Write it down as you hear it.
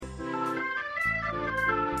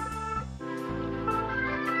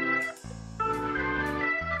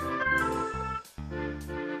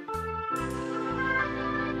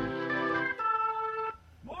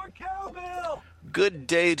Good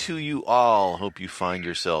day to you all. Hope you find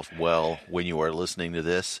yourself well when you are listening to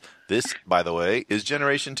this. This, by the way, is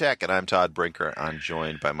Generation Tech, and I'm Todd Brinker. I'm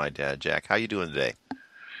joined by my dad, Jack. How you doing today?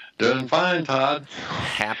 Doing fine, Todd.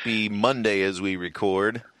 Happy Monday as we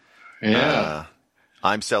record. Yeah.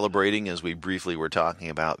 I'm celebrating, as we briefly were talking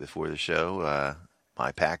about before the show.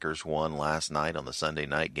 My Packers won last night on the Sunday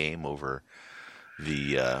night game over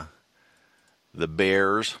the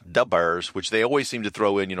Bears, which they always seem to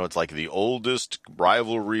throw in. It's like the oldest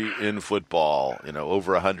rivalry in football.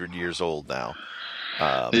 Over 100 years old now.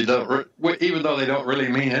 They don't, even though they don't really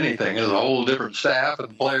mean anything, there's a whole different staff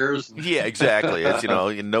and players. Yeah, exactly. It's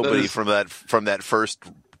nobody from that first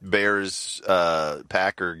Bears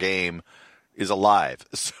Packer game is alive.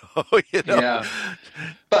 So Yeah,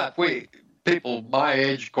 but people my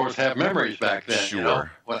age, of course, have memories back then.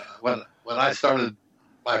 Sure. When I started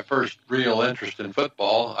my first real interest in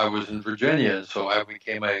football, I was in Virginia, so I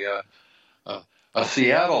became a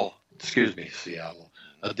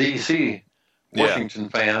DC Washington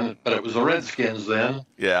fan, but it was the Redskins then.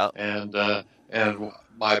 Yeah. And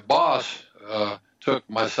my boss took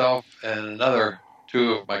myself and another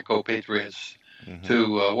two of my co-patriots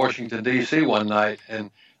to Washington, D.C. one night,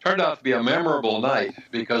 and turned out to be a memorable night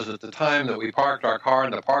because at the time that we parked our car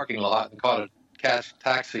in the parking lot and caught a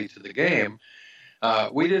taxi to the game,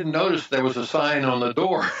 we didn't notice there was a sign on the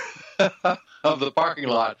door of the parking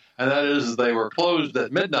lot, and that is they were closed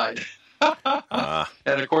at midnight.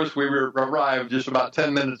 And, of course, we arrived just about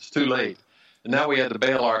 10 minutes too late. And now we had to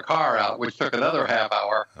bail our car out, which took another half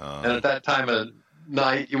hour. And at that time of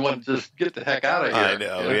night, you want to just get the heck out of here. I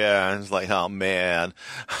know, yeah. It's like, oh, man,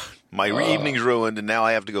 my evening's ruined, and now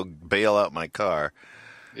I have to go bail out my car.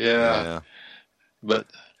 Yeah. But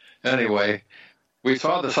anyway, we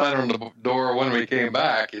saw the sign on the door when we came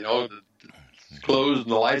back, it's closed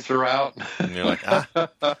and the lights are out. And you're like,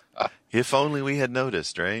 if only we had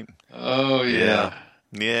noticed, right? Oh, yeah.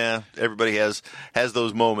 Yeah, everybody has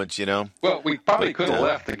those moments, Well, we probably could have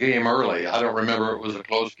left the game early. I don't remember if it was a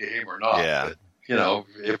close game or not. Yeah. But,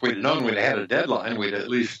 if we'd known we'd had a deadline, we'd at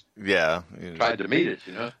least tried to meet it,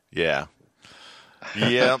 Yeah.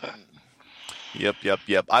 Yep.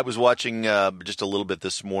 Yep. I was watching just a little bit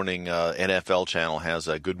this morning. NFL Channel has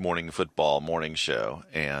a Good Morning Football morning show,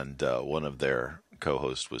 and one of their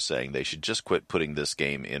co-host was saying they should just quit putting this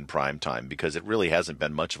game in prime time because it really hasn't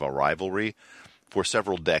been much of a rivalry for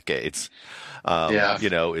several decades.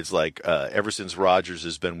 It's like ever since Rodgers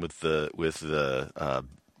has been with the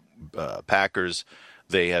Packers,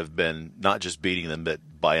 they have been not just beating them, but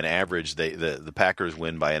by an average, the Packers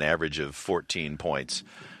win by an average of 14 points,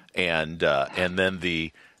 and then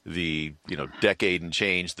the decade and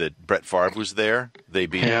change that Brett Favre was there, they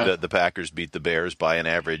beat the Packers beat the Bears by an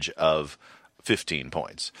average of 15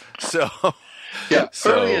 points. So,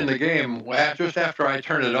 early in the game, just after I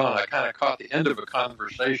turned it on, I kind of caught the end of a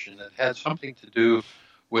conversation that had something to do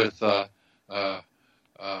with the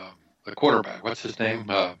quarterback. What's his name?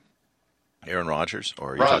 Aaron Rodgers?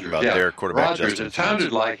 Or are you talking about their quarterback, Rodgers. Justin It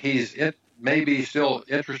sounded like he's maybe still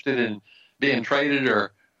interested in being traded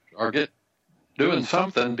or doing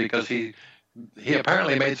something because he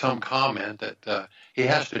apparently made some comment that he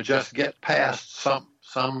has to just get past some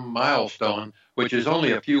milestone, which is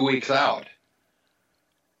only a few weeks out.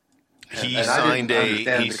 He signed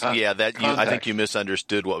I think you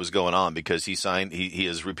misunderstood what was going on because he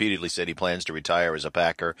has repeatedly said he plans to retire as a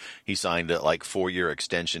Packer. He signed a 4-year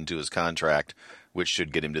extension to his contract, which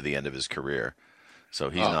should get him to the end of his career. So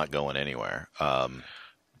he's not going anywhere.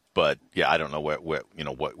 But I don't know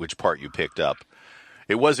which part you picked up.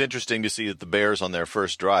 It was interesting to see that the Bears on their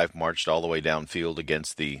first drive marched all the way downfield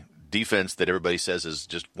against the defense that everybody says is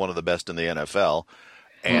just one of the best in the NFL,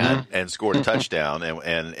 and scored a touchdown,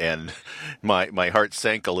 and my heart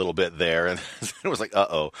sank a little bit there, and it was like,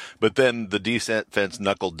 uh-oh. But then the defense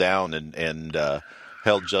knuckled down and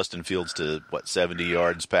held Justin Fields to 70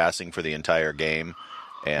 yards passing for the entire game,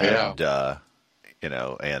 and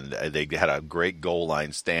and they had a great goal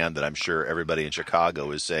line stand that I'm sure everybody in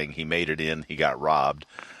Chicago is saying he made it in, he got robbed.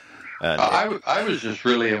 And I was just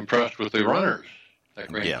really impressed with the runners at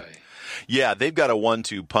Green Bay. Yeah, they've got a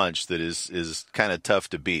 1-2 punch that is kind of tough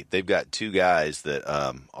to beat. They've got two guys that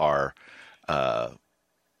are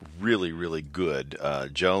really, really good.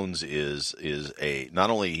 Jones is not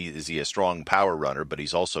only is he a strong power runner, but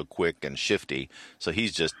he's also quick and shifty. So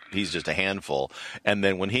he's just a handful. And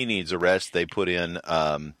then when he needs a rest, they put in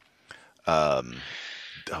I'm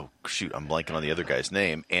blanking on the other guy's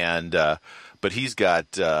name. And but he's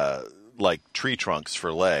got like tree trunks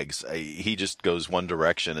for legs. He just goes one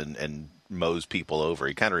direction and mows people over.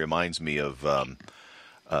 He kind of reminds me of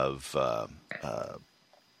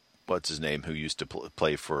what's his name, who used to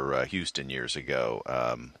play for Houston years ago.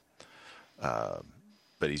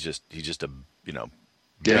 But he's just a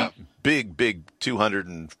big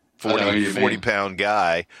 240 pound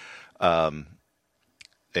guy, and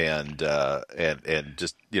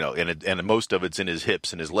just and most of it's in his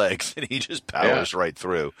hips and his legs, and he just powers right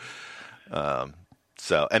through.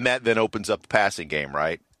 So and that then opens up the passing game,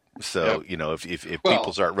 right? So if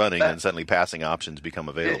people start running, then suddenly passing options become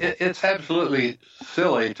available. It's absolutely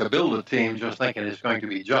silly to build a team just thinking it's going to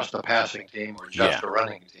be just a passing team or just a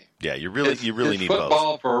running team. Yeah, you really need both. It's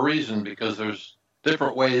football for a reason, because there's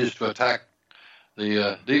different ways to attack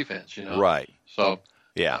the defense. Right. So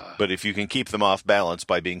but if you can keep them off balance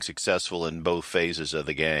by being successful in both phases of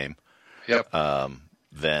the game,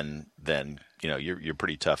 then you're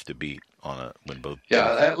pretty tough to beat when both.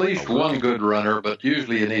 Yeah, at least one good runner, but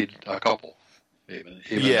usually you need a couple. Even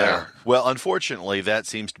there. Well, unfortunately, that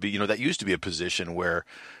seems to be that used to be a position where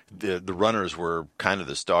the runners were kind of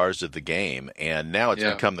the stars of the game, and now it's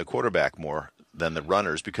become the quarterback more than the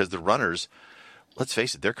runners, because the runners, let's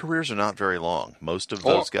face it, their careers are not very long. Most of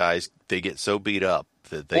those guys, they get so beat up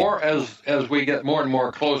that they. Or as we get more and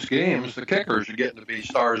more close games, the kickers are getting to be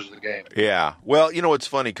stars of the game. Yeah. Well, it's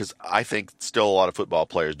funny, because I think still a lot of football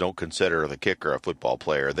players don't consider the kicker a football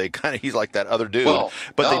player. They he's like that other dude. Well,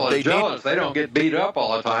 but they don't get beat up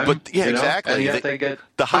all the time. But exactly. And yet they get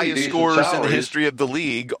the highest scorers salaries in the history of the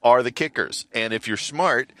league are the kickers. And if you're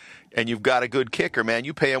smart and you've got a good kicker, man,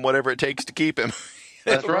 you pay him whatever it takes to keep him.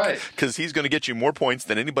 That's right. Because he's going to get you more points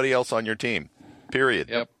than anybody else on your team. Period.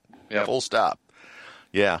 Yep. Full stop.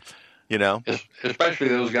 Yeah. Especially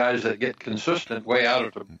those guys that get consistent way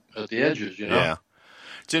out at the edges. Yeah.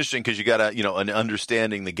 It's interesting because you got an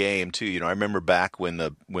understanding the game too. I remember back when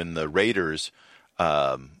the Raiders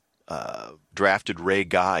drafted Ray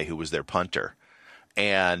Guy, who was their punter,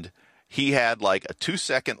 and he had like a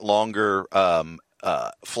 2-second longer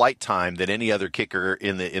flight time than any other kicker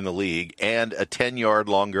in the league, and a 10-yard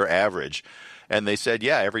longer average. And they said,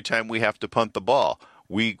 every time we have to punt the ball,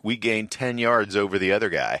 we gain 10 yards over the other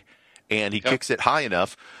guy, and he kicks it high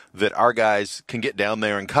enough that our guys can get down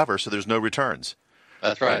there and cover, so there's no returns.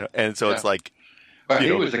 That's right. And so it's like, but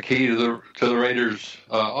he was the key to the Raiders'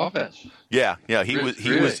 offense. Yeah,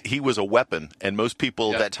 he was a weapon, and most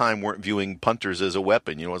people at that time weren't viewing punters as a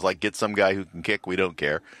weapon. It was like, get some guy who can kick, we don't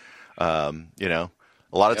care.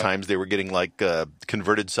 A lot of times they were getting like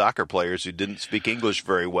converted soccer players who didn't speak English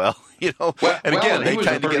very well, Well, and again, he was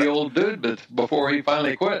a pretty old dude, but before he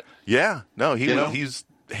finally quit. Yeah, no, he's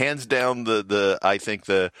hands down I think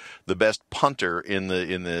the best punter in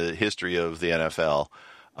the history of the NFL,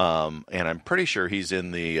 and I'm pretty sure he's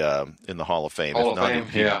in the Hall of Fame. Hall of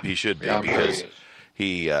Fame, he should be, because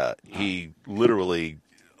he literally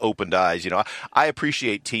opened eyes. I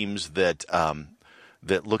appreciate teams that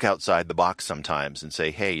look outside the box sometimes and say,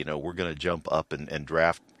 hey, we're going to jump up and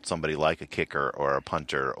draft somebody like a kicker or a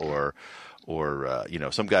punter or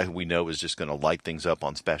some guy who we know is just going to light things up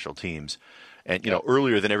on special teams. And,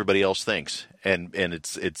 earlier than everybody else thinks. And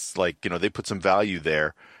it's like, they put some value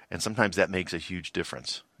there, and sometimes that makes a huge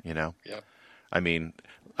difference, Yep. I mean,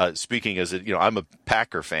 speaking as I'm a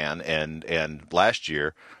Packer fan, and last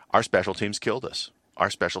year our special teams killed us. Our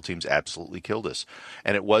special teams absolutely killed us,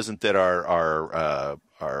 and it wasn't that our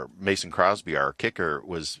Mason Crosby, our kicker,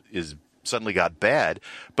 suddenly got bad,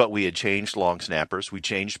 but we had changed long snappers, we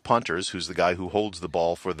changed punters, who's the guy who holds the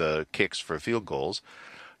ball for the kicks for field goals,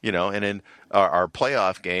 and in our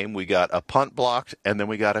playoff game we got a punt blocked and then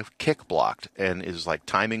we got a kick blocked, and it was like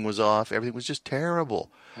timing was off, everything was just terrible.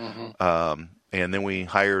 Mm-hmm. And then we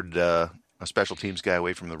hired a special teams guy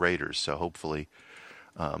away from the Raiders, so hopefully.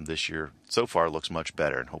 This year so far looks much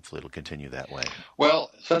better, and hopefully it'll continue that way.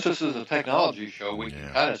 Well, since this is a technology show, we can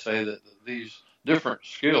kind of say that these different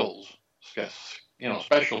skills,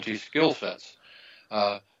 specialty skill sets,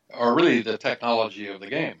 are really the technology of the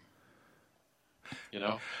game.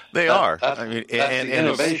 They are. That's and the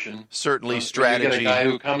innovation. Certainly strategy. You get a guy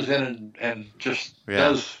who comes in and just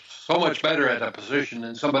does so much better at a position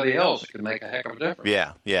than somebody else can make a heck of a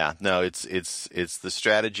difference. Yeah. No, it's the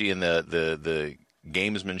strategy and the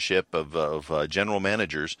gamesmanship of general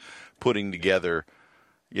managers putting together,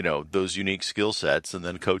 those unique skill sets, and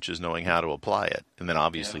then coaches knowing how to apply it, and then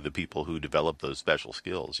obviously the people who develop those special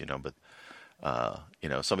skills. But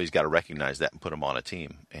somebody's got to recognize that and put them on a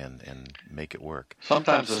team and make it work.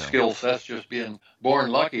 Sometimes the skill set's just being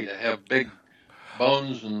born lucky to have big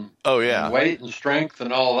bones and weight and strength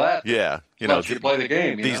and all that. Yeah, once you play the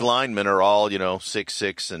game. These linemen are all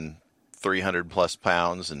 6'6" and 300 plus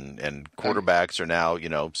pounds, and quarterbacks are now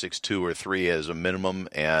 6'2" or 3" as a minimum,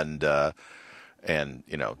 and and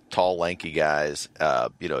tall, lanky guys.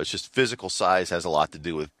 It's just physical size has a lot to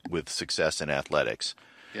do with success in athletics.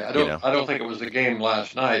 Yeah, I don't think it was the game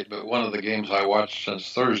last night, but one of the games I watched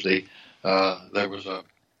since Thursday, there was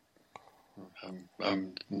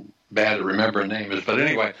I'm bad at remembering names, but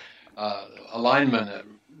anyway, a lineman that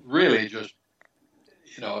really just,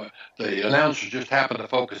 the announcers just happened to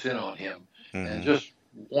focus in on him, and just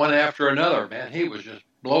one after another, man, he was just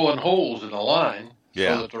blowing holes in the line,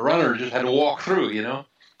 so that the runner just had to walk through.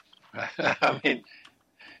 I mean,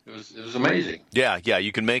 it was amazing. Yeah,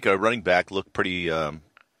 you can make a running back look pretty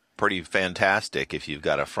fantastic if you've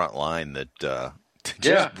got a front line that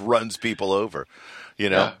just runs people over.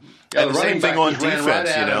 Yeah, and the same thing on defense. Right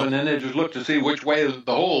and then they just looked to see which way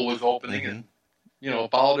the hole was opening, and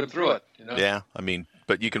followed him through it. Yeah, I mean,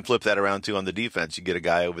 but you can flip that around too on the defense. You get a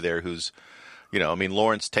guy over there who's,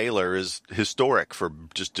 Lawrence Taylor is historic for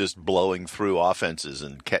just blowing through offenses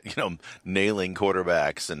and nailing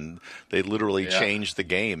quarterbacks, and they literally changed the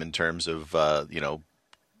game in terms of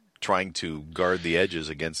trying to guard the edges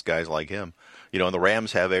against guys like him. And the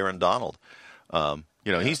Rams have Aaron Donald.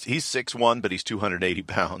 He's 6'1", but he's 280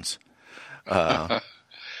 pounds. Well,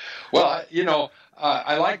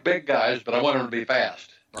 I like big guys, but I want them to be fast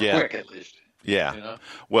or quick at least. Yeah.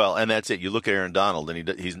 Well, and that's it. You look at Aaron Donald,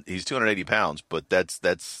 and he's 280 pounds, but that's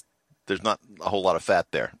there's not a whole lot of fat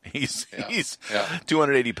there. He's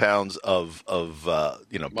 280 pounds of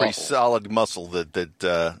pretty solid muscle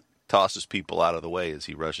that tosses people out of the way as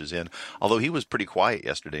he rushes in. Although he was pretty quiet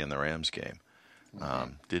yesterday in the Rams game.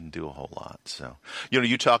 Didn't do a whole lot. So,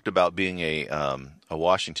 you talked about being a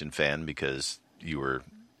Washington fan because you were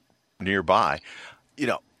nearby.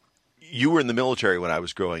 You were in the military when I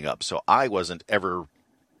was growing up, so I wasn't ever,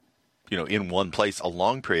 in one place a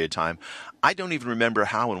long period of time. I don't even remember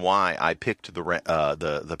how and why I picked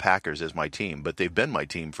the Packers as my team, but they've been my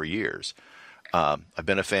team for years. I've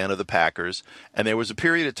been a fan of the Packers, and there was a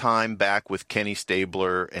period of time back with Kenny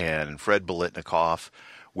Stabler and Fred Biletnikoff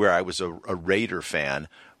where I was a Raider fan,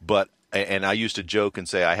 and I used to joke and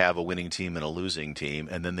say I have a winning team and a losing team,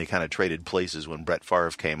 and then they kind of traded places when Brett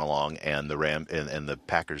Favre came along and the and the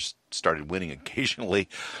Packers started winning occasionally.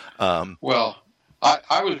 Well,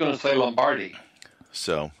 I was going to say Lombardi.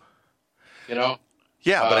 So, Yeah,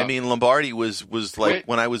 but I mean Lombardi was like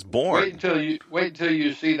when I was born. Wait until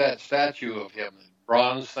you see that statue of him.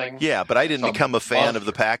 Bronze thing. Yeah, but I didn't become a fan of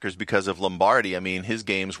the Packers because of Lombardi. I mean, his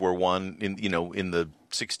games were won in the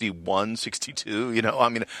 61, 62. I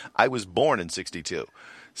mean, I was born in 62.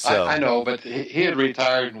 So I know, but he had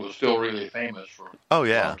retired and was still really famous for a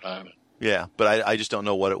long time. Yeah, but I just don't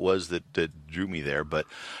know what it was that drew me there. But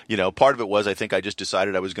part of it was I think I just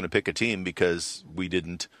decided I was going to pick a team because we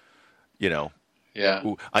didn't,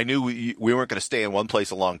 Yeah. I knew we weren't going to stay in one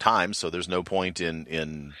place a long time, so there's no point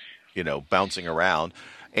in bouncing around.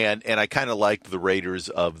 And I kind of liked the Raiders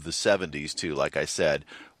of the 70s, too, like I said,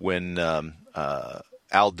 when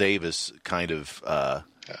Al Davis kind of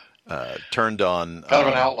turned on... Kind of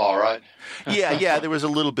an outlaw, right? yeah, there was a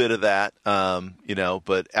little bit of that,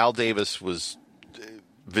 but Al Davis was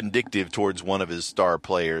vindictive towards one of his star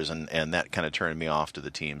players, and that kind of turned me off to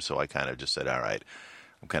the team, so I kind of just said, all right,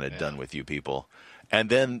 I'm kind of done with you people. And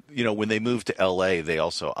then, when they moved to L.A., they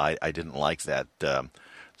also... I didn't like that...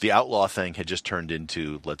 the outlaw thing had just turned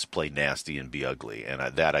into let's play nasty and be ugly, and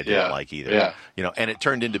that I didn't like either. Yeah. And it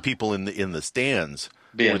turned into people in the stands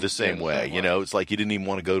were the same way. It's like you didn't even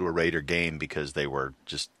want to go to a Raider game because they were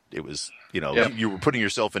just you were putting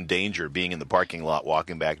yourself in danger being in the parking lot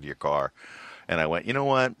walking back to your car. And I went, you know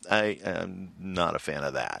what? I am not a fan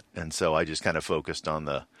of that. And so I just kind of focused on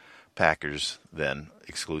the Packers then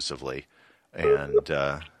exclusively. And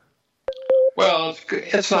well,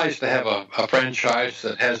 it's nice to have a franchise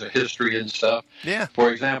that has a history and stuff. Yeah.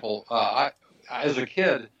 For example, as a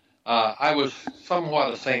kid, I was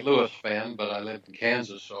somewhat a St. Louis fan, but I lived in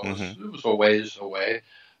Kansas, so it was a ways away.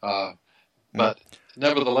 But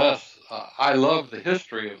nevertheless, I love the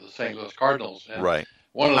history of the St. Louis Cardinals. And right.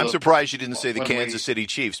 I'm surprised you didn't say the Kansas City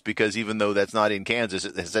Chiefs, because even though that's not in Kansas,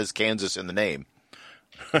 it says Kansas in the name.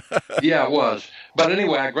 Yeah, it was. But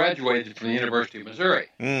anyway, I graduated from the University of Missouri.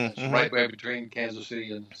 It's right way between Kansas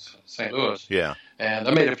City and St. Louis. Yeah. And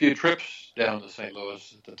I made a few trips down to St.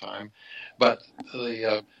 Louis at the time. But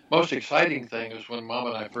the most exciting thing was when Mom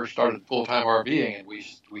and I first started full-time RVing, and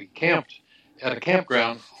we camped at a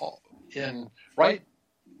campground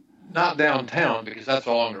not downtown because that's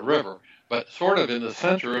along the river, but sort of in the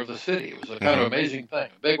center of the city. It was a kind of amazing thing,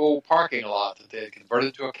 a big old parking lot that they had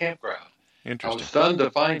converted to a campground. I was stunned to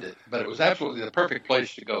find it, but it was absolutely the perfect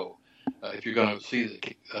place to go if you're going to see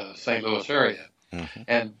the St. Louis area.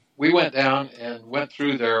 And we went down and went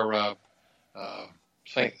through their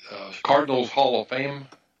St. Cardinals Hall of Fame,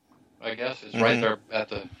 I guess. It's right there at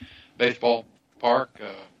the baseball park.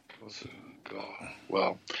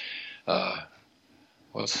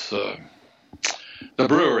 What's the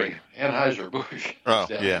brewery? Anheuser-Busch. Oh,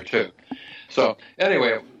 down yeah. there too. So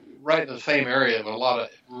anyway, right in the same area with a lot of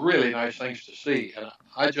really nice things to see. And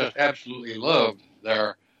I just absolutely loved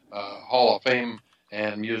their Hall of Fame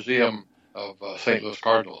and Museum of St. Louis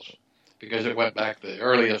Cardinals, because it went back to the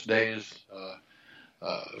earliest days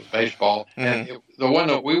of baseball. And the one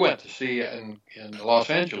that we went to see in Los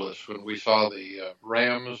Angeles when we saw the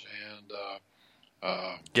Rams and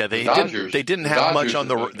they Dodgers. They didn't have much on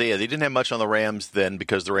they didn't have much on the Rams then,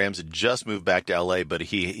 because the Rams had just moved back to L.A. But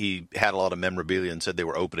he had a lot of memorabilia and said they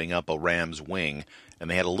were opening up a Rams wing, and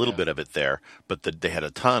they had a little bit of it there. But they had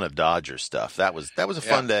a ton of Dodger stuff. That was a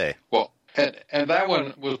fun day. Well, and that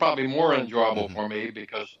one was probably more enjoyable for me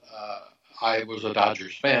because I was a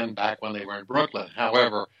Dodgers fan back when they were in Brooklyn.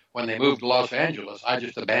 However, when they moved to Los Angeles, I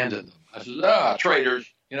just abandoned them. I said, traitors,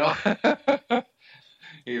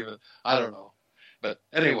 Even I don't know. But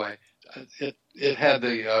anyway, it had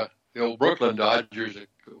the old Brooklyn Dodgers, of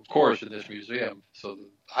course, in this museum. So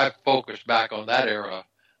I focused back on that era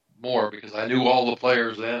more because I knew all the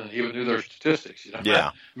players then and even knew their statistics.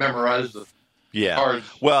 I memorized the cards.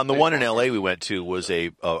 Well, and the one in L.A. we went to was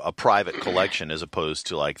a private collection as opposed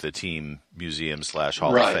to like the team museum /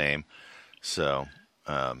 Hall of Fame. So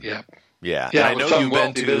yeah. And I know you've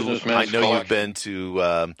been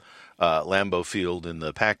to Lambeau Field in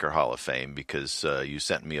the Packer Hall of Fame, because you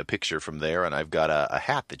sent me a picture from there, and I've got a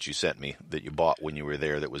hat that you sent me that you bought when you were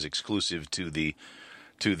there that was exclusive to the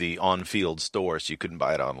on-field store, so you couldn't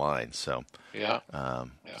buy it online. So so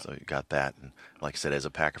you got that, and like I said, as a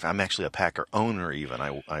Packer fan, I'm actually a Packer owner. Even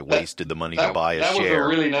I wasted the money to buy a share. That was a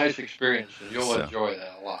really nice experience, and you'll enjoy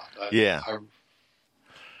that a lot.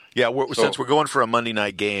 Since we're going for a Monday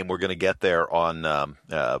night game, we're going to get there on.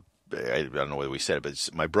 I don't know whether we said it, but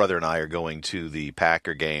my brother and I are going to the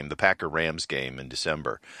Packer game, the Packer-Rams game in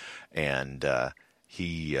December. And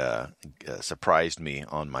he surprised me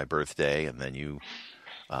on my birthday, and then you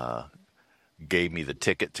gave me the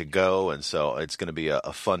ticket to go. And so it's going to be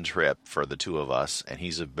a fun trip for the two of us. And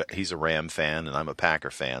he's a Ram fan, and I'm a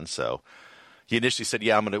Packer fan. So he initially said,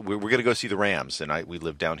 we're going to go see the Rams. And we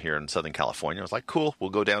live down here in Southern California. I was like, cool, we'll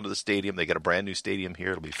go down to the stadium. They got a brand new stadium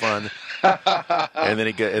here. It'll be fun. and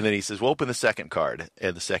then he says, we'll open the second card.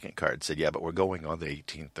 And the second card said, but we're going on the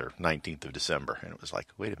 18th or 19th of December. And it was like,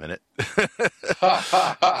 wait a minute.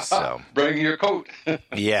 So bring your coat.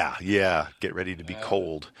 Yeah. Get ready to be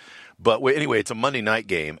cold. But anyway, it's a Monday night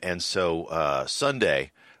game. And so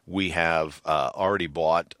Sunday we have already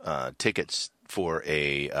bought tickets for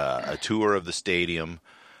a tour of the stadium,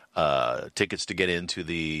 tickets to get into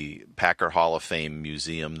the Packer Hall of Fame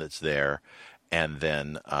museum that's there, and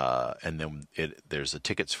then there's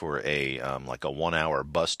tickets for a 1 hour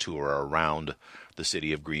bus tour around the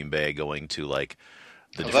city of Green Bay, going to like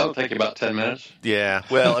that'll take you about 10 minutes. Yeah.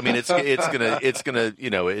 Well, I mean, it's gonna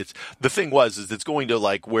the thing is it's going to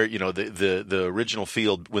like where, the original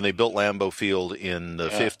field when they built Lambeau Field in the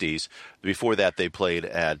 50s. Before that, they played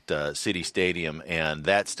at City Stadium, and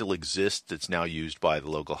that still exists. It's now used by the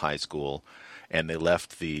local high school, and they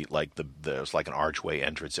left there's like an archway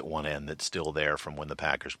entrance at one end that's still there from when the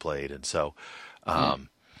Packers played, and so,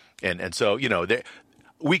 and so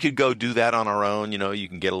we could go do that on our own. You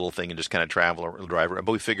can get a little thing and just kind of travel or drive around.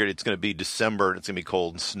 But we figured it's going to be December, and it's going to be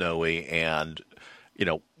cold and snowy, and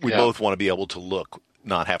we both want to be able to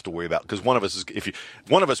not have to worry about, because one of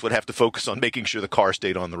us would have to focus on making sure the car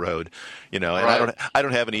stayed on the road. And I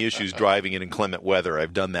don't have any issues driving in inclement weather.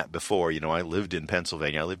 I've done that before. I lived in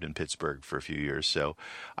Pennsylvania. I lived in Pittsburgh for a few years, so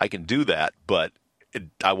I can do that. But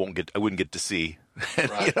I wouldn't get to see.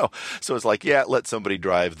 And, so it's like, let somebody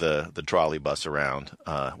drive the trolley bus around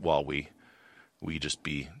while we just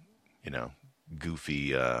be, goofy.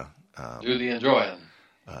 Do the enjoying.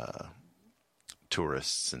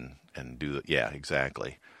 Tourists and do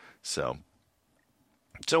exactly. So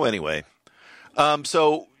anyway,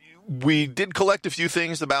 so we did collect a few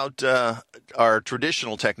things about our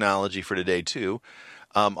traditional technology for today too.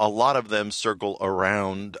 A lot of them circle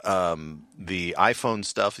around the iPhone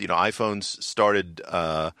stuff. iPhones started,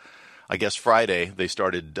 I guess Friday, they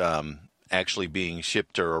started actually being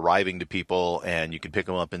shipped or arriving to people, and you could pick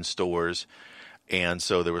them up in stores. And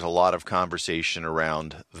so there was a lot of conversation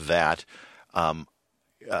around that.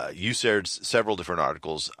 You shared several different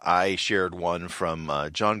articles. I shared one from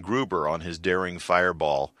John Gruber on his Daring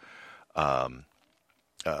Fireball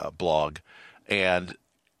blog. And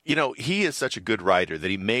he is such a good writer that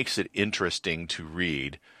he makes it interesting to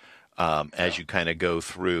read as you kind of go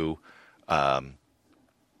through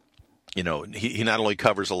he not only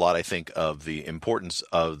covers a lot, I think, of the importance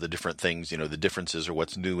of the different things, the differences or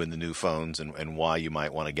what's new in the new phones and why you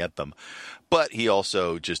might want to get them, but he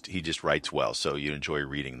also just writes well, so you enjoy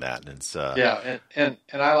reading that. And it's and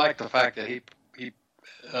I like the fact that he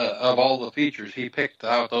of all the features, he picked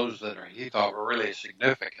out those that he thought were really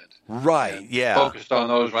significant. Right, yeah. Focused on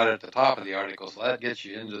those right at the top of the article, so that gets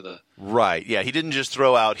you into the... Right, yeah. He didn't just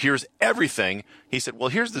throw out, here's everything. He said, well,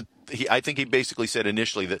 I think he basically said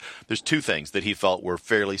initially that there's two things that he felt were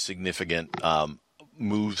fairly significant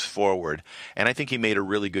moves forward. And I think he made a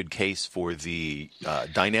really good case for the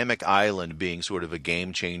dynamic island being sort of a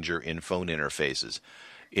game changer in phone interfaces,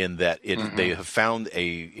 in that they have found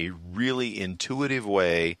a really intuitive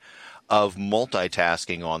way of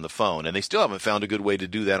multitasking on the phone, and they still haven't found a good way to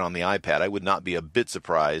do that on the iPad. I would not be a bit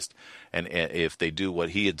surprised and if they do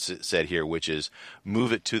what he had said here, which is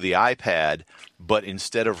move it to the iPad, but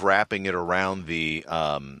instead of wrapping it around the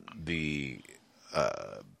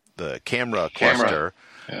camera cluster,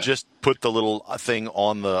 just put the little thing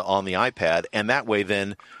on the iPad, and that way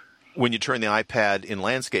then when you turn the iPad in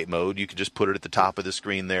landscape mode, you can just put it at the top of the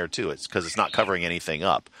screen there too. It's because it's not covering anything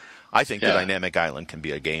up. I think the dynamic island can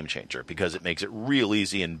be a game changer because it makes it real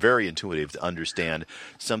easy and very intuitive to understand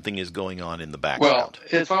something is going on in the background. Well,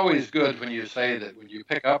 it's always good when you say that when you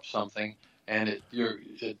pick up something and it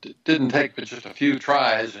didn't take but just a few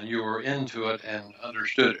tries and you were into it and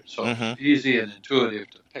understood it. So it's easy and intuitive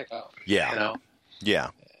to pick up. Yeah.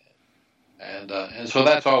 Yeah. And so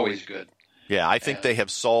that's always good. Yeah, I think they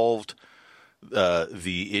have solved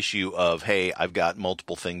the issue of, hey, I've got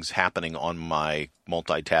multiple things happening on my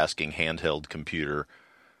multitasking handheld computer,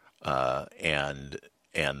 and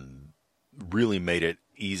really made it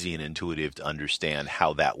easy and intuitive to understand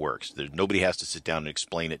how that works. Nobody has to sit down and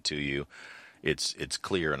explain it to you. It's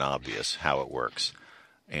clear and obvious how it works,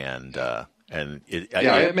 this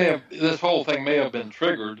whole thing may have been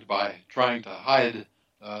triggered by trying to hide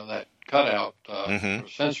that cutout for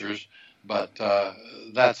sensors. But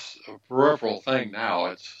that's a peripheral thing now.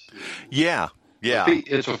 It's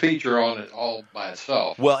it's a feature on it all by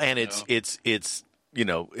itself. Well, and it's a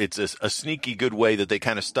sneaky good way that they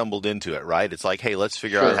kind of stumbled into it, right? It's like, hey, let's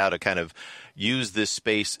figure out how to kind of use this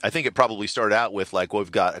space. I think it probably started out with like, well,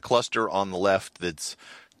 we've got a cluster on the left that's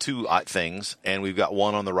two things, and we've got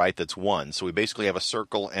one on the right that's one. So we basically have a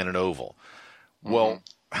circle and an oval. Well,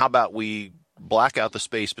 how about we black out the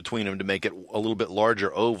space between them to make it a little bit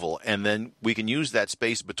larger oval, and then we can use that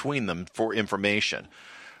space between them for information.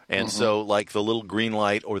 And so like the little green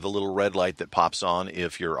light or the little red light that pops on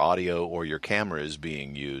if your audio or your camera is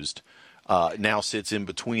being used now sits in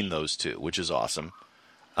between those two, which is awesome.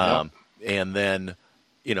 And then,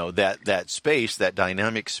 that space, that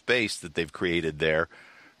dynamic space that they've created there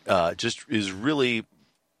just is really,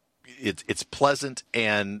 it's pleasant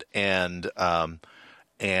and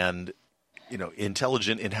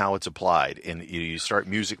intelligent in how it's applied. And you start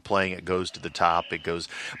music playing, it goes to the top. It goes.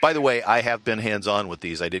 By the way, I have been hands-on with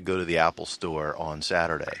these. I did go to the Apple Store on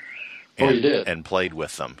Saturday. You did? And played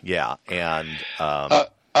with them. Yeah. And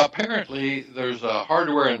apparently, there's a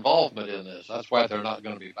hardware involvement in this. That's why they're not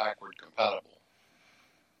going to be backward compatible.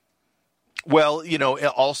 Well,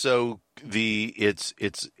 also it's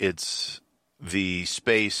the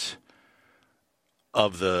space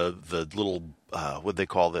of the little. What they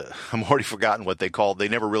call I'm already forgotten what they called. They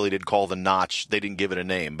never really did call the notch. They didn't give it a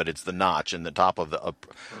name, but it's the notch in the top of the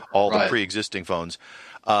the pre-existing phones.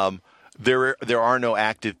 There are no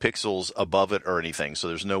active pixels above it or anything, so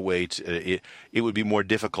there's no way to. It would be more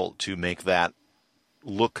difficult to make that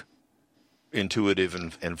look intuitive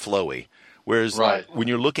and flowy. Whereas when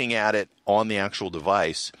you're looking at it on the actual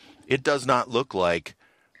device, it does not look like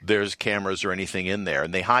there's cameras or anything in there.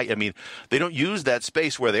 And they don't use that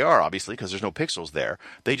space where they are, obviously, because there's no pixels there.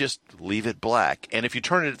 They just leave it black. And if you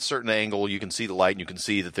turn it at a certain angle, you can see the light and you can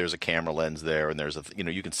see that there's a camera lens there and there's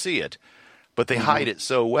you can see it. But they hide it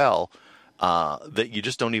so well that you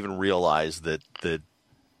just don't even realize that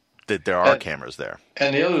there are cameras there.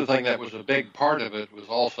 And the other thing that was a big part of it was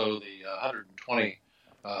also the 120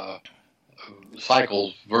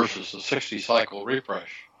 cycles versus the 60 cycle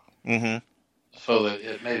refresh. So that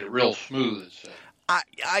it made it real smooth. A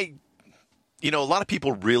lot of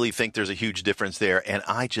people really think there's a huge difference there, and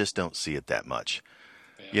I just don't see it that much.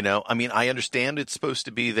 Yeah. I understand it's supposed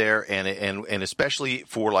to be there, and especially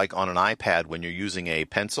for like on an iPad when you're using a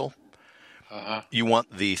pencil, you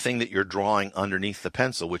want the thing that you're drawing underneath the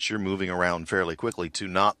pencil, which you're moving around fairly quickly, to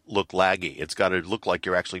not look laggy. It's got to look like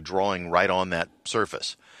you're actually drawing right on that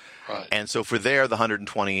surface. Right. And so for there, the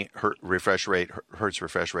 120 hertz refresh rate,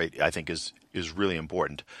 I think is really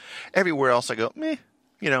important. Everywhere else, I go meh.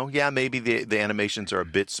 maybe the animations are a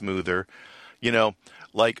bit smoother.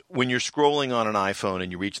 Like when you're scrolling on an iPhone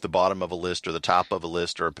and you reach the bottom of a list or the top of a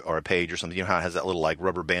list or a page or something, how it has that little like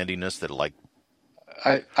rubber bandiness that like.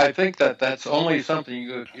 I think that's only something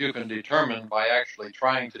you can determine by actually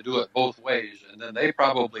trying to do it both ways, and then they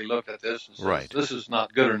probably looked at this and said, "This is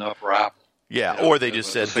not good enough for Apple." Yeah, or they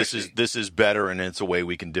just said this is better, and it's a way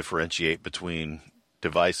we can differentiate between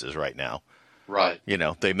devices right now. Right.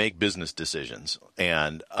 They make business decisions,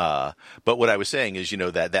 and but what I was saying is,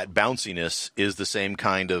 that bounciness is the same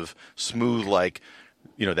kind of smooth, like.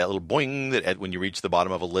 That little boing that when you reach the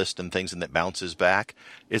bottom of a list and things and that bounces back.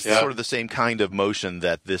 It's sort of the same kind of motion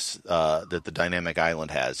that that the dynamic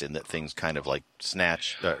island has, in that things kind of like snap.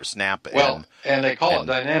 Well, and they call it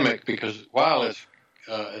dynamic because while it's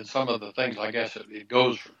in some of the things, I guess it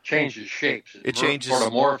changes shapes. It changes, sort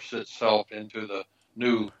of morphs itself into the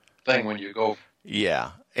new thing when you go.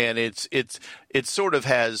 Yeah, and it sort of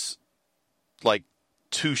has like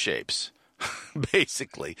two shapes.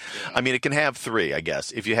 Basically, yeah. I mean, it can have three, I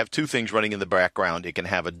guess. If you have two things running in the background, it can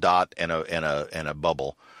have a dot and a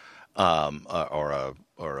bubble, or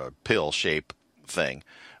a pill shape thing.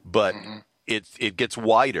 But it gets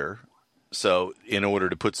wider. So in order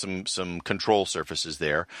to put some control surfaces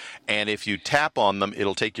there, and if you tap on them,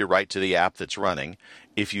 it'll take you right to the app that's running.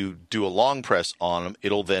 If you do a long press on them,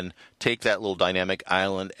 it'll then take that little dynamic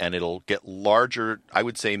island and it'll get larger. I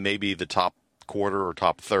would say maybe the top quarter or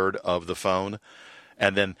top third of the phone,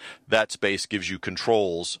 and then that space gives you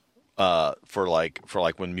controls for like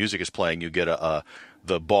when music is playing. You get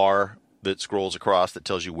the bar that scrolls across that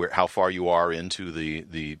tells you how far you are into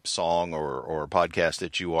the song or podcast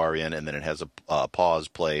that you are in, and then it has a pause,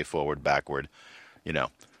 play, forward, backward. So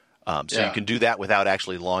you can do that without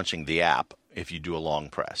actually launching the app if you do a long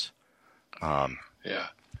press.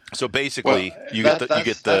 So basically,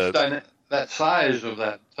 that size of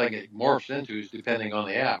that thing it morphs into is depending on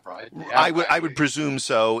the app, right? I would presume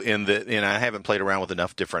so. I haven't played around with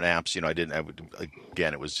enough different apps.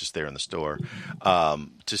 Again, it was just there in the store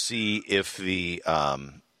to see if the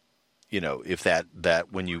if that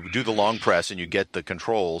when you do the long press and you get the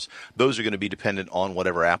controls, those are going to be dependent on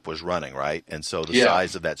whatever app was running, right? And so the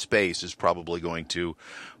size of that space is probably going to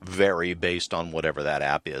vary based on whatever that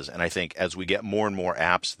app is. And I think as we get more and more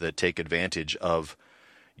apps that take advantage of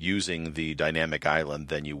using the dynamic island,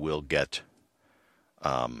 then you will get,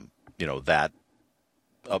 that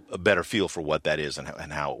a better feel for what that is and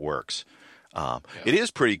how it works. It is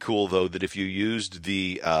pretty cool, though, that if you used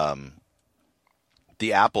the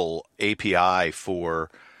Apple API for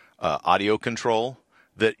audio control,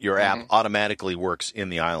 that your app automatically works in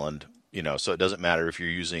the island. So it doesn't matter if you're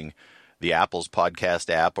using the Apple's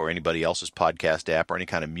podcast app or anybody else's podcast app or any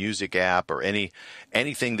kind of music app or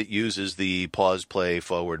anything that uses the pause, play,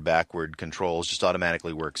 forward, backward controls just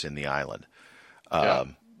automatically works in the island.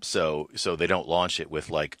 So they don't launch it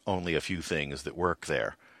with like only a few things that work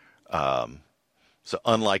there. So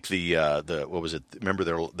unlike the what was it? Remember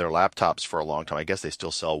their laptops for a long time. I guess they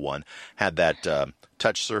still sell one. Had that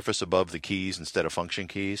touch surface above the keys instead of function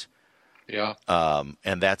keys. Yeah.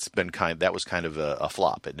 And that was kind of a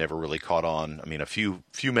flop. It never really caught on. I mean, a few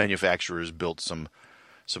manufacturers built some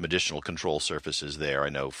additional control surfaces there. I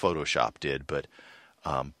know Photoshop did, but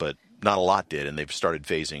not a lot did, and they've started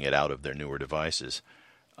phasing it out of their newer devices.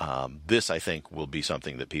 This, I think, will be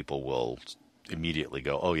something that people will immediately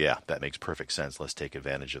go, oh yeah, that makes perfect sense. Let's take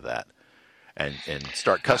advantage of that. And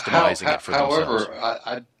start customizing it for themselves. However,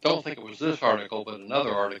 I don't think it was this article, but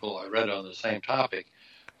another article I read on the same topic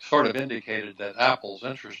sort of indicated that Apple's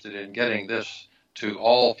interested in getting this to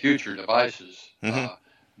all future devices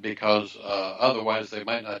because otherwise they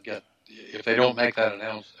might not get, if they don't make that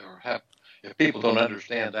announcement or if people don't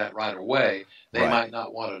understand that right away, they might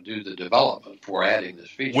not want to do the development for adding this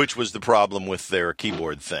feature. Which was the problem with their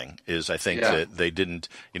keyboard thing, is I think that they didn't,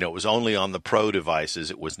 it was only on the Pro devices.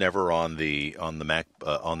 It was never on the Mac,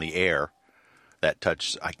 on the Air, that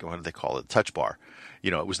touch, what do they call it, touch bar.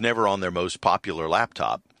 It was never on their most popular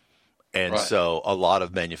laptop. And so a lot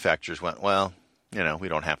of manufacturers went, well, we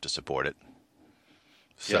don't have to support it.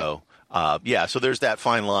 So, so there's that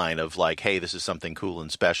fine line of like, hey, this is something cool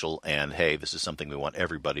and special, and hey, this is something we want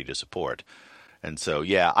everybody to support. And so,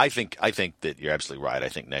 I think that you're absolutely right. I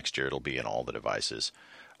think next year it'll be in all the devices.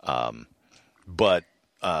 But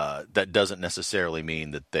that doesn't necessarily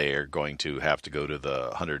mean that they're going to have to go to the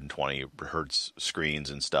 120 hertz screens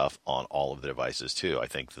and stuff on all of the devices too. I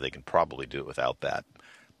think that they can probably do it without that.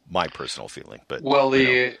 My personal feeling, but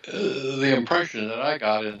the impression that I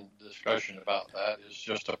got in discussion about that is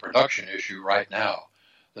just a production issue right now,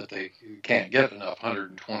 that they can't get enough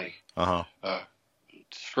 120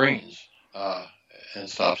 screens, and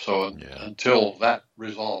stuff. So until that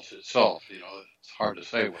resolves itself, it's hard to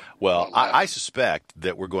say. I suspect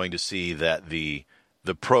that we're going to see that the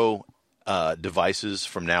Pro devices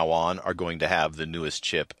from now on are going to have the newest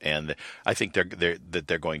chip, and I think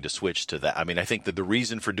they're going to switch to that. I mean, I think that the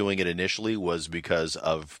reason for doing it initially was because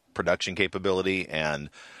of production capability and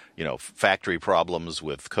factory problems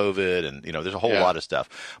with COVID, and there's a whole lot of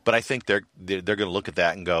stuff. But I think they're going to look at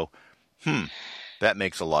that and go, that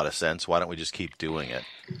makes a lot of sense. Why don't we just keep doing it?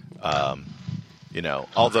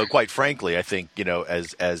 Although quite frankly, I think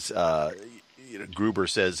as Gruber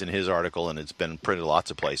says in his article, and it's been printed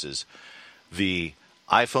lots of places, the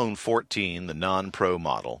iPhone 14, the non-Pro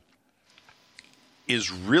model,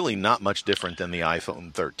 is really not much different than the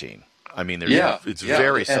iPhone 13. I mean, it's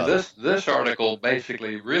very subtle. And this article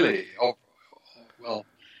basically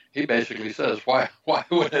he basically says, why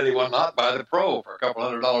would anyone not buy the Pro for a couple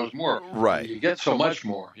 $100 more? Right. You get so much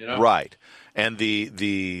more, Right. And the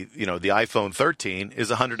iPhone 13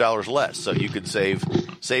 is $100 less, so you could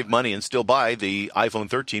save money and still buy the iPhone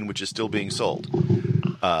 13, which is still being sold.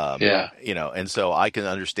 And so I can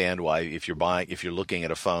understand why if you're looking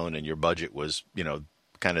at a phone and your budget was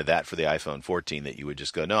kind of that for the iPhone 14, that you would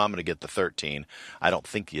just go, no, I'm going to get the 13. I don't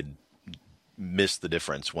think you'd miss the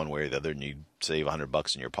difference one way or the other, and you'd save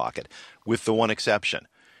 $100 in your pocket, with the one exception.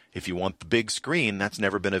 If you want the big screen, that's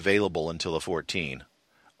never been available until the 14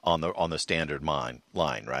 on the standard line,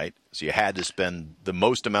 right? So you had to spend the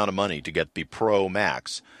most amount of money to get the Pro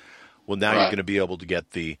Max. Well, now you're going to be able to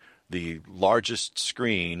get the largest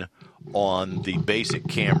screen on the basic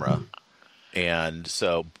camera, and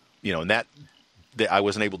so and that I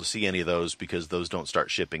wasn't able to see any of those because those don't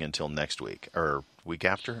start shipping until next week or week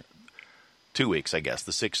after. 2 weeks, I guess,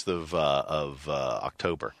 the 6th of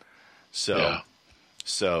October. So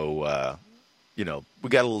we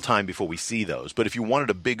got a little time before we see those. But if you wanted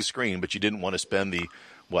a big screen, but you didn't want to spend the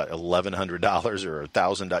 $1,100 or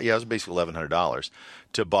 $1,000, it was basically $1,100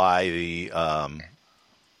 to buy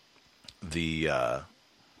the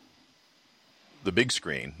big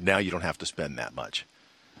screen. Now you don't have to spend that much.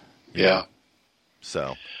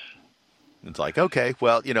 So it's like, okay,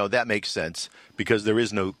 well, that makes sense because there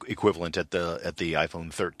is no equivalent at the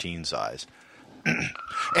iPhone 13 size.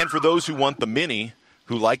 And for those who want the mini,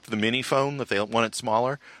 who like the mini phone, that they want it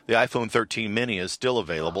smaller, the iPhone 13 mini is still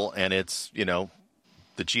available, and it's,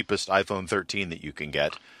 the cheapest iPhone 13 that you can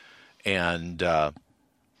get. And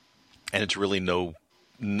it's really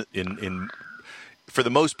for the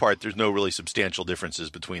most part, there's no really substantial differences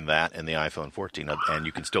between that and the iPhone 14, and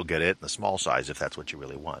you can still get it in the small size if that's what you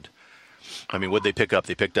really want. I mean, what'd they pick up?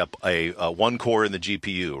 They picked up a one core in the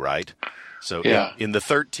GPU, right? So in the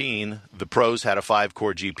 13, the Pros had a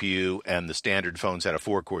 5-core GPU, and the standard phones had a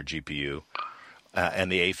 4-core GPU,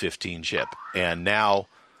 and the A15 chip. And now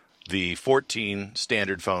the 14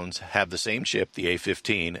 standard phones have the same chip, the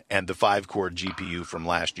A15, and the 5-core GPU from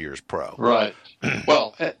last year's Pro. Right.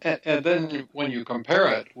 Well, and then when you compare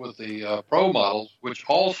it with the Pro models, which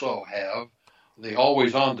also have the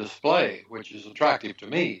always-on display, which is attractive to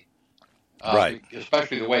me. Right.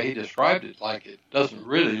 Especially the way he described it, like it doesn't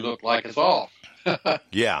really look like it's off.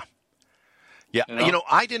 Yeah.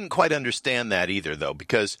 I didn't quite understand that either, though,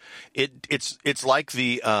 because it's like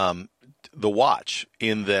the watch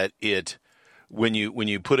in that when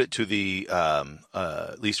you put it to the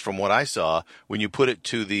at least from what I saw, when you put it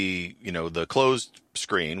to the the closed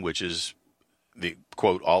screen, which is the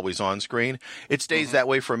quote always on screen, it stays that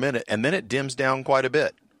way for a minute and then it dims down quite a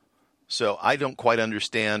bit. So I don't quite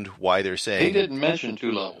understand why they're saying... He didn't mention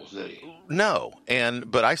 2 levels, did he? No,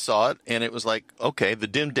 but I saw it, and it was like, okay, the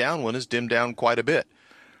dimmed down one is dimmed down quite a bit.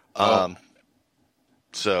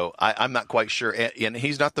 So I'm not quite sure. And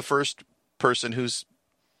he's not the first person who's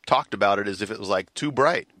talked about it as if it was like too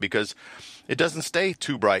bright, because it doesn't stay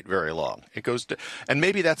too bright very long. It goes to... And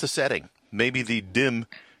maybe that's a setting. Maybe the dim,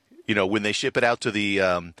 when they ship it out to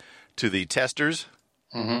the testers,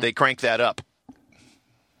 they crank that up.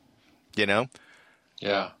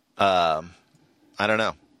 Yeah. I don't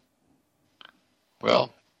know.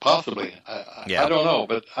 Well, possibly. I don't know,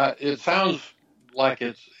 but it sounds like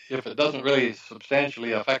if it doesn't really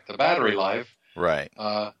substantially affect the battery life, right?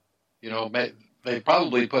 They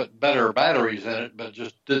probably put better batteries in it, but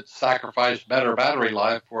just did sacrifice better battery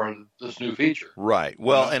life for this new feature. Right.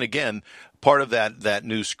 Well, and again, part of that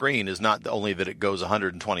new screen is not only that it goes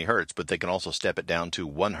 120 hertz, but they can also step it down to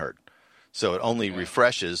 1 hertz. So it only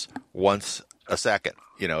refreshes once a second,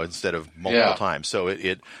 instead of multiple times. So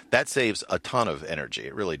that saves a ton of energy.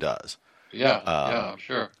 It really does. Yeah, I'm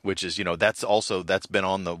sure. Which is, that's been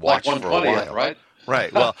on the watch for a while, right?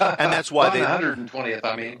 Right. Well, and that's why 120th.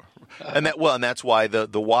 I mean, and that's why the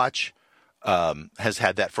watch has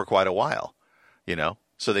had that for quite a while,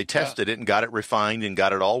 So they tested it and got it refined and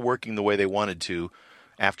got it all working the way they wanted to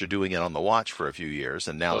after doing it on the watch for a few years.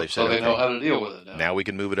 And now they've said, they know how to deal with it now we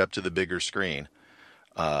can move it up to the bigger screen.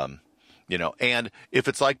 And if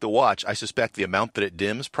it's like the watch, I suspect the amount that it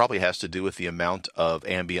dims probably has to do with the amount of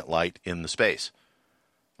ambient light in the space.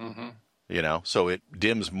 Mm-hmm. So it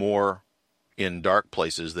dims more in dark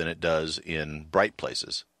places than it does in bright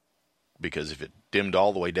places. Because if it dimmed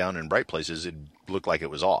all the way down in bright places, it looked like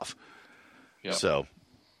it was off. Yep. So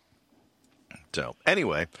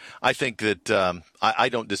anyway, I think that I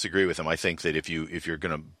don't disagree with him. I think that if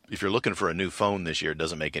you're looking for a new phone this year, it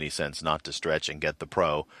doesn't make any sense not to stretch and get the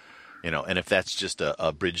Pro, And if that's just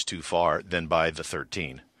a bridge too far, then buy the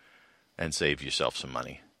 13 and save yourself some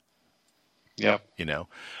money. Yep. You do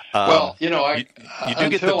until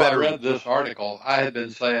get the better. I read this article, I had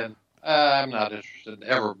been saying I'm not interested in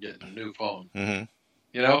ever getting a new phone. Mm-hmm.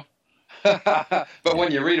 But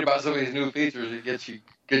when you read about some of these new features, it gets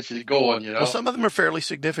you going. Well, some of them are fairly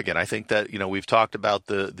significant. I think that we've talked about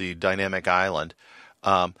the dynamic island.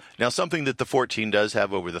 Now, something that the 14 does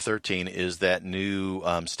have over the 13 is that new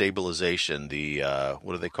stabilization. The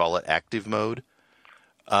what do they call it? Active mode.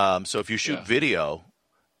 So if you shoot video,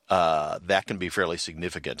 that can be fairly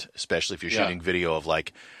significant, especially if you're shooting video of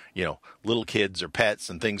little kids or pets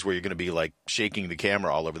and things where you're going to be shaking the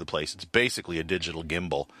camera all over the place. It's basically a digital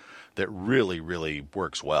gimbal that really, really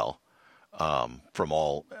works well from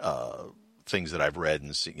all things that I've read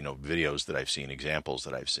and videos that I've seen, examples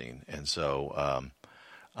that I've seen. And so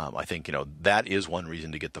I think, that is one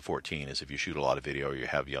reason to get the 14 is if you shoot a lot of video or you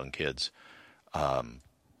have young kids. Because,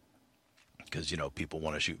 people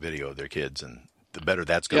want to shoot video of their kids and the better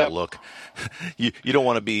that's going to look. You don't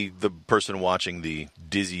want to be the person watching the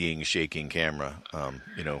dizzying, shaking camera,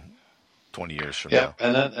 20 years from now.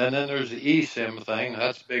 And then there's the eSIM thing.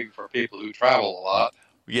 That's big for people who travel a lot.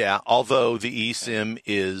 Yeah, although the eSIM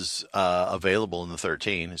is available in the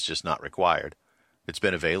 13, it's just not required. It's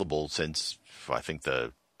been available since, I think,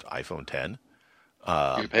 the iPhone 10.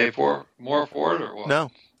 You pay more for it or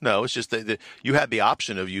what? No, it's just that you had the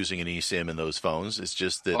option of using an eSIM in those phones. It's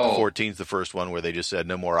just that the 14 is the first one where they just said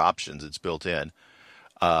no more options. It's built in.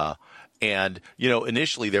 And,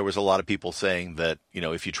 initially there was a lot of people saying that,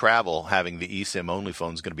 if you travel, having the eSIM only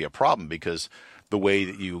phone is going to be a problem because the way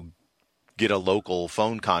that you get a local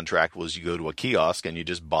phone contract was you go to a kiosk and you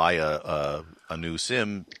just buy a new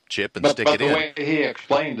SIM chip and stick it in. But the way he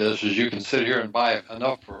explained this is you can sit here and buy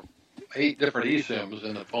enough for 8 different eSIMs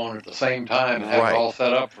in the phone at the same time and have it all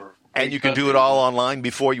set up for. And you can do it all online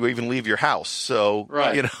before you even leave your house. So,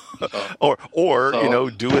 or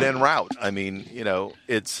do it en route. I mean,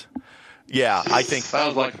 it's, I think.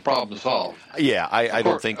 Sounds like a problem to solve. Yeah, I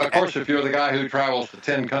don't think. Of course, if you're the guy who travels to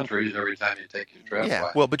 10 countries every time you take your trip.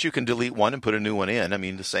 Yeah, well, but you can delete one and put a new one in. I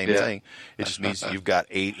mean, the same thing. It just means you've got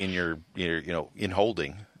 8 in your in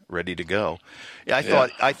holding, ready to go. Yeah,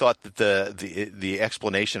 I thought that the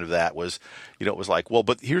explanation of that was, it was like, well,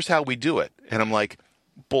 but here's how we do it, and I'm like,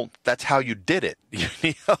 well, that's how you did it.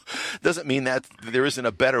 Doesn't mean that there isn't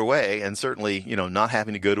a better way, and certainly, not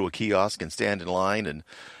having to go to a kiosk and stand in line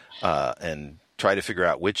and try to figure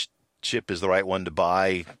out which chip is the right one to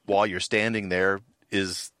buy while you're standing there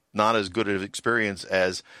is not as good an experience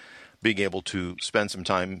as being able to spend some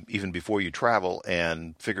time even before you travel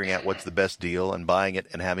and figuring out what's the best deal and buying it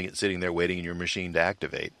and having it sitting there waiting in your machine to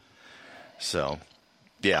activate. So,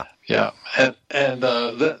 yeah. Yeah, and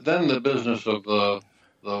then the business of the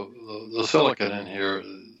silicon in here,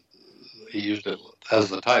 he used it as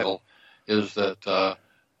the title, is that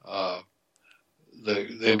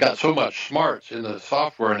they've got so much smarts in the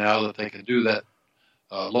software now that they can do that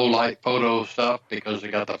low light photo stuff because they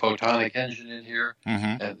got the photonic engine in here.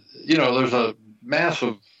 Mm-hmm. And, there's a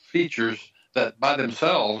massive features that by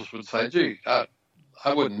themselves would say, gee, I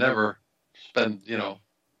would never spend,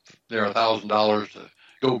 $1,000 to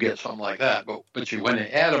go get something like that. But when you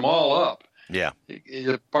add them all up, you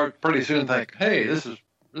pretty soon think, hey, this is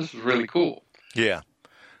really cool. Yeah.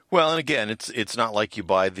 Well, and again, it's not like you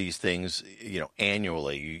buy these things,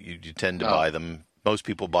 annually. You tend to buy them. Most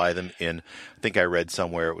people buy them in. I think I read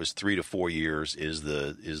somewhere it was 3 to 4 years is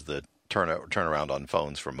the turnaround on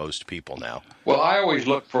phones for most people now. Well, I always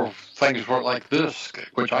look for things like this,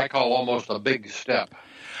 which I call almost a big step.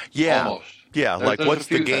 Yeah. Almost. Yeah. Like, what's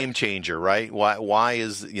the game changer, right? Why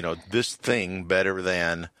is this thing better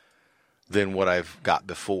than what I've got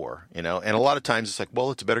before, And a lot of times it's like,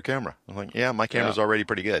 well, it's a better camera. I'm like, yeah, my camera's already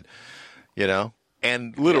pretty good,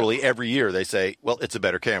 And literally every year they say, well, it's a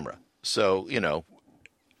better camera. So,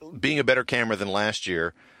 being a better camera than last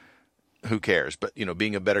year who cares? But,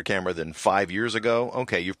 being a better camera than 5 years ago,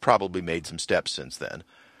 okay, you've probably made some steps since then.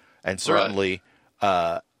 And certainly,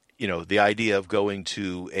 the idea of going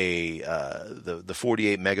to the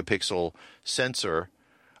 48 megapixel sensor,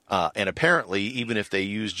 and apparently, even if they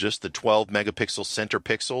use just the 12 megapixel center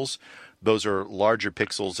pixels, those are larger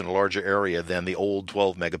pixels in a larger area than the old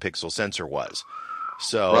 12 megapixel sensor was.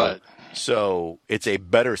 So it's a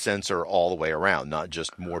better sensor all the way around, not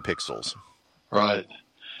just more pixels. Right.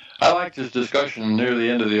 I like this discussion near the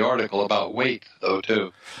end of the article about weight, though,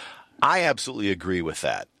 too. I absolutely agree with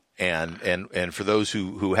that. And for those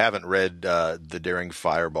who haven't read the Daring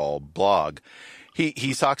Fireball blog,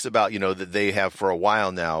 he talks about, that they have for a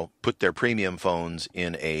while now put their premium phones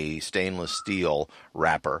in a stainless steel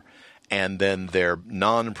wrapper, and then their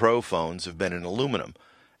non-pro phones have been in aluminum.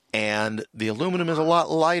 And the aluminum is a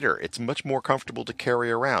lot lighter. It's much more comfortable to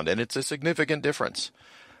carry around, and it's a significant difference.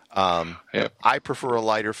 Yep. I prefer a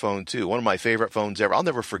lighter phone too. One of my favorite phones ever. I'll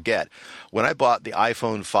never forget when I bought the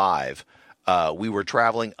iPhone 5. We were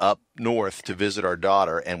traveling up north to visit our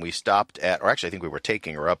daughter, and we stopped at, or actually I think we were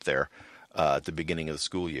taking her up there at the beginning of the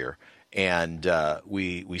school year. And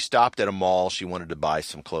we stopped at a mall. She wanted to buy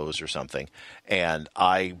some clothes or something, and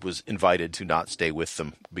I was invited to not stay with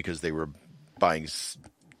them because they were buying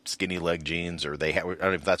skinny leg jeans, or I don't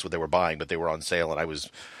know if that's what they were buying, but they were on sale, and I was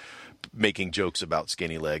making jokes about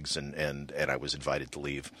skinny legs, and I was invited to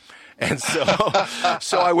leave. And so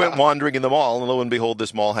I went wandering in the mall, and lo and behold,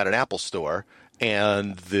 this mall had an Apple store.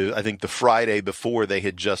 And I think the Friday before, they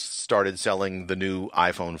had just started selling the new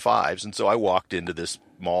iPhone 5s. And so I walked into this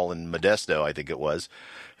mall in Modesto, I think it was,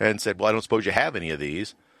 and said, well, I don't suppose you have any of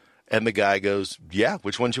these. And the guy goes, yeah,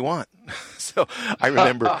 which ones you want? So I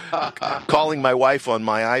remember calling my wife on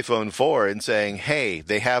my iPhone 4 and saying, hey,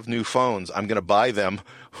 they have new phones. I'm going to buy them.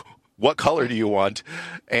 What color do you want?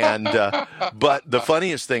 And but the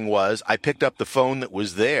funniest thing was I picked up the phone that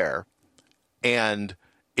was there, and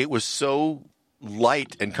it was so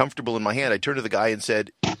light and comfortable in my hand. I turned to the guy and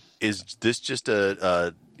said, is this just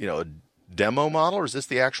a demo model, or is this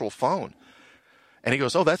the actual phone? And he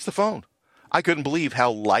goes, oh, that's the phone. I couldn't believe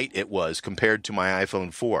how light it was compared to my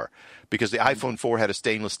iPhone 4, because the iPhone 4 had a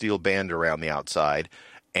stainless steel band around the outside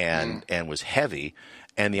and was heavy,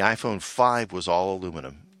 and the iPhone 5 was all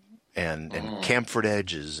aluminum and chamfered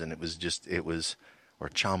edges, and it was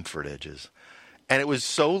chamfered edges. And it was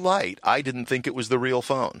so light, I didn't think it was the real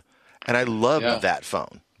phone. And I loved that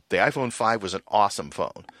phone. The iPhone 5 was an awesome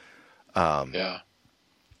phone. I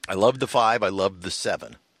loved the 5. I loved the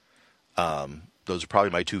 7. Those are probably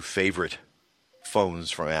my two favorite phones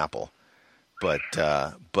from Apple. But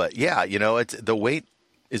yeah, the weight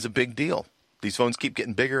is a big deal. These phones keep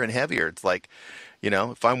getting bigger and heavier. It's like,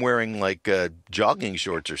 if I'm wearing like jogging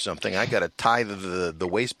shorts or something, I got to tie the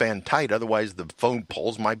waistband tight. Otherwise, the phone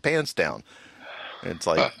pulls my pants down. It's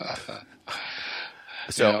like,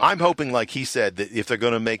 so I'm hoping, like he said, that if they're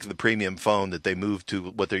going to make the premium phone, that they move to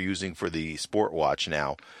what they're using for the Sport Watch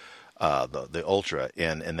now, the Ultra,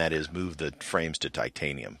 and that is move the frames to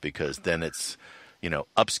titanium, because then it's,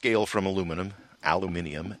 upscale from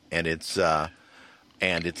aluminium, and it's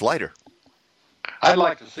lighter. I'd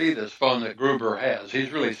like to see this phone that Gruber has.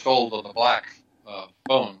 He's really sold on the black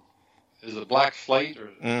phone. Is it black slate, or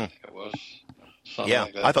I think it was something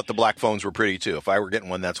like that? I thought the black phones were pretty too. If I were getting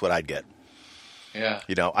one, that's what I'd get. Yeah.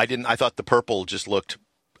 I thought the purple just looked,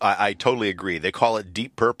 I totally agree. They call it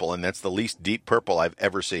deep purple, and that's the least deep purple I've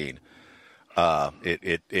ever seen.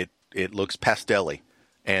 It looks pastel-y.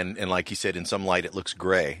 And like you said, in some light, it looks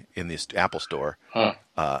gray in this Apple store. Huh.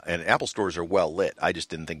 And Apple stores are well lit. I just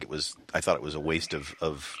didn't think it was, I thought it was a waste of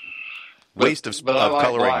But I like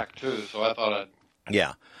coloring. black too, so I thought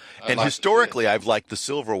Yeah. I'd And like historically, I've liked the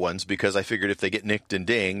silver ones, because I figured if they get nicked and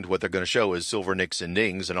dinged, what they're going to show is silver nicks and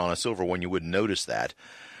dings, and on a silver one, you wouldn't notice that.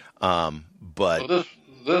 But so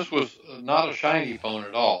this was not a shiny phone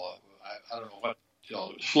at all. I don't know what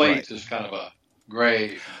slate is kind of a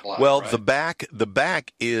gray black. Well, right? the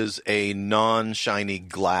back is a non-shiny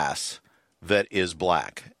glass that is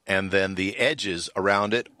black, and then the edges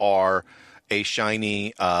around it are a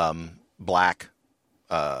shiny black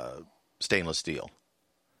stainless steel.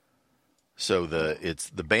 So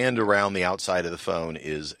the band around the outside of the phone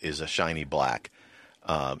is a shiny black.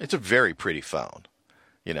 It's a very pretty phone,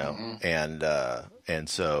 and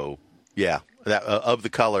so yeah. That, of the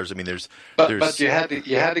colors, I mean, but you had to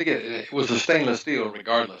get it was a stainless steel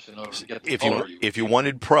regardless in order to get the color. If you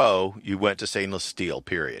wanted pro, you went to stainless steel.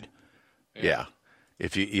 Period. Yeah.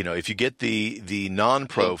 If you get the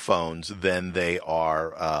non-pro phones, then they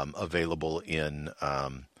are available in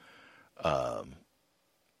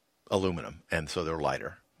aluminum, and so they're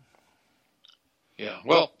lighter. Yeah.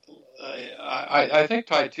 Well, I think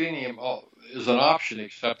titanium is an option,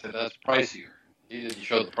 except that that's pricier. He didn't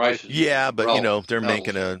show the prices. Yeah, but they're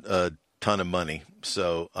making a ton of money,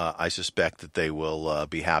 so I suspect that they will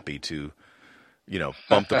be happy to,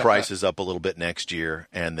 bump the prices up a little bit next year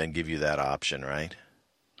and then give you that option, right?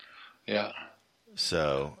 Yeah.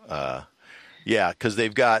 So, because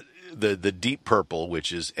they've got the deep purple,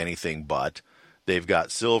 which is anything but. They've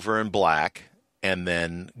got silver and black, and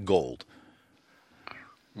then gold.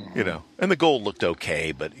 And the gold looked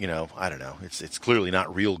okay, but I don't know. It's clearly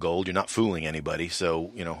not real gold. You're not fooling anybody,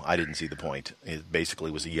 so I didn't see the point. It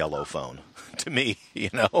basically was a yellow phone to me,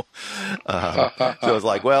 So I was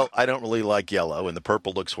like, well, I don't really like yellow, and the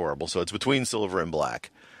purple looks horrible. So it's between silver and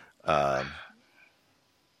black, for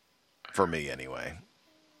me anyway.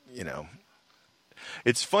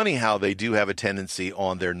 It's funny how they do have a tendency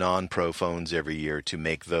on their non-pro phones every year to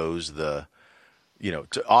make those to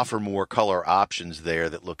offer more color options there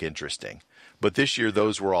that look interesting. But this year,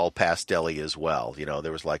 those were all pastel-y as well.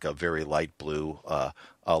 There was like a very light blue,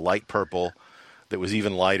 a light purple that was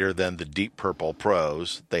even lighter than the deep purple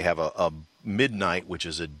Pros. They have a midnight, which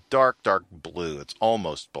is a dark, dark blue. It's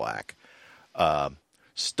almost black.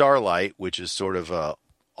 Starlight, which is sort of a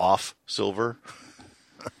off silver.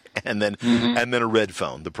 and then a red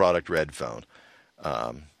phone, the product red phone.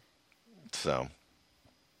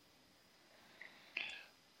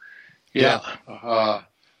 Yeah.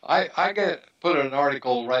 I put an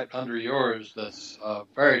article right under yours that's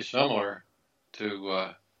very similar to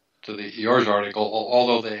yours article,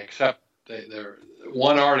 although they're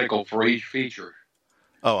one article for each feature.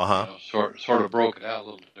 Oh, Sort of broke it out a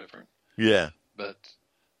little different. Yeah. But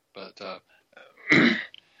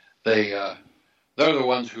they're the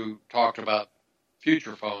ones who talked about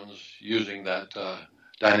future phones using that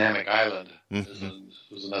dynamic island. It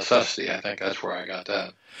was a necessity. I think that's where I got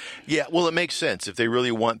that. Yeah, well, it makes sense if they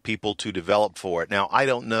really want people to develop for it. Now, I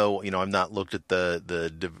don't know. I've not looked at the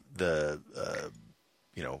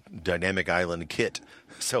dynamic island kit,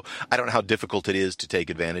 so I don't know how difficult it is to take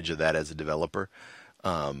advantage of that as a developer.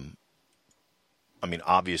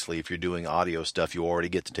 Obviously, if you're doing audio stuff, you already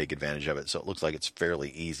get to take advantage of it, so it looks like it's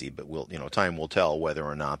fairly easy. But time will tell whether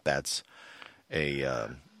or not that's a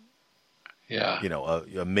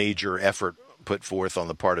major effort put forth on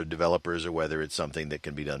the part of developers, or whether it's something that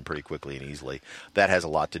can be done pretty quickly and easily. That has a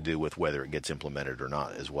lot to do with whether it gets implemented or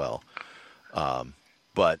not as well.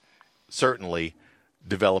 But certainly,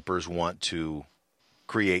 developers want to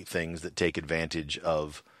create things that take advantage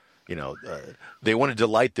of. They want to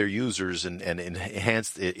delight their users and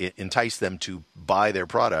entice them to buy their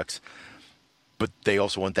products, but they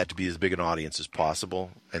also want that to be as big an audience as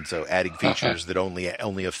possible. And so adding features that only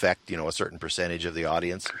affect, a certain percentage of the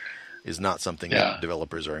audience is not something that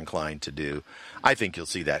developers are inclined to do. I think you'll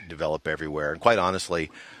see that develop everywhere. And quite honestly,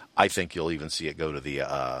 I think you'll even see it go to the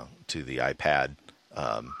iPad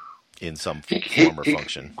in some form or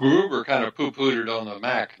function. Gruber kind of poo-pooed it on the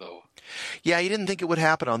Mac, though. Yeah, he didn't think it would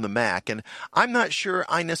happen on the Mac, and I'm not sure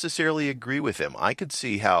I necessarily agree with him. I could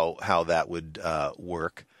see how that would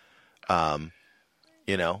work.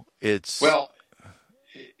 It's well,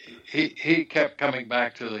 he kept coming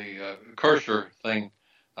back to the cursor thing,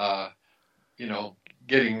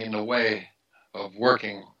 getting in the way of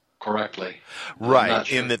working correctly. Right,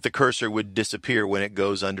 sure. In that the cursor would disappear when it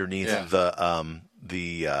goes underneath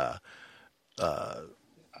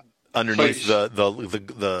underneath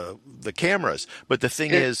the cameras. But the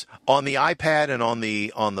thing is, on the iPad and on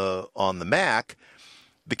the Mac,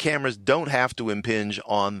 the cameras don't have to impinge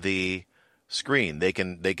on the screen. They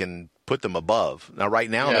can put them above. Now, right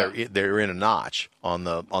now they're in a notch on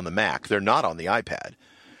the Mac. They're not on the iPad.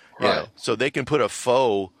 Right. So they can put a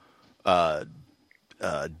faux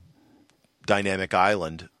dynamic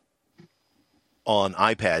island on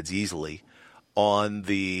iPads easily. On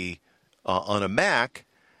a Mac,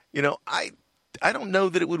 I don't know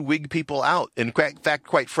that it would wig people out. In fact,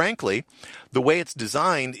 quite frankly, the way it's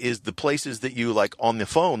designed is the places that you, like on the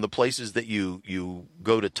phone, the places that you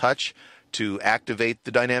go to touch to activate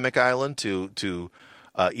the dynamic island, to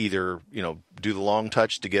either do the long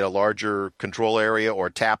touch to get a larger control area, or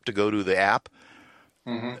tap to go to the app.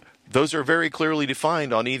 Mm-hmm. Those are very clearly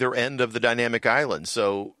defined on either end of the dynamic island.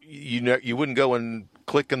 So you wouldn't go and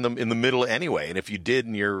click in the middle anyway. And if you did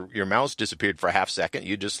and your mouse disappeared for a half second,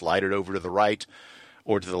 you just slide it over to the right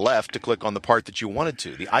or to the left to click on the part that you wanted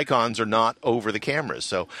to. The icons are not over the cameras.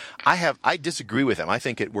 So I disagree with him. I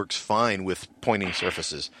think it works fine with pointing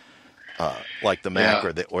surfaces like the Mac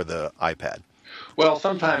or the iPad. Well,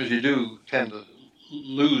 sometimes you do tend to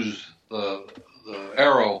lose the the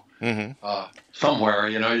arrow somewhere.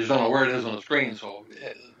 You just don't know where it is on the screen. So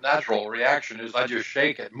natural reaction is I just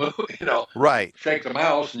shake it, move, right. Shake the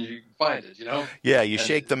mouse and you can find it. Yeah, you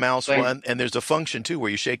shake the mouse, and there's a function too where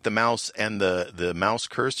you shake the mouse and the mouse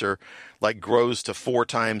cursor like grows to 4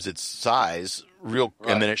 times its size,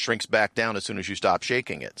 and then it shrinks back down as soon as you stop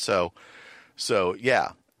shaking it. So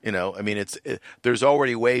yeah. There's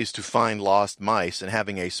already ways to find lost mice, and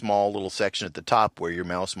having a small little section at the top where your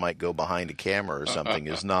mouse might go behind a camera or something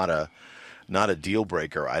is not a deal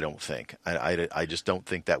breaker. I don't think. I just don't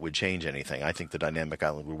think that would change anything. I think the dynamic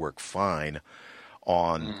island would work fine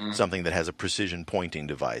on something that has a precision pointing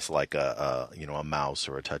device like a mouse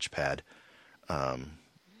or a touchpad.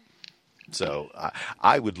 So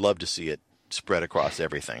I would love to see it spread across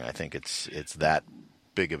everything. I think it's that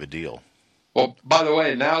big of a deal. Well, by the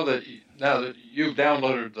way, now that you've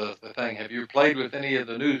downloaded the thing, have you played with any of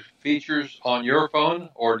the new features on your phone,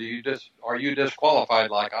 or are you disqualified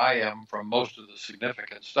like I am from most of the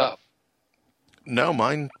significant stuff? No,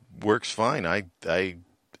 mine works fine. I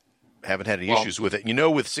haven't had any issues with it.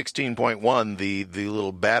 With 16.1, the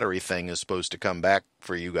little battery thing is supposed to come back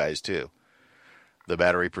for you guys too. The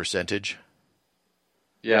battery percentage.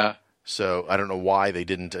 Yeah. So I don't know why they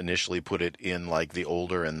didn't initially put it in like the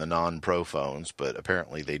older and the non-pro phones, but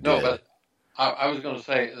apparently they did. No, but I was going to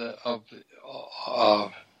say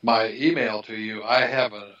my email to you. I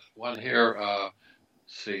have one here.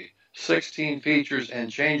 16 features and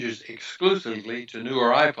changes exclusively to newer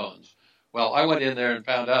iPhones. Well, I went in there and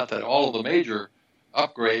found out that all of the major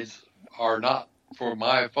upgrades are not for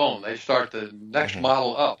my phone. They start the next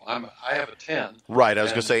model up. I have a 10. Right. I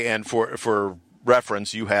was going to say, and for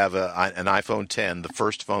reference, you have an iPhone 10, the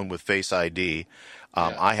first phone with Face ID.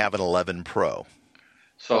 I have an 11 Pro.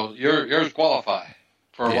 So yours qualify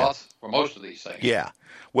for most of these things. Yeah.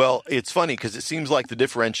 Well, it's funny because it seems like the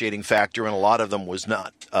differentiating factor in a lot of them was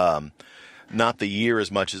not the year as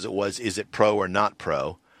much as it was, is it Pro or not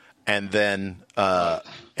Pro, and then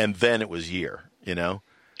it was year. Yeah,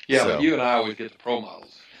 so. But you and I always get the Pro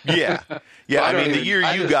models. Yeah. So the year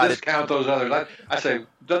you got it. I discount those others. I say,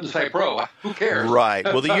 doesn't say Pro. Who cares? Right.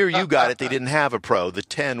 Well, the year you got it, they didn't have a Pro. The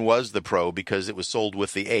 10 was the Pro because it was sold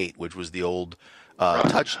with the 8, which was the old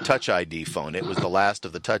Touch ID phone. It was the last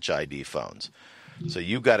of the Touch ID phones. So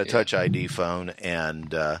you got a Touch ID phone, and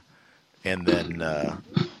then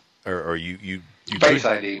or you Face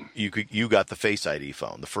ID. You got the Face ID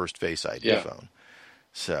phone, the first Face ID phone.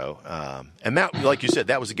 So, and that, like you said,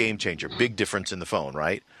 that was a game changer. Big difference in the phone,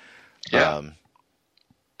 right? Yeah.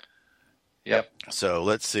 Yep. So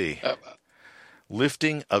let's see.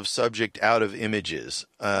 Lifting of subject out of images.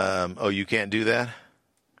 You can't do that?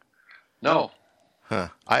 No. Huh.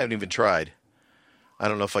 I haven't even tried. I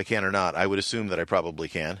don't know if I can or not. I would assume that I probably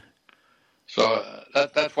can. So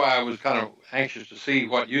that's why I was kind of anxious to see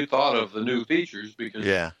what you thought of the new features because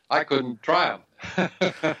I couldn't try them.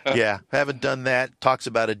 Yeah, haven't done that. Talks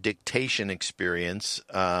about a dictation experience.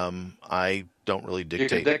 I don't really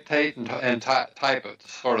dictate. You can dictate and type at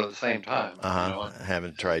sort of the same time. I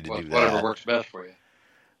haven't tried to do that. Whatever works best for you.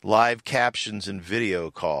 Live captions and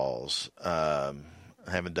video calls. I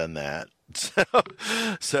haven't done that.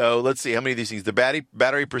 So let's see how many of these things. The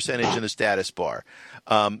battery percentage and the status bar.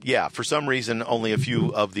 For some reason, only a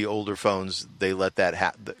few of the older phones, they let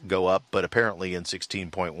that go up, but apparently in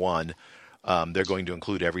 16.1, they're going to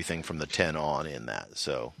include everything from the 10 on in that.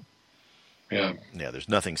 So, there's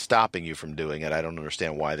nothing stopping you from doing it. I don't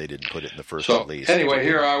understand why they didn't put it in the first release. Anyway,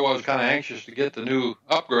 here I was kind of anxious to get the new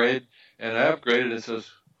upgrade, and I upgraded. It says,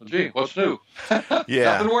 well, gee, what's new?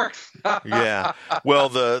 Nothing works. Yeah. Well,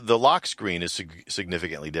 the lock screen is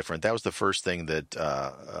significantly different. That was the first thing that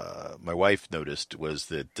my wife noticed was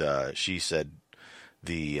that she said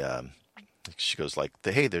she goes like,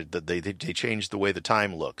 hey, they changed the way the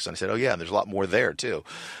time looks. And I said, oh, yeah, and there's a lot more there, too.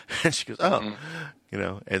 And she goes, oh,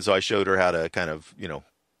 And so I showed her how to kind of,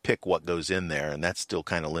 pick what goes in there. And that's still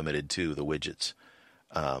kind of limited to the widgets.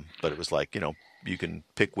 But it was like, you can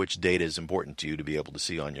pick which data is important to you to be able to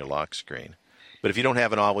see on your lock screen. But if you don't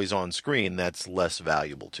have an always-on screen, that's less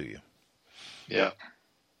valuable to you. Yeah.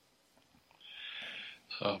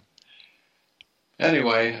 So,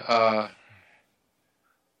 anyway.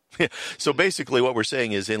 So basically what we're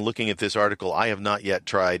saying is in looking at this article, I have not yet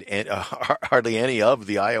tried hardly any of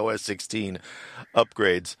the iOS 16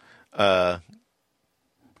 upgrades because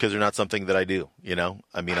they're not something that I do,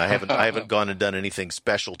 I mean, I haven't gone and done anything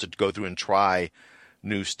special to go through and try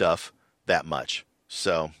new stuff that much.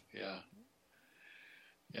 So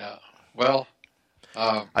yeah. Well,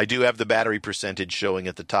 I do have the battery percentage showing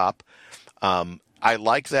at the top. I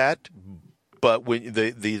like that, but when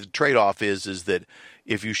the trade-off is that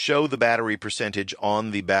if you show the battery percentage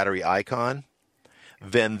on the battery icon,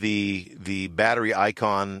 then the battery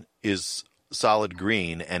icon is solid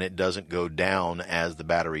green and it doesn't go down as the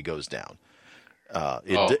battery goes down.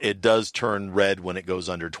 It does turn red when it goes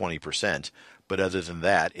under 20%, but other than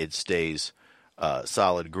that, it stays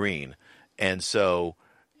solid green. And so,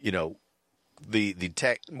 the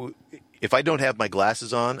tech. If I don't have my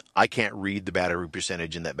glasses on, I can't read the battery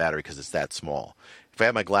percentage in that battery because it's that small. If I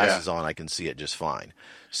have my glasses on, I can see it just fine.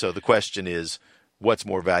 So the question is, what's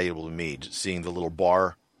more valuable to me? Just seeing the little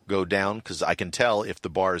bar go down? Because I can tell if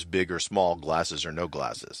the bar is big or small, glasses or no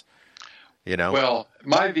glasses. Well,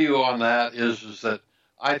 my view on that is that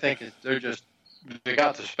I think they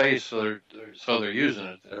got the space, so they're using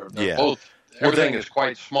it. They're both. Everything is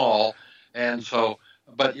quite small, and so.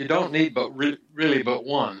 But you don't need really but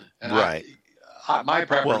one. And right. My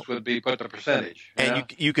preference would be put the percentage.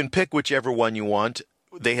 You can pick whichever one you want.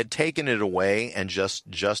 They had taken it away and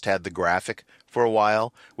just had the graphic for a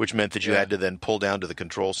while, which meant that you had to then pull down to the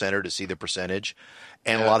control center to see the percentage.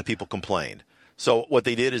 And a lot of people complained. So what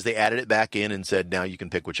they did is they added it back in and said, now you can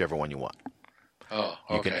pick whichever one you want. Oh,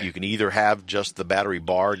 okay. You can either have just the battery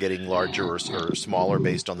bar getting larger or smaller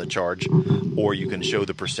based on the charge, or you can show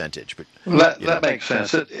the percentage. But that makes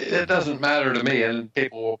sense. It doesn't matter to me, and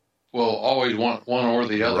people will always want one or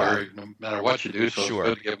the other, no matter what you do. So it's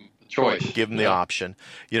good to give them the choice. Give them the option,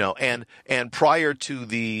 And prior to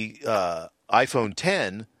the iPhone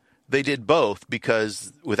 10, they did both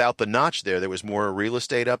because without the notch there was more real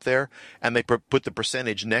estate up there, and they put the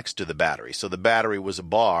percentage next to the battery. So the battery was a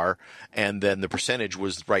bar, and then the percentage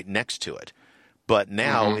was right next to it. But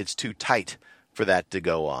now it's too tight for that to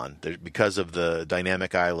go on because of the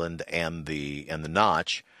dynamic island and the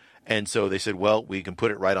notch. And so they said, well, we can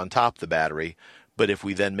put it right on top of the battery. But if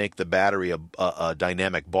we then make the battery a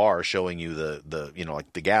dynamic bar showing you the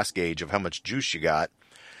like the gas gauge of how much juice you got,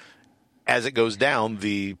 as it goes down,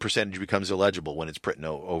 the percentage becomes illegible when it's printed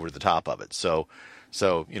over the top of it. So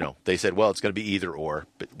they said, well, it's going to be either or,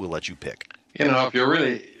 but we'll let you pick. If you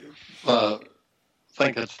really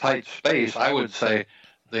think it's tight space, I would say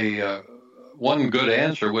the one good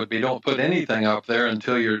answer would be don't put anything up there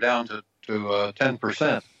until you're down to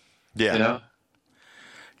 10%. Yeah.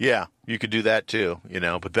 Yeah, you could do that too,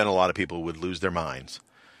 but then a lot of people would lose their minds.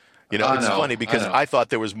 It's funny because I thought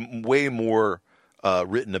there was way more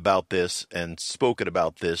written about this and spoken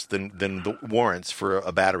about this than the warrants for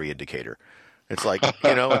a battery indicator. It's like,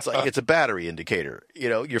 it's a battery indicator.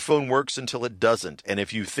 Your phone works until it doesn't. And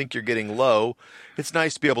if you think you're getting low, it's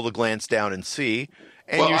nice to be able to glance down and see.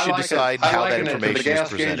 And you should decide how that information is presented. I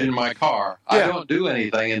liken it to the gas gauge in my car. I don't do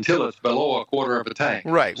anything until it's below a quarter of a tank.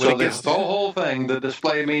 Right. So the whole thing, the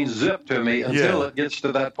display means zip to me until it gets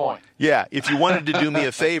to that point. Yeah. If you wanted to do me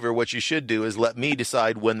a favor, what you should do is let me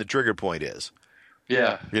decide when the trigger point is.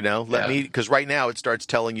 Yeah. Let me, because right now it starts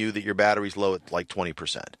telling you that your battery's low at like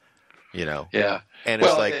 20%, Yeah. And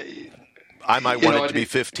it's I might want it to be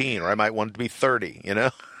 15 or I might want it to be 30,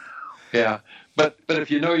 Yeah. But if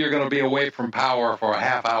you're going to be away from power for a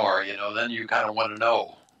half hour, then you kind of want to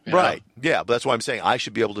know. Right. Yeah. But that's why I'm saying I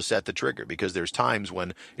should be able to set the trigger because there's times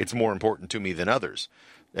when it's more important to me than others.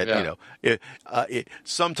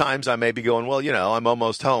 Sometimes I may be going, well, I'm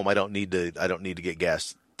almost home. I don't need to get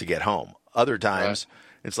gas to get home. Other times,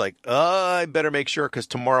 it's like, I better make sure because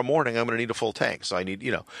tomorrow morning I'm going to need a full tank. So I need,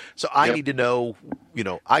 I need to know,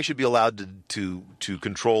 I should be allowed to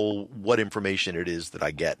control what information it is that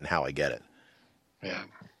I get and how I get it. Yeah.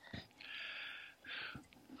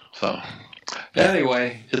 So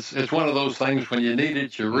anyway, it's one of those things when you need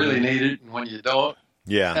it, you really need it, and when you don't.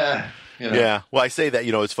 Yeah. Yeah. Well, I say that,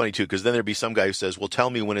 it's funny too, because then there'd be some guy who says, well,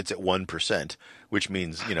 tell me when it's at 1%, which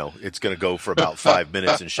means, it's going to go for about 5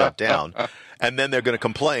 minutes and shut down. And then they're going to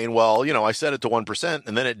complain, well, I set it to 1%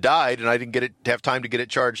 and then it died and I didn't have time to get it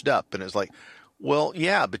charged up. And it's like, well,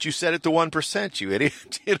 yeah, but you set it to 1%, you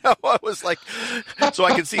idiot. I was like, so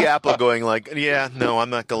I can see Apple going like, yeah, no, I'm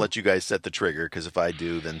not going to let you guys set the trigger because if I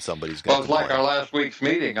do, then somebody's going to complain. Well, it's like our last week's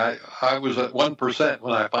meeting. I was at 1%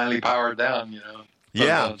 when I finally powered down,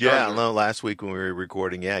 Yeah. No, last week when we were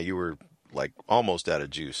recording, you were like almost out of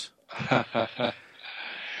juice.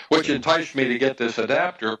 Which enticed me to get this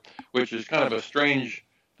adapter, which is kind of a strange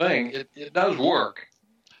thing. It does work,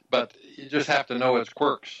 but you just have to know its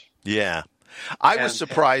quirks. Yeah. I was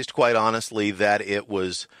surprised, quite honestly, that it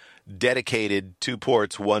was dedicated 2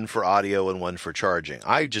 ports, one for audio and one for charging.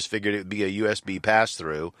 I just figured it would be a USB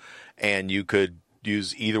pass-through, and you could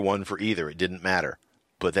use either one for either. It didn't matter.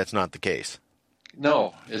 But that's not the case.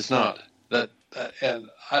 No, it's not. And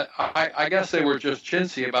I guess they were just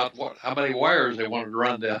chintzy about how many wires they wanted to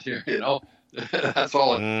run down here, That's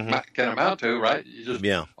all it can amount to, right? You just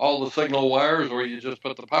all the signal wires, or you just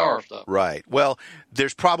put the power stuff. Right. Well,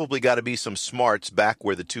 there's probably got to be some smarts back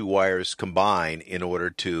where the two wires combine in order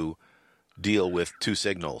to deal with two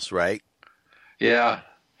signals, right? Yeah,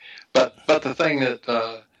 but the thing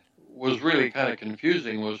that was really kind of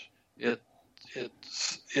confusing was it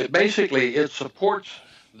basically supports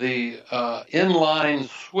the inline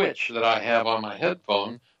switch that I have on my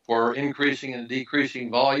headphone for increasing and decreasing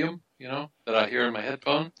volume, that I hear in my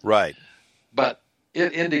headphone. Right. But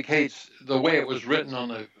it indicates the way it was written on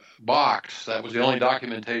the box. That was the only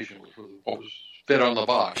documentation, what was fit on the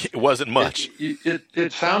box. It wasn't much.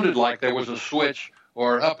 It sounded like there was a switch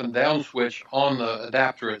or an up and down switch on the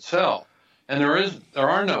adapter itself. And there's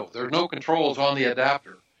no controls on the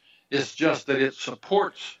adapter. It's just that it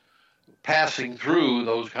supports passing through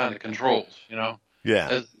those kind of controls,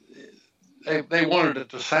 Yeah. They wanted it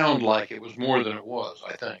to sound like it was more than it was,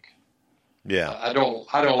 I think. Yeah. I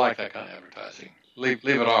don't like that kind of advertising. Leave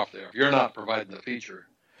it off there. You're not providing the feature,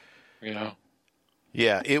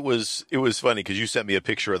 Yeah, it was funny because you sent me a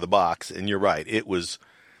picture of the box, and you're right. It was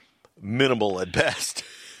minimal at best.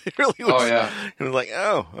 It really was. Oh, yeah. It was like,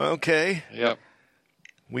 oh, okay. Yep.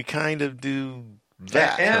 We kind of do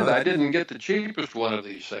that. And I didn't get the cheapest one of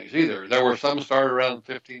these things either. There were some started around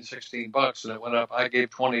 $15, $16, and it went up. I gave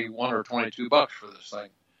 $21 or $22 for this thing.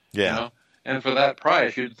 Yeah. And for that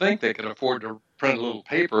price, you'd think they could afford to print a little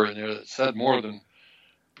paper in there that said more than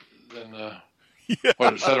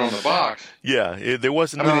what it said on the box. Yeah, there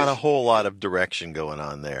was not a whole lot of direction going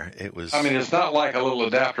on there. It was. I mean, it's not like a little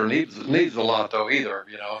adapter needs a lot though either,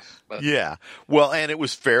 But. Yeah, well, and it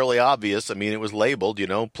was fairly obvious. I mean, it was labeled.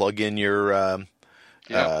 Plug in your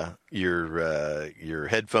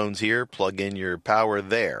headphones here, plug in your power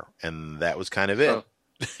there, and that was kind of it.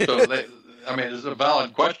 So it's a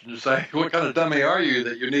valid question to say, what kind of dummy are you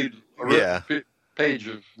that you need a page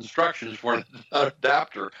of instructions for an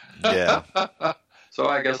adapter? Yeah. So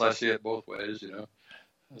I guess I see it both ways,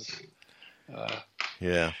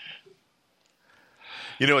 Yeah.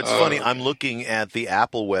 It's funny. I'm looking at the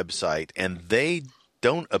Apple website, and they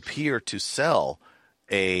don't appear to sell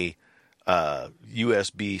a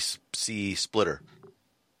USB-C splitter.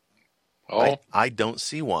 Oh, I don't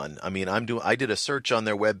see one. I mean, I did a search on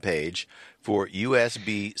their webpage for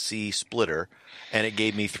USB-C splitter, and it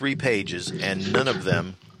gave me 3 pages, and none of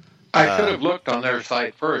them. I should have looked on their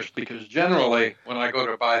site first, because generally when I go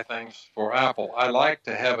to buy things for Apple, I like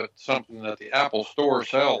to have it something that the Apple Store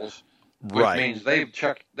sells, which means they've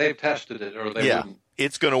tested it, or they wouldn't.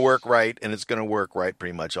 It's going to work right, and it's going to work right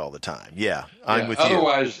pretty much all the time. Yeah, I'm with you.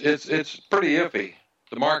 Otherwise, it's pretty iffy.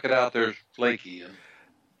 The market out there is flaky and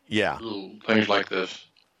little things like this.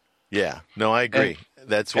 Yeah, no, I agree.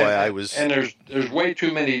 That's why I was. And there's way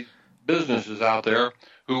too many businesses out there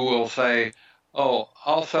who will say, "Oh,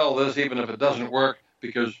 I'll sell this even if it doesn't work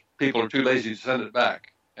because people are too lazy to send it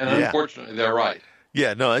back." And unfortunately, they're right.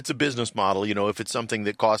 Yeah, no, it's a business model. If it's something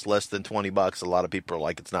that costs less than $20, a lot of people are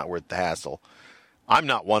like, it's not worth the hassle. I'm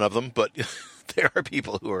not one of them, but there are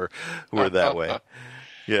people who are that way.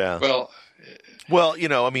 Yeah. Well,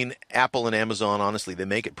 I mean, Apple and Amazon, honestly, they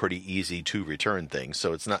make it pretty easy to return things.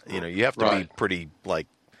 So it's not, you have to be pretty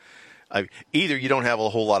either you don't have a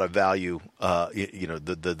whole lot of value,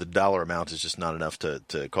 the dollar amount is just not enough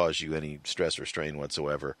to cause you any stress or strain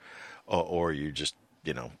whatsoever, or you're just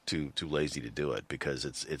too lazy to do it, because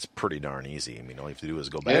it's pretty darn easy. I mean, all you have to do is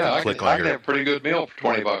go back and click on your. I can have a pretty good meal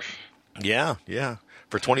for $20. Yeah.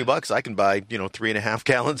 For $20, I can buy 3.5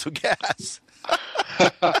 gallons of gas.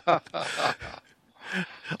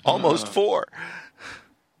 Almost 4.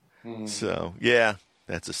 So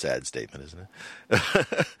that's a sad statement, isn't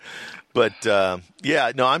it? But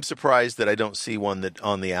I'm surprised that I don't see one that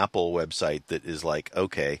on the Apple website that is like,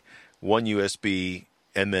 okay, one USB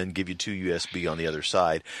and then give you 2 USB on the other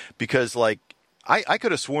side, because I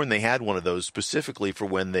could have sworn they had one of those specifically for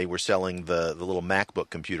when they were selling the little MacBook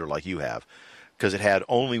computer like you have, because it had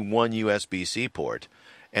only one USB-C port,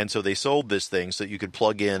 and so they sold this thing so that you could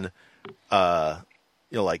plug in,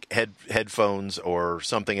 like headphones or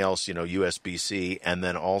something else, USB-C, and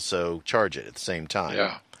then also charge it at the same time.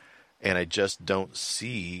 Yeah. And I just don't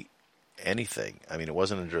see anything. I mean, it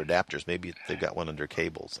wasn't under adapters. Maybe they've got one under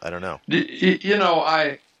cables. I don't know.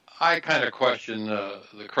 I kind of question the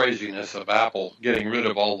craziness of Apple getting rid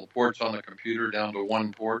of all the ports on the computer down to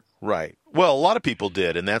one port. Right. Well, a lot of people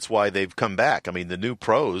did, and that's why they've come back. I mean, the new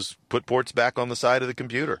Pros put ports back on the side of the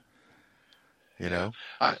computer.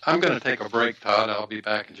 I'm going to take a break, Todd. I'll be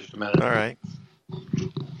back in just a minute. All right.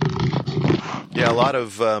 Yeah, a lot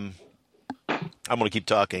of I'm going to keep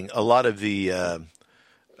talking. A lot of the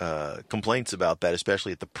complaints about that,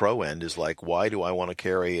 especially at the pro end, is like, why do I want to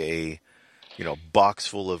carry a box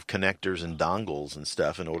full of connectors and dongles and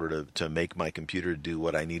stuff in order to make my computer do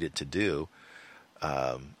what I need it to do?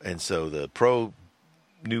 And so the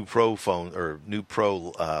new pro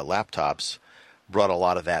laptops brought a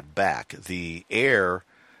lot of that back. The Air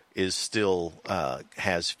is still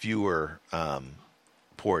has fewer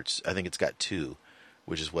ports. I think it's got 2,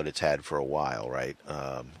 which is what it's had for a while, right?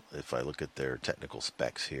 If I look at their technical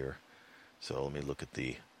specs here. So let me look at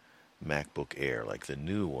the MacBook Air, like the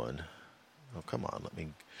new one. Oh, come on,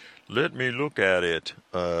 let me look at it.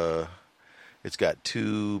 It's got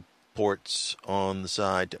 2 ports on the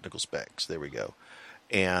side, technical specs. There we go.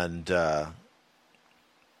 And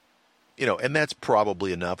and that's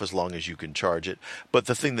probably enough as long as you can charge it. But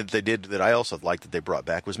the thing that they did that I also liked that they brought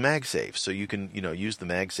back was MagSafe. So you can, use the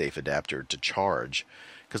MagSafe adapter to charge,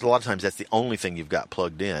 because a lot of times that's the only thing you've got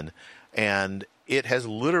plugged in. And it has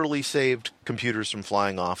literally saved computers from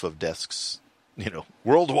flying off of desks,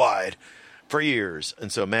 worldwide for years.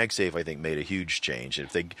 And so MagSafe, I think, made a huge change.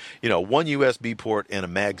 If they, one USB port and a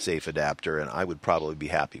MagSafe adapter, and I would probably be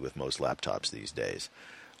happy with most laptops these days.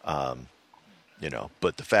 But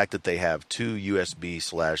the fact that they have 2 USB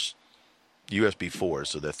 4s,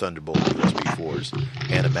 so they're Thunderbolt USB 4s,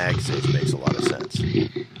 and a MagSafe makes a lot of sense.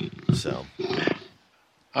 So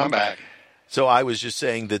I'm back. So I was just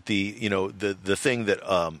saying that the thing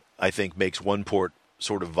that I think makes one port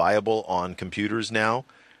sort of viable on computers now,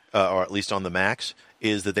 or at least on the Macs,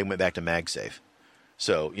 is that they went back to MagSafe.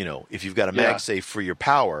 So, if you've got a MagSafe for your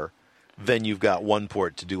power, then you've got one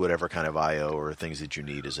port to do whatever kind of I/O or things that you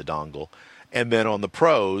need as a dongle. And then on the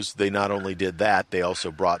Pros, they not only did that, they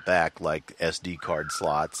also brought back like SD card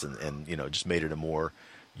slots and just made it a more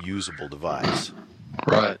usable device.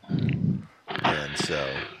 Right. And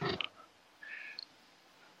so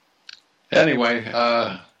anyway,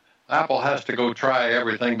 Apple has to go try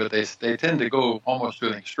everything, but they tend to go almost to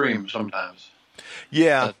an extreme sometimes.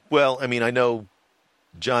 Yeah. Well, I mean, I know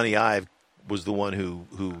Johnny Ive was the one who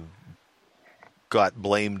got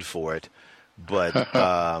blamed for it. But,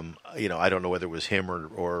 I don't know whether it was him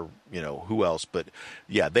or who else. But,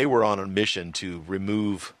 yeah, they were on a mission to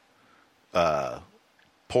remove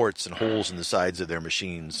ports and holes in the sides of their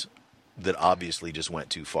machines that obviously just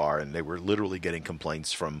went too far. And they were literally getting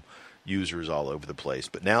complaints from users all over the place.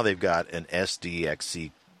 But now they've got an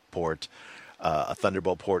SDXC port, a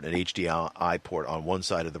Thunderbolt port, and an HDMI port on one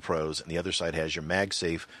side of the Pros. And the other side has your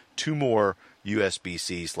MagSafe, 2 more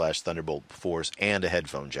USB-C/Thunderbolt 4s, and a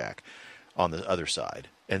headphone jack on the other side.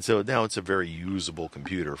 And so now it's a very usable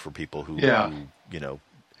computer for people who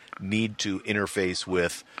need to interface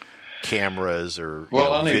with cameras or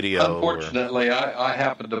video. Unfortunately, I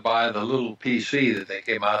happened to buy the little PC that they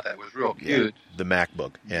came out that was real cute. Yeah, the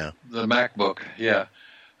MacBook, yeah. The MacBook, yeah.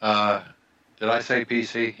 Did I say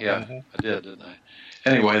PC? Yeah, I did, didn't I?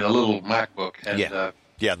 Anyway, the little MacBook. And, the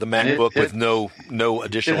MacBook with no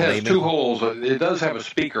additional naming. It has 2 holes. It does have a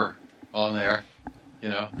speaker on there.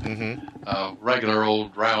 Regular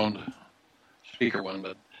old round speaker one,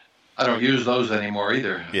 but I don't use those anymore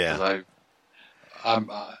either. Yeah.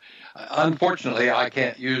 Unfortunately, I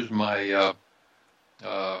can't use my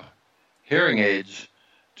hearing aids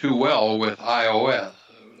too well with iOS.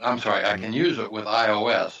 I'm sorry, I can use it with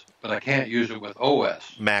iOS, but I can't use it with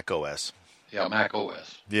OS. Mac OS. Yeah, Mac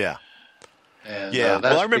OS. Yeah. And,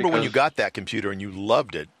 well, I remember when you got that computer and you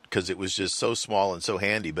loved it, because it was just so small and so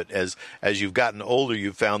handy. But as you've gotten older,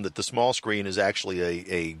 you've found that the small screen is actually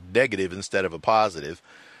a negative instead of a positive.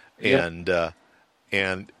 Yep.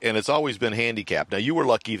 And it's always been handicapped. Now, you were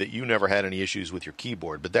lucky that you never had any issues with your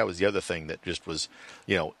keyboard, but that was the other thing that just was,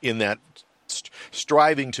 in that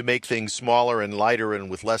striving to make things smaller and lighter and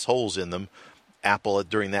with less holes in them, Apple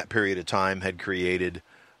during that period of time had created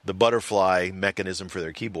the butterfly mechanism for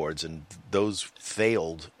their keyboards, and those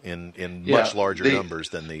failed in much larger numbers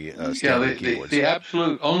than the standard keyboards. The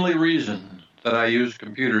absolute only reason that I use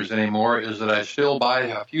computers anymore is that I still buy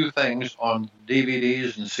a few things on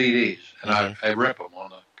DVDs and CDs, and I rip them on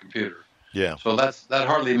the computer. Yeah. So that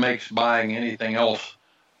hardly makes buying anything else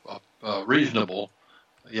reasonable,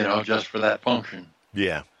 just for that function.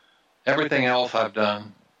 Yeah. Everything else I've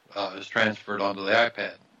done is transferred onto the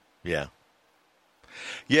iPad. Yeah.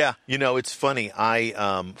 Yeah, it's funny.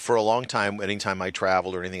 I for a long time, anytime I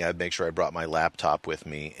traveled or anything, I'd make sure I brought my laptop with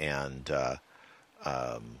me, and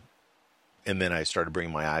then I started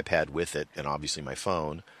bringing my iPad with it, and obviously my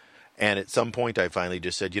phone. And at some point, I finally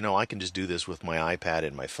just said, I can just do this with my iPad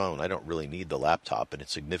and my phone. I don't really need the laptop, and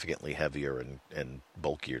it's significantly heavier and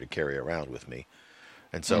bulkier to carry around with me.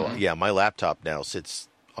 And so, my laptop now sits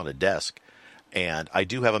on a desk. And I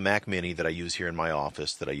do have a Mac Mini that I use here in my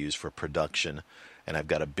office that I use for production, and I've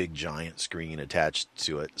got a big giant screen attached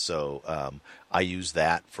to it. So I use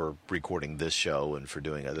that for recording this show and for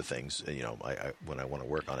doing other things, when I want to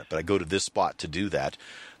work on it. But I go to this spot to do that.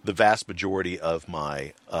 The vast majority of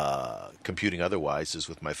my computing otherwise is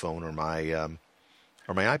with my phone or my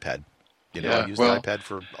iPad. I use the iPad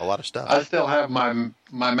for a lot of stuff. I still have my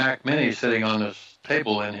Mac Mini sitting on this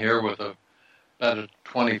table in here with about a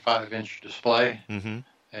 25-inch display,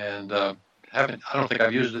 and I don't think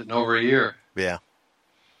I've used it in over a year. Yeah.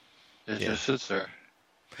 It just sits there.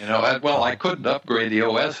 I couldn't upgrade the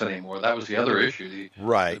OS anymore. That was the other issue.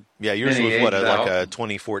 Right. Yeah, yours was what, like a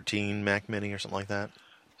 2014 Mac Mini or something like that?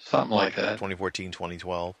 Something like that. 2014,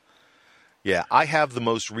 2012. Yeah, I have the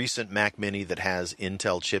most recent Mac Mini that has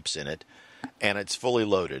Intel chips in it, and it's fully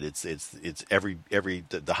loaded. It's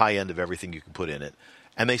the high end of everything you can put in it,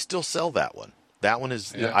 and they still sell that one. That one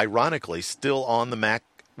is ironically still on the Mac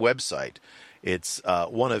website. It's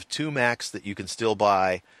one of 2 Macs that you can still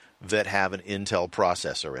buy that have an Intel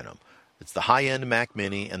processor in them. It's the high-end Mac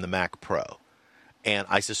Mini and the Mac Pro. And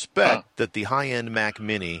I suspect that the high-end Mac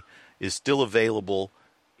Mini is still available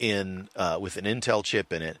with an Intel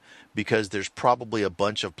chip in it, because there's probably a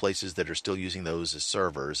bunch of places that are still using those as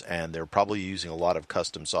servers, and they're probably using a lot of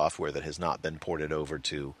custom software that has not been ported over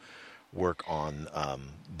to work on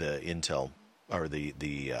the Intel or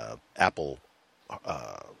the Apple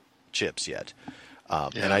chips yet.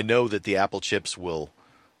 And I know that the Apple chips will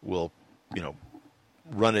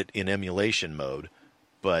run it in emulation mode,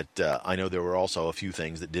 but I know there were also a few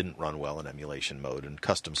things that didn't run well in emulation mode, and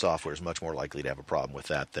custom software is much more likely to have a problem with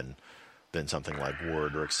that than something like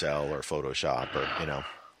Word or Excel or Photoshop or.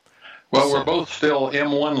 Well, we're both still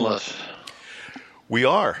M1-less. We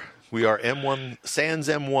are M1 sans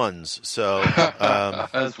M1s. So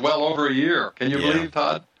that's well over a year. Can you believe,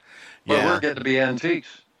 Todd? Well, we're getting to be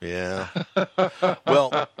antiques. Yeah.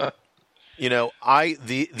 Well,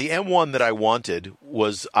 the M1 that I wanted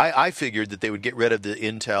was I figured that they would get rid of the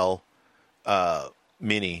Intel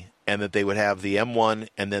Mini, and that they would have the M1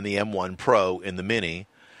 and then the M1 Pro in the Mini.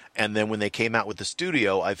 And then when they came out with the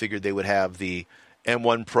Studio, I figured they would have the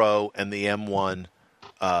M1 Pro and the M1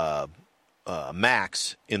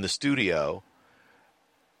 Max in the Studio.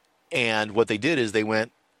 And what they did is they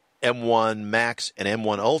went M1 Max and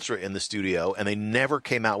M1 Ultra in the Studio, and they never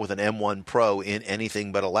came out with an M1 Pro in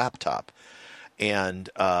anything but a laptop. And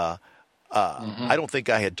I don't think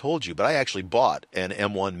I had told you, but I actually bought an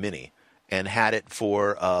M1 Mini and had it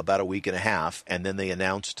for about a week and a half, and then they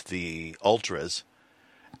announced the Ultras,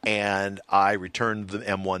 and I returned the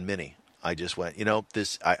M1 Mini. I just went,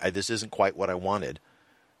 this isn't quite what I wanted,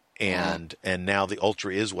 and now the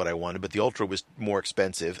Ultra is what I wanted, but the Ultra was more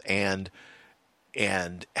expensive, and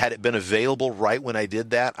had it been available right when I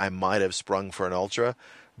did that, I might have sprung for an Ultra,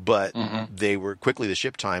 but they were quickly, the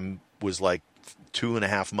ship time was like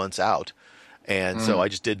 2.5 months out, and so I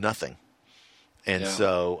just did nothing. And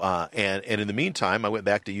so and in the meantime, I went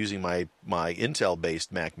back to using my Intel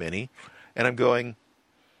based Mac Mini, and I'm going,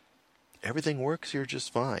 everything works here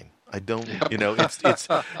just fine. I don't,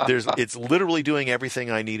 it's literally doing everything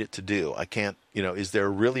I need it to do. I can't, is there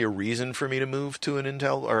really a reason for me to move to an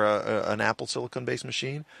Intel or an Apple Silicon based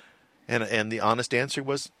machine? And the honest answer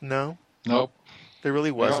was no. Nope. There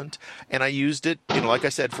really wasn't. Yep. And I used it, like I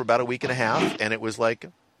said, for about a week and a half, and it was like,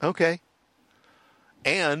 okay.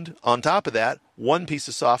 And on top of that, one piece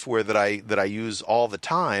of software that I use all the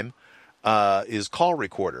time is Call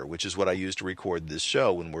Recorder, which is what I use to record this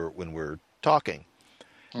show when we're talking.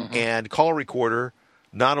 And Call Recorder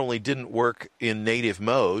not only didn't work in native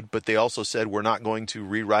mode, but they also said we're not going to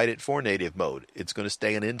rewrite it for native mode. It's going to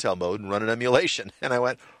stay in Intel mode and run an emulation. And I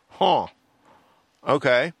went,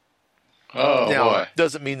 okay. Oh, now, boy.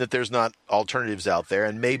 Doesn't mean that there's not alternatives out there,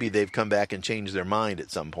 and maybe they've come back and changed their mind at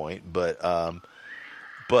some point. But I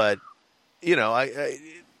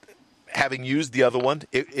having used the other one,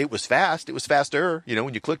 it was fast. It was faster.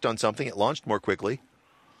 When you clicked on something, it launched more quickly.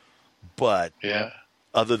 But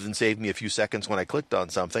other than save me a few seconds when I clicked on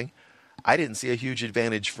something, I didn't see a huge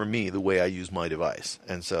advantage for me the way I use my device.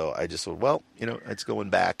 And so I just said, well, it's going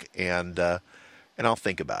back, and I'll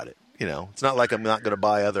think about it. It's not like I'm not going to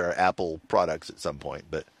buy other Apple products at some point,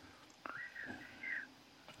 but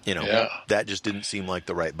that just didn't seem like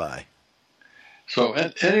the right buy. So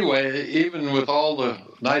anyway, even with all the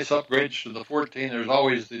nice upgrades to the 14, there's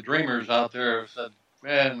always the dreamers out there who said,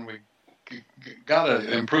 man, we got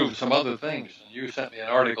to improve some other things. And you sent me an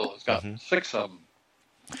article that's got 6 of them.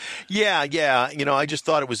 Yeah. I just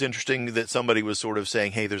thought it was interesting that somebody was sort of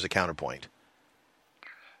saying, hey, there's a counterpoint.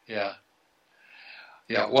 Yeah.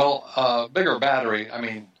 Well, bigger battery. I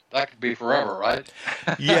mean, that could be forever, right?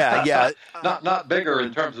 Yeah. Not bigger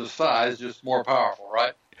in terms of size, just more powerful,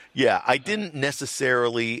 right? Yeah, I didn't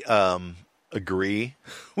necessarily agree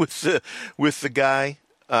with the guy,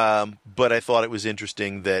 but I thought it was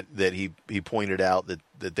interesting that he pointed out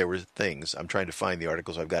that there were things. I'm trying to find the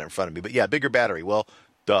articles I've got in front of me, but yeah, bigger battery. Well,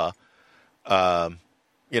 duh.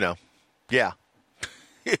 Yeah.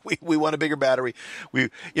 we want a bigger battery.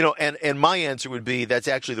 And my answer would be that's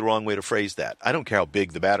actually the wrong way to phrase that. I don't care how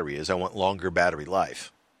big the battery is. I want longer battery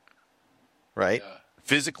life. Right? Yeah.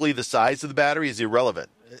 Physically, the size of the battery is irrelevant.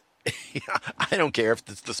 I don't care if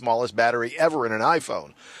it's the smallest battery ever in an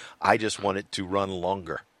iPhone. I just want it to run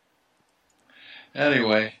longer.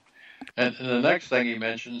 Anyway, and the next thing he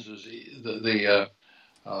mentions is the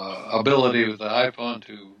ability with the iPhone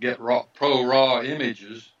to get raw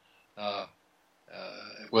images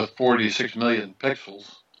with 46 million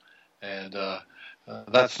pixels, and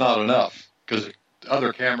that's not enough because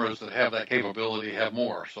other cameras that have that capability have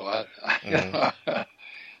more. So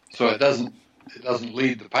so it doesn't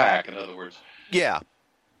lead the pack. In other words, yeah.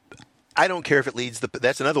 I don't care if it leads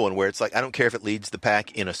that's another one where it's like I don't care if it leads the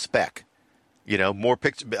pack in a spec. More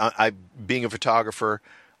pictures. Being a photographer,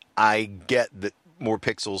 I get that more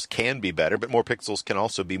pixels can be better, but more pixels can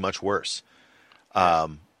also be much worse.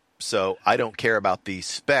 So I don't care about the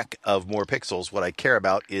spec of more pixels. What I care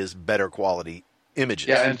about is better quality images.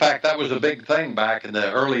 Yeah, in fact, that was a big thing back in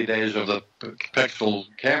the early days of the pixel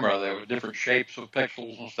camera. There were different shapes of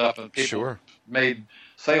pixels and stuff, and people made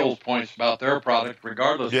sales points about their product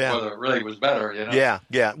regardless of whether it really was better.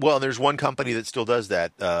 Yeah. Well, there's one company that still does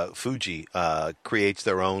that. Fuji creates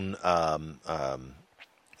their own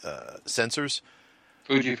sensors.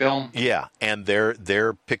 Fujifilm? Yeah, and their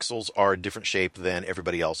pixels are a different shape than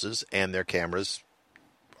everybody else's, and their cameras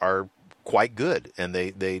are quite good, and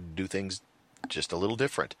they do things just a little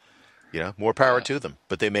different. More power to them,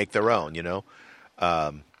 but they make their own,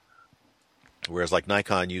 whereas like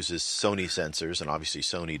Nikon uses Sony sensors, and obviously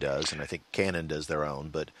Sony does, and I think Canon does their own,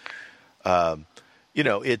 but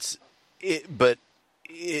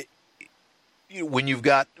when you've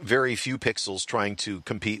got very few pixels trying to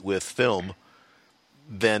compete with film,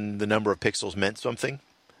 then the number of pixels meant something.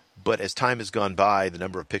 But as time has gone by, the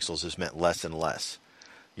number of pixels has meant less and less.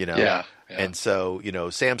 Yeah. And so,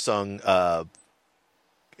 Samsung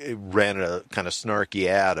ran a kind of snarky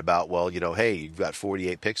ad about, well, hey, you've got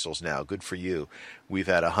 48 pixels now. Good for you. We've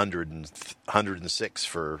had 106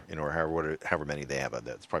 for, or however many they have.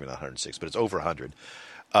 That's probably not 106, but it's over 100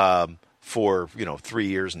 for, 3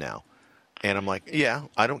 years now. And I'm like, yeah,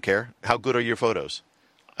 I don't care. How good are your photos?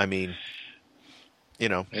 I mean,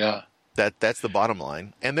 yeah, that's the bottom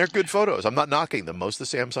line. And they're good photos. I'm not knocking them. Most of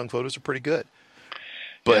the Samsung photos are pretty good.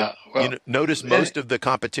 But notice most of the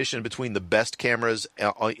competition between the best cameras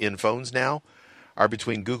in phones now are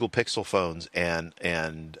between Google Pixel phones and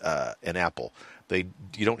Apple.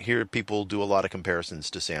 You don't hear people do a lot of comparisons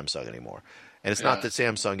to Samsung anymore. And it's not that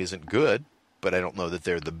Samsung isn't good, but I don't know that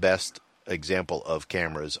they're the best example of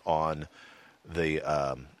cameras on the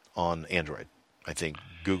on Android. I think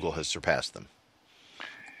Google has surpassed them.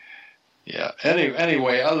 Yeah.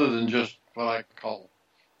 Anyway, other than just what I call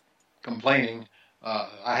complaining,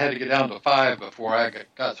 I had to get down to 5 before I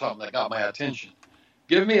got something that got my attention.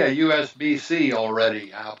 Give me a USB-C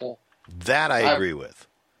already, Apple. That I agree with.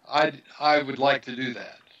 I would like to do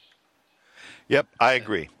that. Yep, I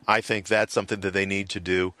agree. I think that's something that they need to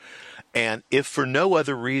do. And if for no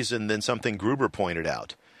other reason than something Gruber pointed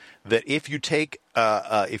out, that if you take,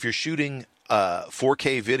 if you're shooting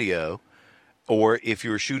 4K video, or if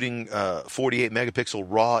you're shooting 48 megapixel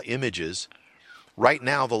raw images, right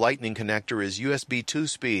now the Lightning connector is USB 2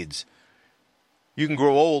 speeds. You can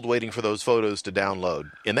grow old waiting for those photos to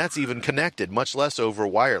download. And that's even connected, much less over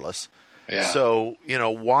wireless. Yeah. So,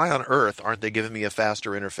 why on earth aren't they giving me a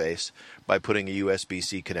faster interface by putting a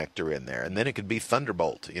USB-C connector in there? And then it could be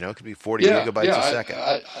Thunderbolt. It could be 40 gigabytes a second.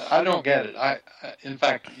 I don't get it. In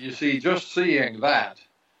fact, you see, just seeing that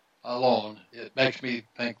alone, it makes me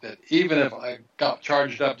think that even if I got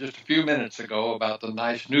charged up just a few minutes ago about the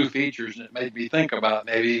nice new features and it made me think about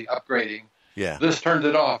maybe upgrading, this turned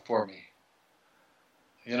it off for me.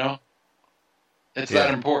 It's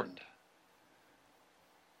that important.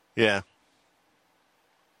 Yeah.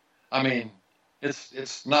 I mean,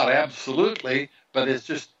 it's not absolutely, but it's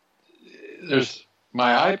just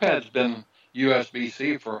my iPad's been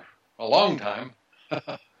USB-C for a long time.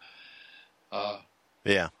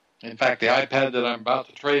 Yeah. In fact, the iPad that I'm about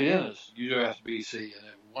to trade in is USB-C, and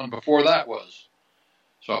the one before that was.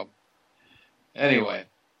 So, anyway,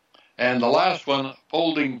 and the last one,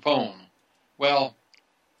 folding phone. Well,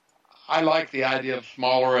 I like the idea of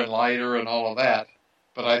smaller and lighter and all of that,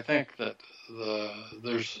 but I think that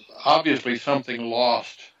there's obviously something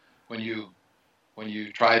lost when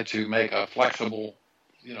you try to make a flexible,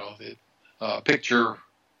 picture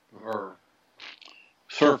or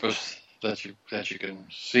surface that you can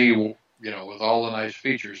see, with all the nice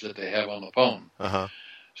features that they have on the phone. Uh-huh.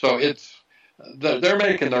 So they're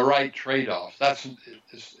making the right trade-offs.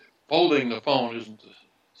 Folding the phone isn't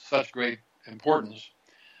such great importance.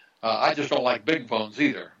 I just don't like big phones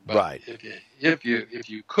either. But right. If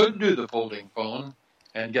you could do the folding phone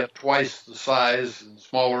and get twice the size and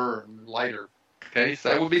smaller and lighter case,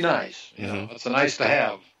 that would be nice. It's a nice to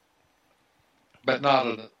have, but not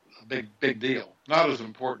a big deal. Not as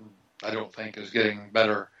important, I don't think, as getting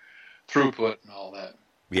better throughput and all that.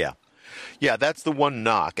 Yeah. Yeah, that's the one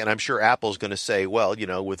knock, and I'm sure Apple's going to say, well,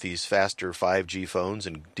 with these faster 5G phones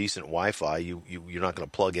and decent Wi-Fi, you're not going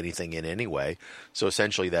to plug anything in anyway. So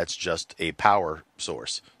essentially, that's just a power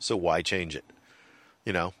source. So why change it?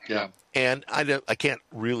 Yeah. And I can't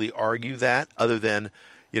really argue that, other than,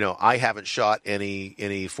 I haven't shot any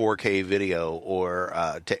 4K video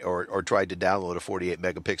or tried to download a 48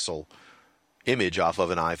 megapixel image off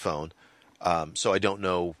of an iPhone, so I don't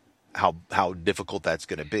know how difficult that's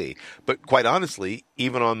going to be. But quite honestly,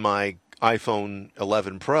 even on my iPhone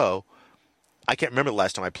 11 Pro, I can't remember the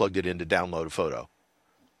last time I plugged it in to download a photo.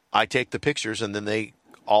 I take the pictures and then they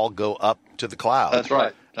all go up to the cloud. That's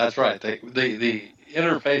right. The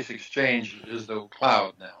interface exchange is the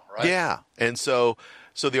cloud now, right? Yeah. And so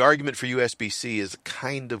the argument for USB-C is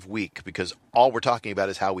kind of weak, because all we're talking about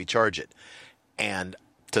is how we charge it. And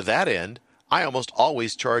to that end, I almost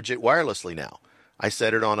always charge it wirelessly now. I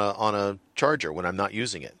set it on a charger when I'm not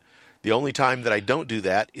using it. The only time that I don't do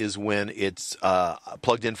that is when it's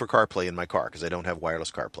plugged in for CarPlay in my car, because I don't have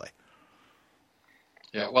wireless CarPlay.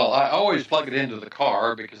 Yeah, well, I always plug it into the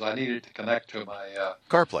car because I need it to connect to my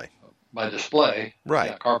CarPlay, my display.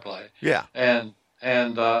 Right. Yeah, CarPlay. Yeah. And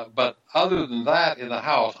but other than that, in the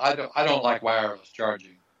house, I don't like wireless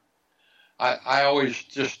charging. I always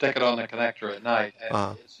just stick it on the connector at night,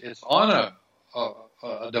 and it's on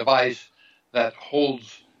a device that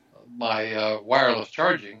holds my wireless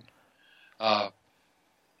charging, but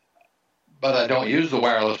I don't use the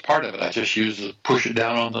wireless part of it. I just push it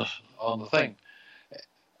down on the thing,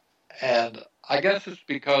 and I guess it's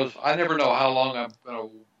because I never know how long I'm going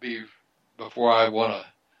to be before I want to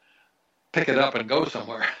pick it up and go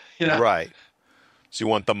somewhere. Right. So you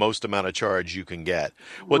want the most amount of charge you can get.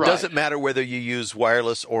 Well, it doesn't matter whether you use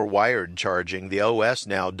wireless or wired charging. The OS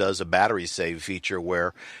now does a battery save feature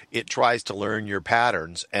where it tries to learn your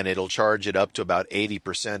patterns, and it'll charge it up to about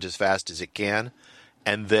 80% as fast as it can.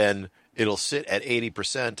 And then it'll sit at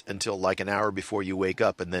 80% until like an hour before you wake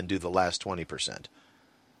up, and then do the last 20%.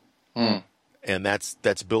 And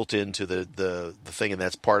that's built into the thing, and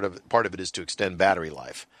that's part of it is to extend battery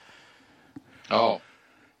life. Oh.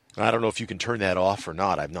 I don't know if you can turn that off or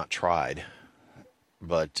not. I've not tried.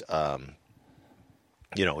 But,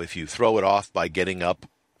 if you throw it off by getting up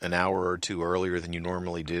an hour or two earlier than you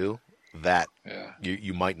normally do,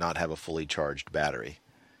 you might not have a fully charged battery,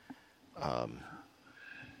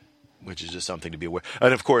 which is just something to be aware.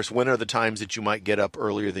 And, of course, when are the times that you might get up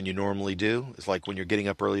earlier than you normally do? It's like when you're getting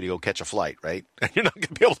up early to go catch a flight, right? And you're not going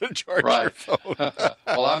to be able to charge your phone.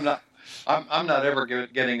 Well, I'm not ever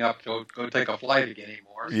getting up to go take a flight again anymore.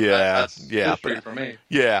 So that's history for me.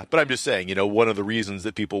 Yeah, but I'm just saying, one of the reasons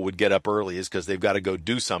that people would get up early is because they've got to go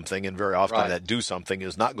do something, and very often that do something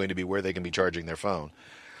is not going to be where they can be charging their phone.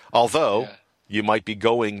 Although you might be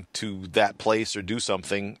going to that place or do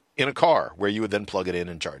something in a car where you would then plug it in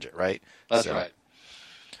and charge it, right? That's right.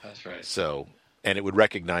 So, and it would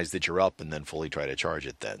recognize that you're up and then fully try to charge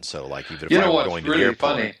it then. So, like, even if I were going to the airport.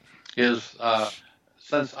 Funny is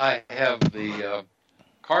since I have the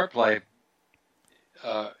CarPlay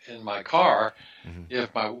in my car,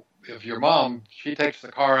 if your mom, she takes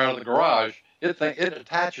the car out of the garage, it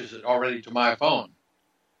attaches it already to my phone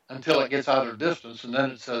until it gets out of distance, and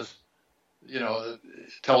then it says, it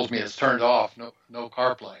tells me it's turned off, no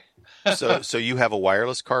CarPlay. So you have a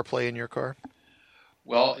wireless CarPlay in your car?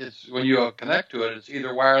 Well, it's when you connect to it, it's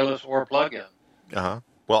either wireless or plug-in. Well,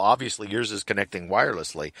 obviously yours is connecting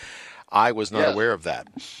wirelessly. I was not aware of that.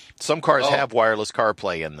 Some cars have wireless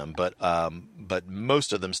CarPlay in them, but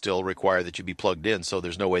most of them still require that you be plugged in, so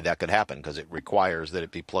there's no way that could happen because it requires that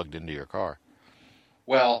it be plugged into your car.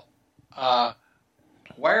 Well,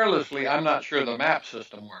 wirelessly, I'm not sure the map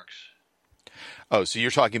system works. Oh, so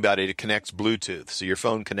you're talking about it connects Bluetooth. So your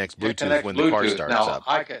phone connects Bluetooth when the car starts up.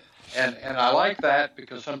 And I like that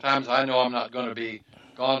because sometimes I know I'm not going to be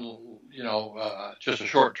gone, just a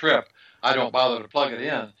short trip. I don't bother to plug it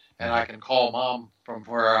in. and I can call Mom from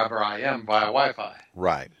wherever I am via Wi-Fi.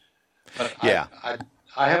 Right. But yeah.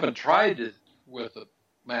 I haven't tried it with the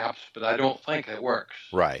maps, but I don't think it works.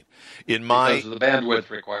 Right. Because of the bandwidth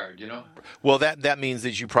required, you know? Well, that means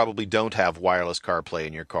that you probably don't have wireless CarPlay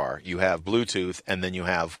in your car. You have Bluetooth, and then you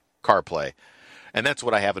have CarPlay. And that's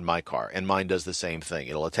what I have in my car, and mine does the same thing.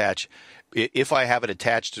 It'll attach. If I have it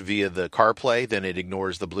attached via the CarPlay, then it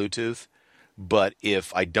ignores the Bluetooth. But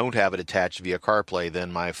if I don't have it attached via CarPlay,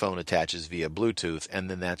 then my phone attaches via Bluetooth, and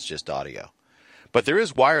then that's just audio. But there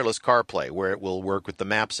is wireless CarPlay where it will work with the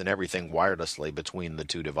maps and everything wirelessly between the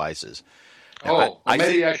two devices.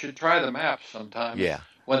 Maybe I should try the maps sometime. Yeah.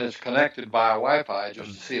 When it's connected via Wi-Fi,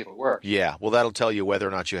 just to see if it works. Yeah, well, that'll tell you whether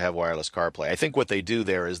or not you have wireless CarPlay. I think what they do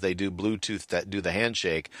there is they do Bluetooth, that do the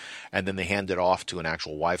handshake, and then they hand it off to an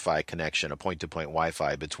actual Wi-Fi connection, a point-to-point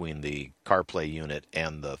Wi-Fi between the CarPlay unit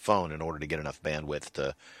and the phone in order to get enough bandwidth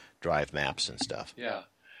to drive maps and stuff. Yeah.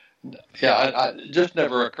 It just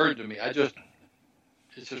never occurred to me.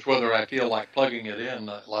 It's just whether I feel like plugging it in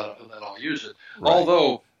that I'll use it. Right.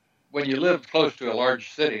 Although, when you live close to a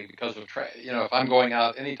large city, because of if I'm going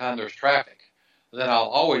out anytime there's traffic, then I'll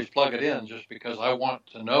always plug it in just because I want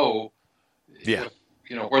to know,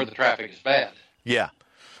 where the traffic is bad. Yeah.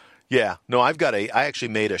 Yeah. No, I actually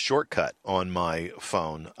made a shortcut on my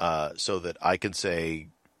phone so that I can say,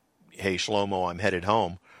 hey, Shlomo, I'm headed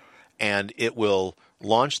home. And it will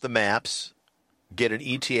launch the maps, get an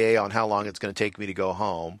ETA on how long it's going to take me to go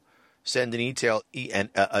home, send an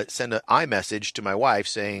send an iMessage to my wife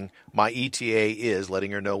saying my ETA is, letting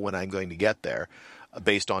her know when I'm going to get there,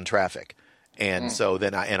 based on traffic, and so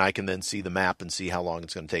then I can then see the map and see how long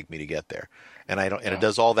it's going to take me to get there, and it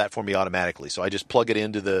does all that for me automatically. So I just plug it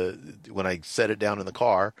into when I set it down in the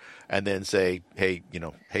car, and then say, hey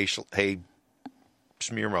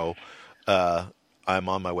Shmirmo, I'm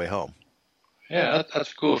on my way home. Yeah,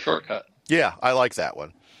 that's a cool shortcut. Yeah, I like that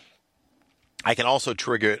one. I can also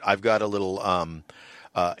trigger it. I've got a little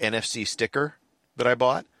NFC sticker that I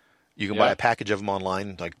bought. You can buy a package of them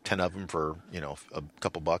online, like 10 of them for, a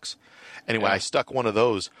couple bucks. Anyway, I stuck one of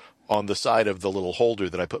those on the side of the little holder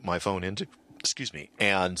that I put my phone into. Excuse me.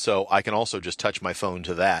 And so I can also just touch my phone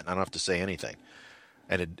to that. I don't have to say anything.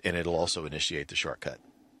 And it'll also initiate the shortcut.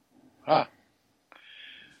 Huh.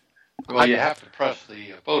 Well, you have to press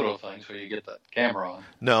the photo thing so you get the camera on.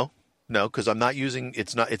 No, because I'm not using.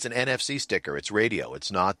 It's an NFC sticker. It's radio.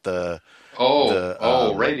 It's not the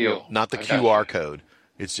radio. Not the QR code.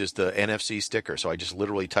 It's just the NFC sticker. So I just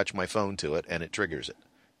literally touch my phone to it, and it triggers it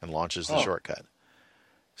and launches the shortcut.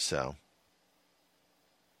 So,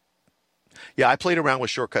 yeah, I played around with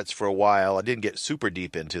shortcuts for a while. I didn't get super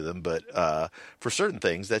deep into them, but for certain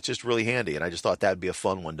things, that's just really handy. And I just thought that'd be a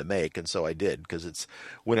fun one to make, and so I did, because it's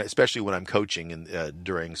especially when I'm coaching and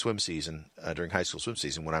during swim season, during high school swim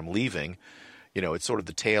season, when I'm leaving. It's sort of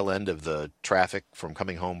the tail end of the traffic from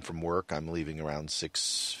coming home from work. I'm leaving around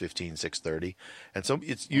 6:15, 6:30. And so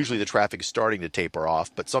it's usually the traffic is starting to taper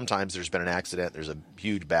off, but sometimes there's been an accident. There's a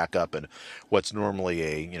huge backup, and what's normally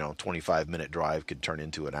a 25-minute drive could turn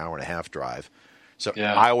into an hour-and-a-half drive. So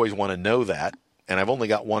I always want to know that, and I've only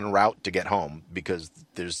got one route to get home because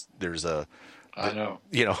there's a... I know.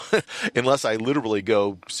 Unless I literally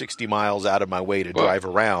go 60 miles out of my way to drive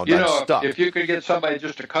around, I'm stuck. If you could get somebody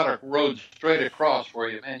just to cut a road straight across for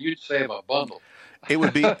you, man, you'd save a bundle. It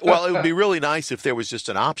would be really nice if there was just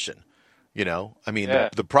an option.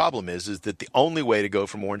 The problem is that the only way to go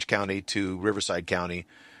from Orange County to Riverside County,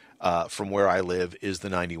 from where I live, is the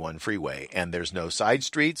 91 freeway, and there's no side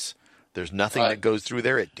streets. There's nothing that goes through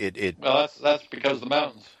there. Well, that's because of the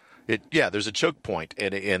mountains. There's a choke point,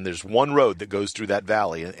 and there's one road that goes through that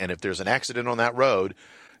valley, and if there's an accident on that road,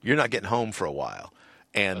 you're not getting home for a while.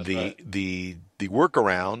 And the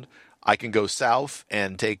workaround, I can go south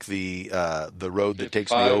and take the road that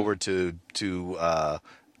takes me over to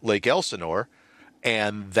Lake Elsinore,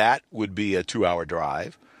 and that would be a 2-hour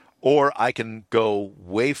drive. Or I can go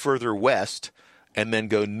way further west and then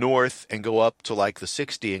go north and go up to like the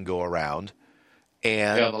 60 and go around.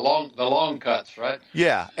 And the long cuts, right?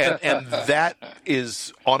 Yeah, and that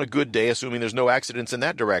is on a good day, assuming there's no accidents in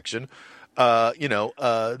that direction.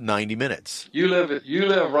 90 minutes. You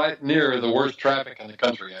live right near the worst traffic in the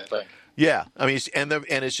country, I think. Yeah, I mean, and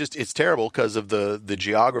it's terrible because of the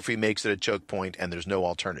geography makes it a choke point, and there's no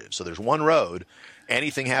alternative. So there's one road.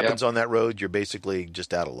 Anything happens on that road, you're basically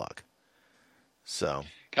just out of luck. So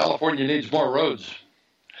California needs more roads.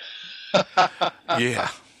 Yeah.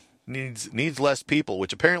 Needs less people,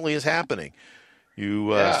 which apparently is happening.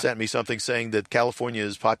 You sent me something saying that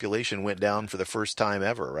California's population went down for the first time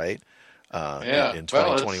ever, right? In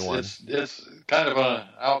 2021. It's kind of an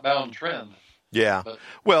outbound trend. Yeah. But,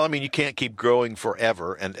 well, I mean, you can't keep growing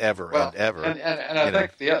forever and ever and ever. And I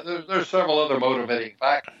think there's several other motivating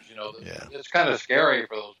factors. It's kind of scary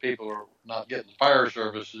for those people who are not getting fire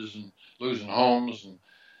services and losing homes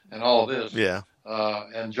and all of this. Yeah.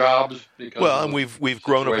 And jobs because. Well, and we've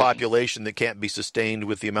grown a population that can't be sustained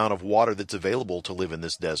with the amount of water that's available to live in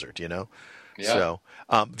this desert. Yeah. So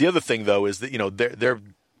the other thing though is that they're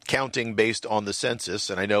counting based on the census,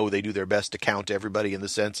 and I know they do their best to count everybody in the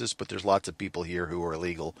census, but there's lots of people here who are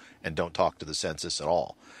illegal and don't talk to the census at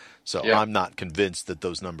all. So I'm not convinced that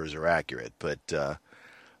those numbers are accurate, but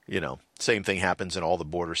same thing happens in all the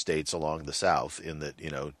border states along the south in that,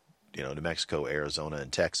 New Mexico, Arizona,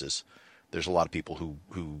 and Texas. There's a lot of people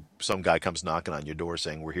who some guy comes knocking on your door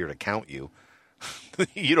saying, we're here to count you.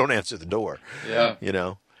 You don't answer the door. Yeah.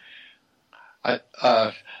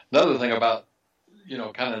 Another thing about,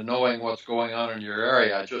 kind of knowing what's going on in your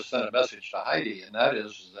area, I just sent a message to Heidi, and that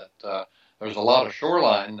is that there's a lot of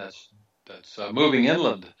shoreline that's moving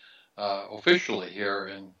inland officially here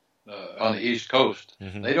on the East Coast.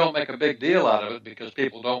 Mm-hmm. They don't make a big deal out of it because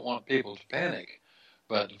people don't want people to panic.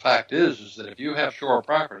 But the fact is that if you have shore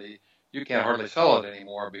property, you can't hardly sell it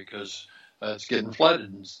anymore because it's getting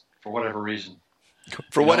flooded for whatever reason.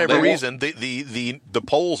 For whatever reason, the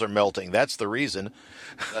poles are melting. That's the reason.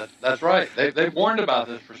 That's right. They've warned about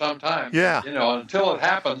this for some time. Yeah. Until it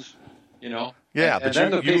happens, Yeah, but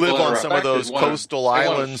you live on some of those coastal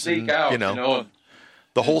islands, and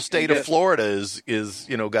the whole state of Florida is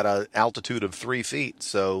got an altitude of 3 feet.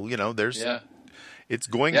 So it's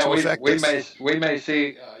going to affect us. We may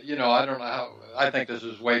see. I don't know how. I think this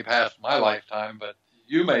is way past my lifetime, but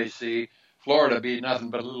you may see Florida be nothing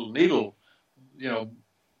but a little needle.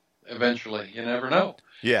 Eventually, you never know.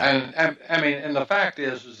 Yeah. And I mean, and the fact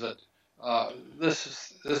is that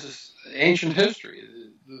this is ancient history.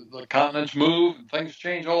 The continents move, and things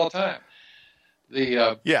change all the time.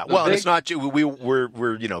 And it's not we're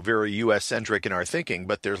very U.S. centric in our thinking,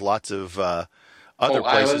 but there's lots of other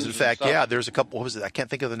places. In fact, there's a couple. What was it? I can't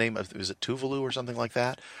think of the name of. Was it Tuvalu or something like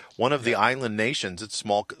that? One of the island nations. It's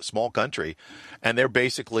a small country, and they're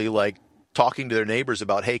basically like talking to their neighbors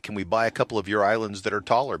about, hey, can we buy a couple of your islands that are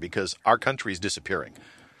taller because our country is disappearing?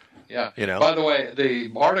 Yeah. By the way, the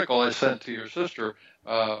article I sent to your sister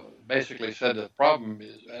basically said the problem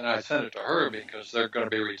is, and I sent it to her because they're going to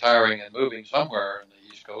be retiring and moving somewhere in the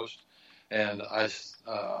East Coast, and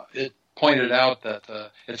it pointed out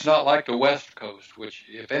that it's not like the West Coast, which,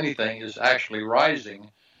 if anything, is actually rising,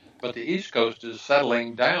 but the East Coast is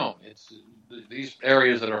settling down. It's these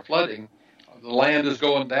areas that are flooding. The land is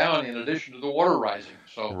going down in addition to the water rising.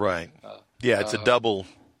 So right, it's a double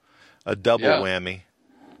whammy.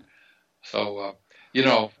 So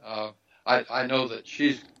I know that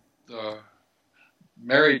she's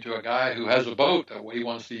married to a guy who has a boat that he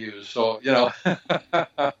wants to use. So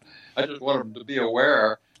I just want him to be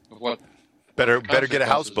aware of what. Better get a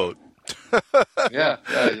houseboat.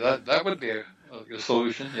 That would be a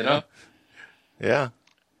solution. Yeah.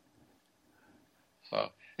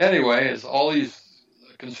 So. Anyway, it's all these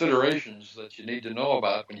considerations that you need to know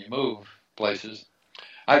about when you move places.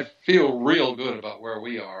 I feel real good about where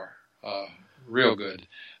we are, real good,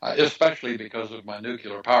 especially because of my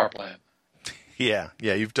nuclear power plant. Yeah,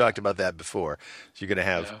 you've talked about that before. So you're going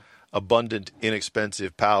to have abundant,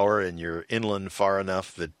 inexpensive power, and you're inland far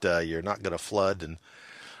enough that you're not going to flood.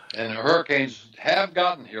 And hurricanes have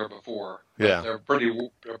gotten here before. Yeah, they're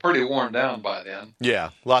pretty worn down by then. Yeah,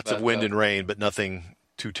 lots of wind and rain, but nothing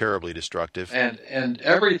too terribly destructive. And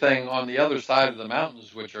everything on the other side of the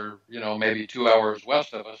mountains, which are maybe 2 hours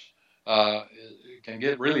west of us, can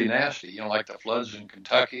get really nasty. Like the floods in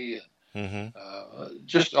Kentucky, and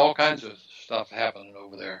just all kinds of stuff happening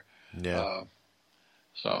over there. Yeah.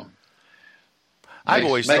 So I've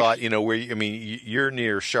always thought, you're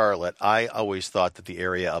near Charlotte. I always thought that the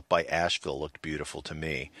area up by Asheville looked beautiful to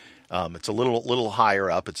me. It's a little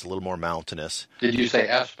higher up. It's a little more mountainous. Did you say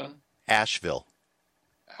Aspen? Asheville.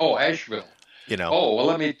 Oh, Asheville. Oh, well,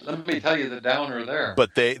 let me tell you the downer there.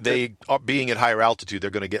 But they are, being at higher altitude, they're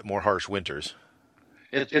going to get more harsh winters.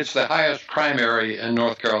 It's the highest crime area in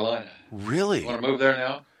North Carolina. Really? You want to move there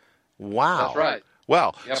now? Wow. That's right.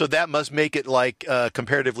 Wow. Yep. So that must make it, like,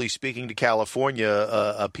 comparatively speaking to California,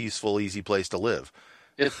 a peaceful, easy place to live.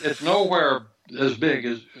 It's nowhere as big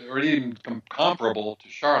as, or even comparable to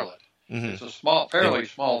Charlotte. Mm-hmm. It's a fairly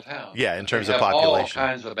small town. Yeah, in terms of All population.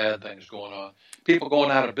 kinds of bad things going on. People going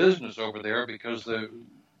out of business over there because the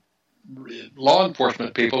law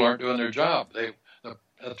enforcement people aren't doing their job. The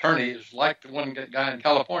attorney is like the one guy in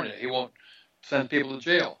California. He won't send people to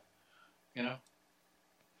jail. I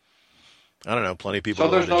don't know. Plenty of people.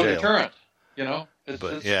 So there's no jail. deterrent.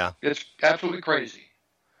 It's absolutely crazy.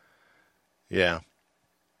 Yeah.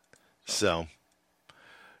 So.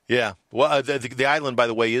 Yeah. Well, the island, by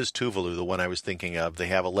the way, is Tuvalu, the one I was thinking of. They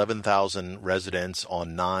have 11,000 residents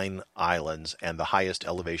on 9 islands, and the highest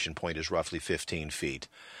elevation point is roughly 15 feet.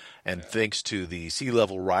 And thanks to the sea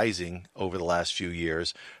level rising over the last few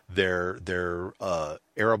years, their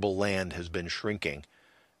arable land has been shrinking,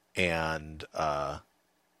 and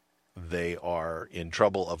they are in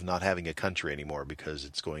trouble of not having a country anymore because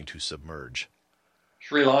it's going to submerge.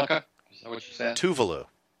 Sri Lanka? Is that what you said? Tuvalu.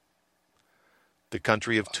 The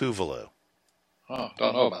country of Tuvalu. Oh,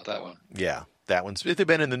 don't know about that one. Yeah, that one's they've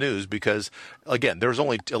been in the news because, again, there's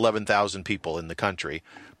only 11,000 people in the country,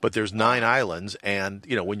 but there's 9 islands, and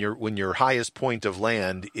when your highest point of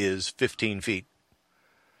land is 15 feet,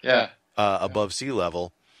 above sea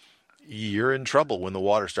level, you're in trouble when the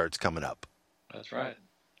water starts coming up. That's right.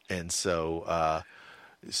 And so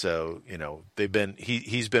they've been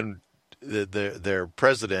he's been. Their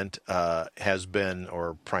president has been,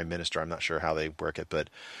 or prime minister, I'm not sure how they work it,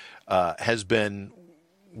 but has been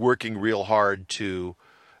working real hard to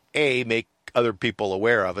A, make other people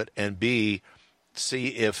aware of it, and B, see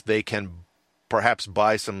if they can perhaps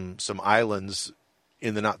buy some islands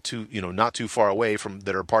in the not too far away from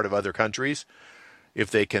that are part of other countries,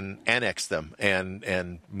 if they can annex them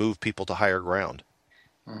and move people to higher ground.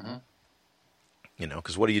 Mm-hmm.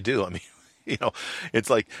 Because what do you do? I mean. It's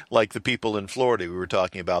like the people in Florida. We were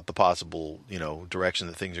talking about the possible, direction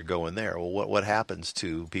that things are going there. Well, what happens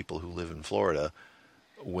to people who live in Florida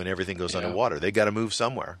when everything goes underwater? They got to move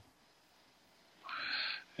somewhere.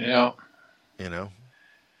 Yeah. And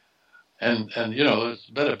there's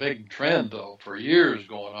been a big trend though for years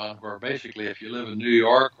going on where basically if you live in New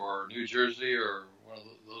York or New Jersey or one of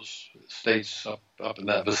those states up in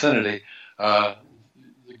that vicinity, the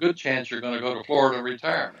good chance you're going to go to Florida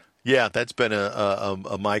retirement. Yeah, that's been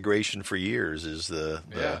a migration for years. Is the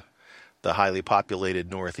highly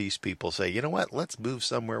populated Northeast people say, you know what? Let's move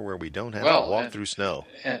somewhere where we don't have to walk through snow.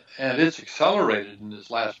 And it's accelerated in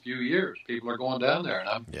this last few years. People are going down there, and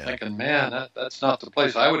I'm thinking, man, that's not the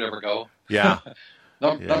place I would ever go. Yeah.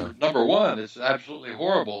 Number one, it's absolutely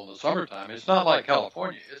horrible in the summertime. It's not like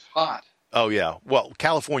California. It's hot. Oh yeah. Well,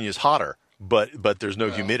 California's hotter, but there's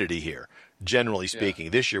no humidity here. Generally speaking,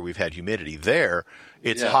 this year we've had humidity. There,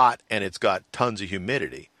 it's hot and it's got tons of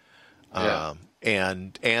humidity, and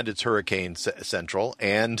it's hurricane central,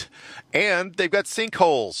 and they've got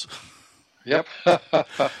sinkholes. Yep,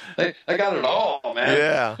 they got it all, man.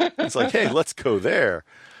 Yeah, it's like, hey, let's go there.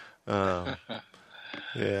 Yeah,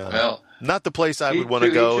 well, not the place I would want to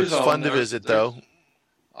go. It's fun to visit, though.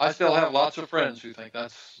 I still have lots of friends who think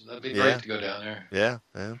that'd be great to go down there. Yeah,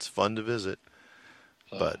 it's fun to visit,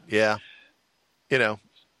 but yeah.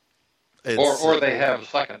 Or they have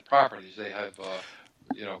second properties. They have,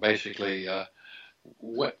 basically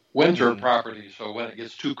winter properties. So when it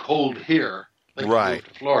gets too cold here, they can move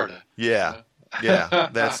to Florida. Yeah, yeah.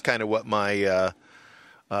 That's kind of what my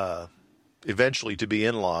eventually to be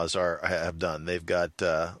in-laws have done. They've got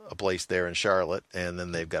a place there in Charlotte, and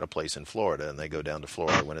then they've got a place in Florida, and they go down to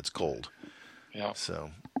Florida when it's cold. Yeah.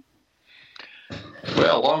 So.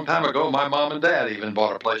 Well, a long time ago, my mom and dad even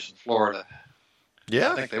bought a place in Florida.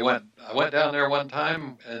 Yeah, I think I went down there one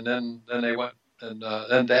time, and then they went, and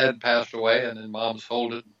then Dad passed away, and then Mom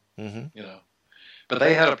sold it. Mm-hmm. But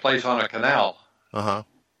they had a place on a canal.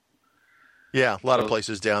 Yeah, a lot of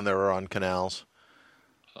places down there are on canals,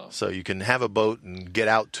 so you can have a boat and get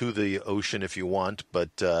out to the ocean if you want.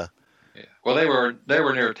 But well, they were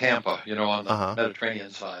near Tampa, on the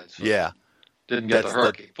Mediterranean side. So didn't get the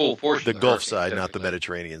hurricane full force. The Gulf side, not the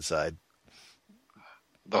Mediterranean side.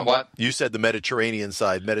 The what? You said the Mediterranean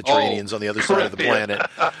side. Mediterranean's on the other side of the planet.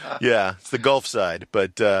 Yeah, it's the Gulf side.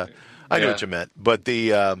 But I know what you meant. But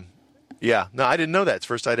no, I didn't know that. It's the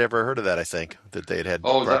first I'd ever heard of that, I think, that they had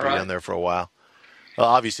property down there for a while. Well,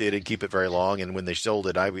 obviously, they didn't keep it very long. And when they sold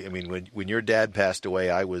it, I mean, when your dad passed away,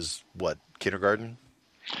 I was, kindergarten?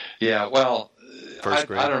 Yeah, well, First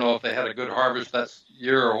grade? I don't know if they had a good harvest that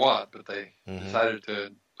year or what, but they decided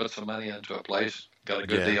to put some money into a place. Got a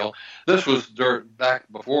good deal. This was back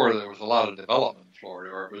before there was a lot of development in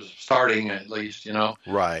Florida, or it was starting at least,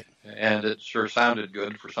 Right. And it sure sounded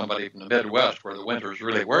good for somebody from the Midwest where the winters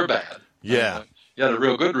really were bad. Yeah. And, you had a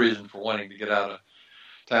real good reason for wanting to get out of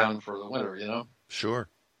town for the winter, Sure.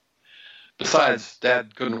 Besides,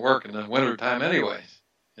 Dad couldn't work in the wintertime anyways,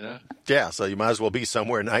 Yeah, so you might as well be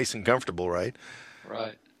somewhere nice and comfortable, right?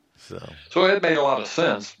 Right. So it made a lot of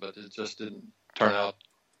sense, but it just didn't turn out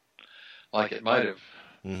like it might have.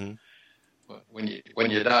 Mm-hmm. when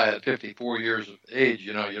you die at 54 years of age,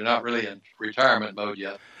 you're not really in retirement mode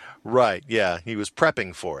yet. Right. Yeah. He was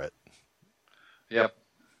prepping for it. Yep.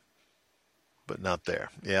 But not there.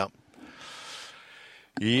 Yep.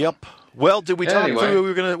 Yep. Well, did we talk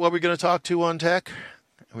through what we're going to talk to on tech?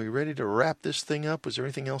 Are we ready to wrap this thing up? Was there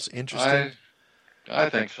anything else interesting? I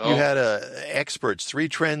think so. You had experts, 3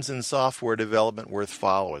 trends in software development worth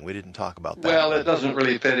following. We didn't talk about that. Well, it doesn't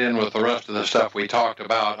really fit in with the rest of the stuff we talked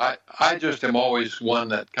about. I just am always one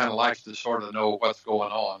that kind of likes to sort of know what's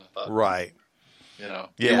going on. Right.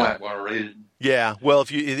 You might want to read it. Yeah. Well,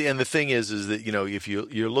 and the thing is that if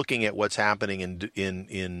you're looking at what's happening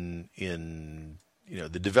in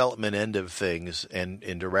the development end of things and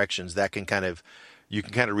in directions, that can you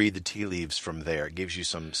can kind of read the tea leaves from there. It gives you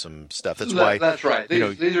some stuff. That's why. That's right.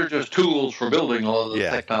 These are just tools for building all of the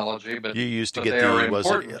technology. But you used to get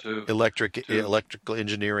electrical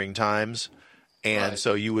engineering times, and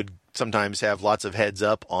so you would sometimes have lots of heads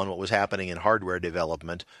up on what was happening in hardware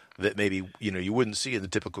development that maybe you wouldn't see in the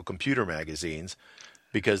typical computer magazines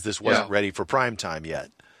because this wasn't ready for prime time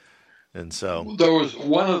yet. And so there was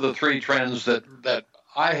one of the 3 trends that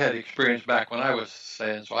I had experienced back when I was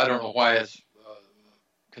saying. So I don't know why it's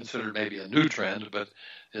considered maybe a new trend, but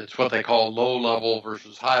it's what they call low-level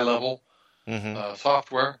versus high-level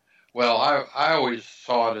software. Well, I always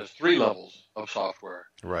saw it as 3 levels of software.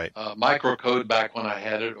 Right. Microcode back when I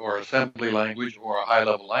had it, or assembly language, or a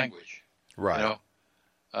high-level language. Right.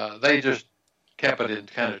 They just kept it in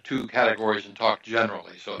kind of 2 categories and talked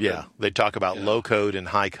generally. So they talk about low-code and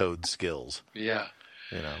high-code skills. Yeah.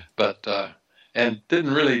 But and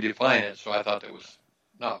didn't really define it, so I thought it was.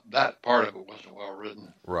 No, that part of it wasn't well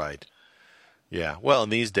written. Right. Yeah. Well,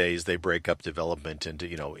 in these days, they break up development into,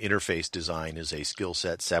 interface design is a skill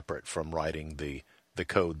set separate from writing the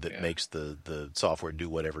code that makes the software do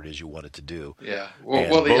whatever it is you want it to do. Yeah.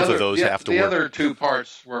 Well, both of those have to work. The other 2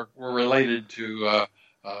 parts were related to,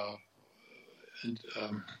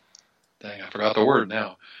 dang, I forgot the word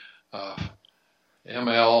now.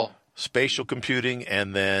 ML. Spatial computing,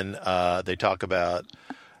 and then they talk about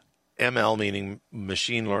ML, meaning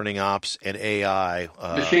machine learning ops, and AI.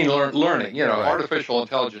 Machine learning, artificial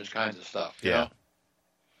intelligence kinds of stuff. Yeah.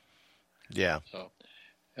 So,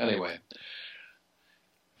 anyway.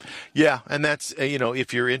 Yeah, and that's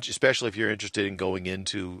if you're especially if you're interested in going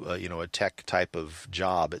into a tech type of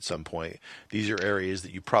job at some point, these are areas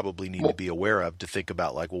that you probably need to be aware of to think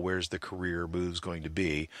about where's the career moves going to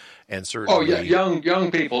be, and certainly young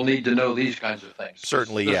people need to know these kinds of things.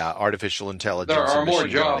 Certainly, artificial intelligence. There are more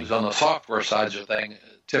jobs learning on the software side of things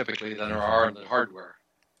typically than there are in the hardware.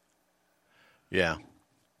 Yeah.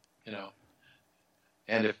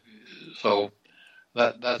 And if so.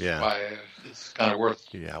 That's why it's kind of worth.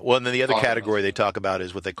 Yeah. Well, and then the other category they talk about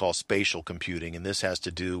is what they call spatial computing, and this has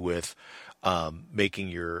to do with making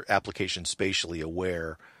your application spatially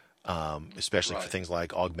aware, especially for things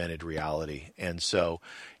like augmented reality. And so,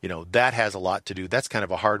 that has a lot to do. That's kind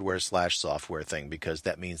of a hardware/software thing, because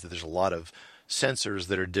that means that there's a lot of sensors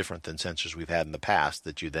that are different than sensors we've had in the past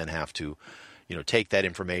that you then have to, take that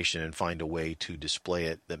information and find a way to display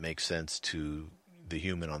it that makes sense to the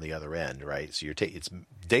human on the other end, right? So it's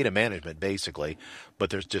data management basically, but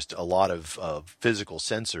there's just a lot of physical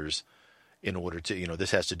sensors in order to,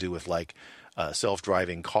 this has to do with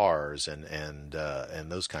self-driving cars and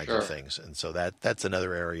those kinds of things. And so that's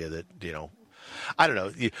another area that, I don't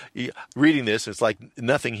know, reading this, it's like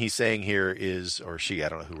nothing he's saying here is, or she, I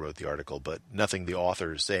don't know who wrote the article, but nothing the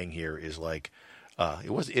author is saying here is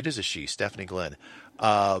it is a she, Stephanie Glenn,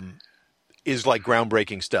 is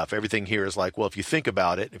groundbreaking stuff. Everything here is well, if you think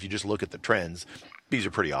about it, if you just look at the trends, these are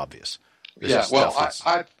pretty obvious.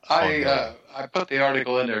 I put the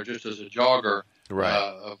article in there just as a jogger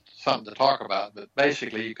of something to talk about. But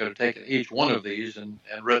basically, you could have taken each one of these and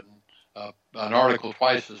written an article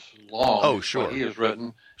twice as long as what he has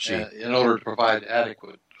written in order to provide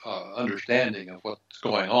adequate understanding of what's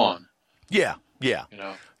going on. Yeah.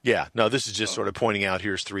 Yeah, no, this is just sort of pointing out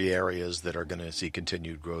here's 3 areas that are going to see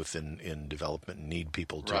continued growth in development and need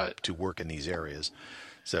people to work in these areas.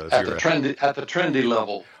 So if at the trendy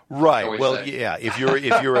level, right? Well, yeah, if you're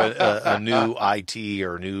a new IT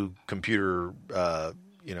or new computer, a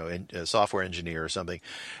software engineer or something,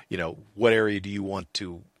 what area do you want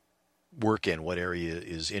to work in? What area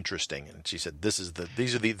is interesting? And she said these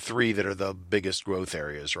are the 3 that are the biggest growth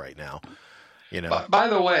areas right now. By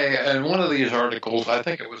the way, in one of these articles, I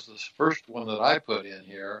think it was the first one that I put in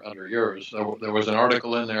here under yours, there was an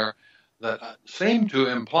article in there that seemed to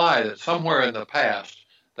imply that somewhere in the past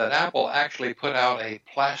that Apple actually put out a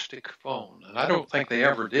plastic phone. And I don't think they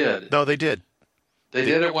ever did. No, they did. They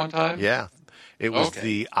did at one time? Yeah. It was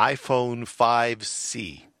the iPhone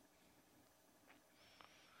 5C.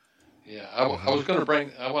 Yeah, I was going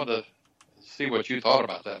to I wanted to see what you thought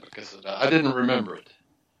about that because I didn't remember it.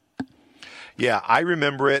 Yeah, I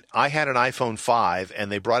remember it. I had an iPhone 5,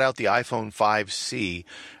 and they brought out the iPhone 5C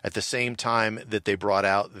at the same time that they brought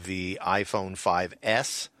out the iPhone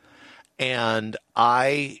 5S. And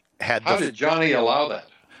I had How did Johnny allow that?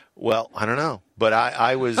 Well, I don't know. But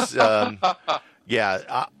I was, I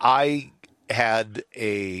had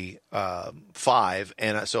a 5,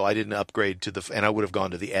 and so I didn't upgrade to and I would have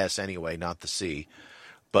gone to the S anyway, not the C.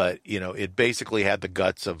 But, it basically had the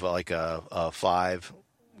guts of like a 5.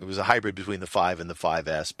 It was a hybrid between the 5 and the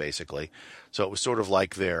 5S, basically. So it was sort of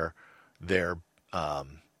like their.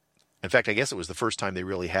 In fact, I guess it was the first time they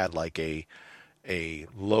really had like a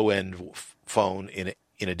low end phone in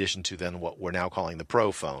addition to then what we're now calling the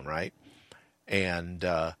Pro phone, right? And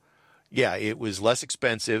it was less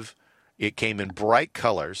expensive. It came in bright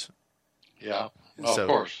colors. Yeah, of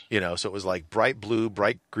course. So it was like bright blue,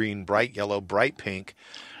 bright green, bright yellow, bright pink.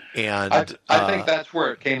 And I think that's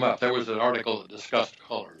where it came up. There was an article that discussed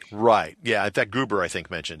colors. Right. Yeah. In fact, Gruber, I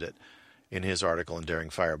think, mentioned it in his article in Daring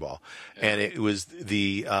Fireball. Yeah. And it was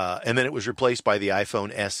and then it was replaced by the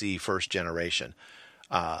iPhone SE first generation,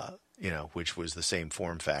 which was the same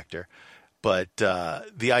form factor. But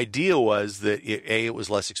the idea was that it was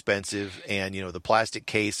less expensive, and the plastic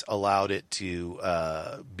case allowed it to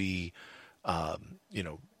be,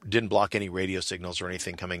 didn't block any radio signals or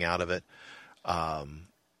anything coming out of it.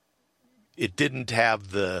 It didn't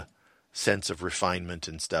have the sense of refinement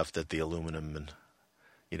and stuff that the aluminum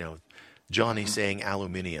and, Johnny saying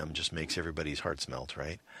aluminium just makes everybody's hearts melt,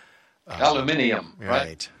 right? Aluminium,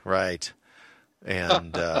 right? Right.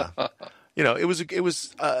 And it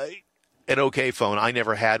was an okay phone. I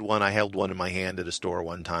never had one. I held one in my hand at a store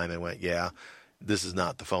one time and went, yeah, this is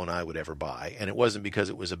not the phone I would ever buy. And it wasn't because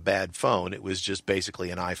it was a bad phone. It was just basically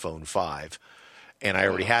an iPhone 5. And I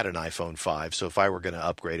already had an iPhone 5, so if I were going to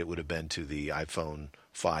upgrade, it would have been to the iPhone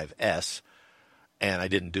 5S, and I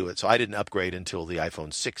didn't do it. So I didn't upgrade until the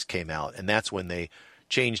iPhone 6 came out, and that's when they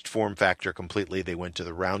changed form factor completely. They went to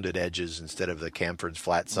the rounded edges instead of the chamfered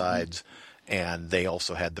flat sides, and they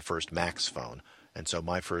also had the first Max phone. And so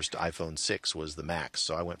my first iPhone 6 was the Max.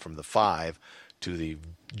 So I went from the 5 to the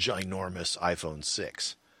ginormous iPhone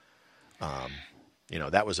 6.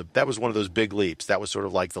 That was one of those big leaps. That was sort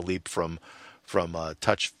of like the leap from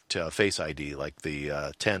touch to Face ID, like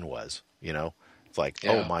the 10 was. It's like,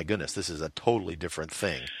 oh my goodness, this is a totally different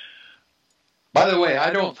thing. By the way,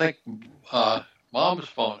 I don't think Mom's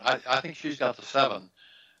phone. I think she's got the 7,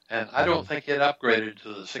 and I don't think it upgraded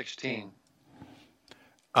to the 16.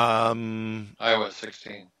 iOS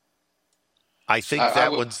 16. I think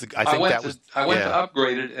that was. I went to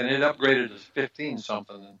upgrade it, and it upgraded to 15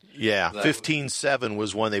 something. Yeah, 15.7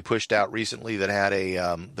 was one they pushed out recently that had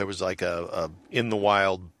there was like a in the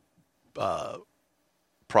wild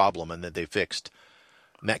problem, and that they fixed.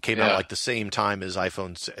 And that came out like the same time as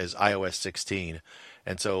iOS 16,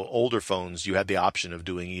 and so older phones you had the option of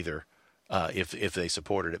doing either if they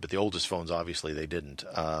supported it, but the oldest phones obviously they didn't.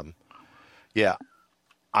 I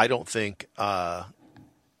don't think.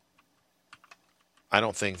 I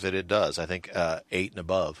don't think that it does. I think 8 and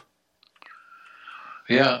above.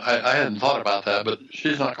 Yeah, I hadn't thought about that, but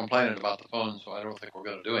she's not complaining about the phone, so I don't think we're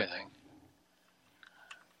going to do anything.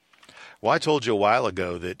 Well, I told you a while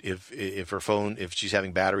ago that if her phone, if she's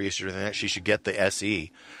having battery issues or anything like that, she should get the SE.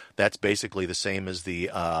 That's basically the same as the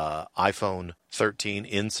iPhone 13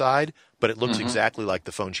 inside, but it looks exactly like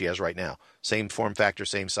the phone she has right now. Same form factor,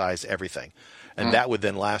 same size, everything. And that would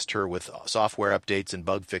then last her with software updates and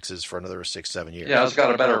bug fixes for another 6-7 years. Yeah, it's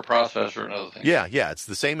got a better processor and other things. Yeah, it's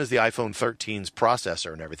the same as the iPhone 13's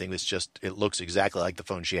processor and everything. It's just, it looks exactly like the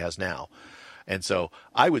phone she has now. And so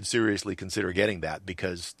I would seriously consider getting that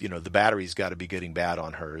because, the battery's got to be getting bad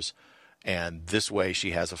on hers. And this way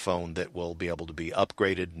she has a phone that will be able to be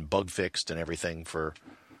upgraded and bug fixed and everything for,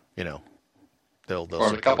 they'll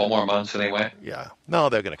for a couple more months anyway. Yeah. No,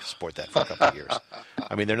 they're going to support that for a couple of years.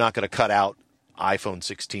 I mean, they're not going to cut out iPhone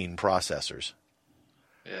 16 processors.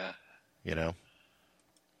 Yeah.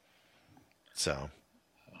 So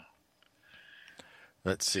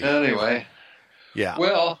let's see. Anyway. Yeah.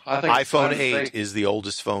 Well, I think iPhone 8 is the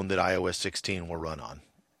oldest phone that iOS 16 will run on.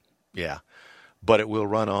 Yeah. But it will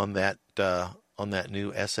run on that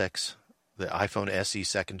new SX, the iPhone SE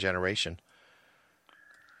second generation.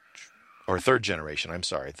 Or third generation, I'm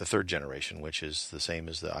sorry. The third generation, which is the same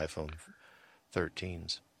as the iPhone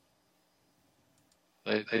 13s.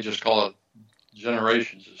 They just call it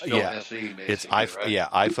generations. It's still SE, basically. It's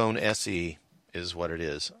iPhone SE is what it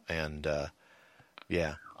is. And,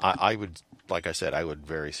 I would like I said, I would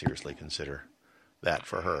very seriously consider that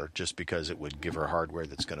for her, just because it would give her hardware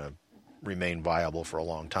that's going to remain viable for a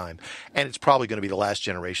long time. And it's probably going to be the last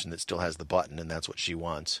generation that still has the button, and that's what she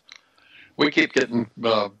wants. We keep getting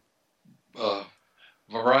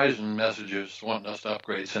Verizon messages wanting us to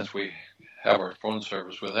upgrade since we have our phone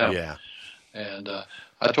service with them. Yeah. And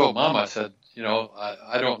I told Mom, I said,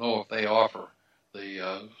 I don't know if they offer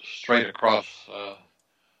the straight across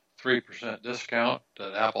 3% discount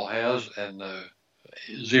that Apple has and the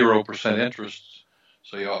 0% interest.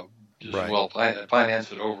 So you just right. well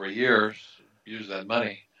finance it over a year, use that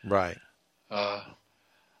money. Right.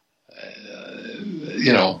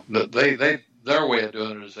 Their way of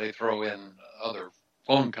doing it is they throw in other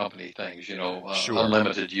phone company things, sure.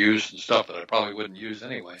 unlimited use and stuff that I probably wouldn't use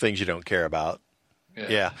anyway. Things you don't care about.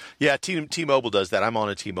 Yeah. T-Mobile does that. I'm on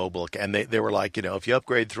a T-Mobile, and they were like, if you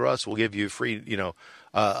upgrade through us, we'll give you free,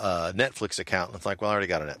 Netflix account. And it's like, well, I already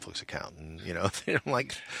got a Netflix account, and I'm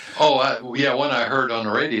like, one I heard on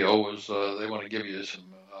the radio was they want to give you some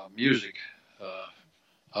music.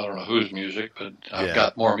 I don't know whose music, but I've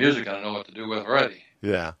got more music I don't know what to do with already.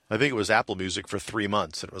 Yeah, I think it was Apple Music for 3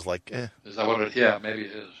 months, and it was like, Is that what it? Yeah, maybe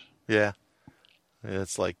it is. Yeah,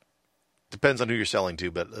 it's like depends on who you're selling to,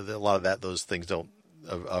 but a lot of those things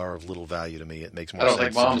are of little value to me. It makes more sense. I don't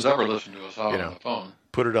think Mom's ever listened to us on the phone.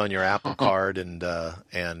 Put it on your Apple card and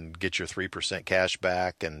get your 3% cash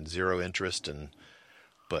back and 0 interest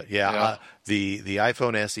But the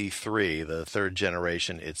iPhone SE3, the third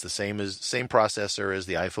generation, it's the same processor as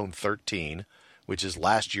the iPhone 13, which is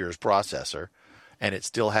last year's processor, and it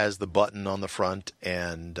still has the button on the front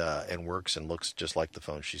and works and looks just like the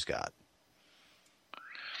phone she's got.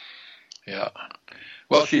 Yeah.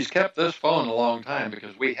 Well, she's kept this phone a long time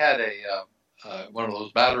because we had one of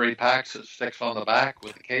those battery packs that sticks on the back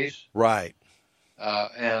with the case. Right.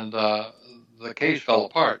 And the case fell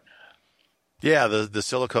apart. Yeah, the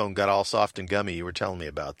silicone got all soft and gummy. You were telling me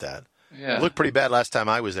about that. Yeah. It looked pretty bad last time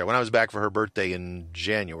I was there. When I was back for her birthday in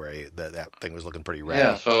January, that thing was looking pretty ratty.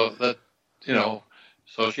 Yeah, so that,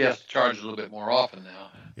 so she has to charge a little bit more often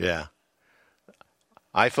now. Yeah.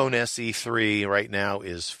 iPhone SE3 right now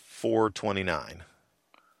is $429.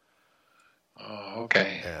 Oh,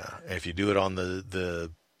 okay. Yeah. If you do it on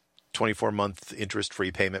the 24-month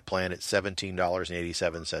interest-free payment plan, it's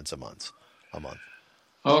 $17.87 a month.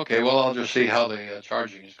 Okay, well, I'll just see how the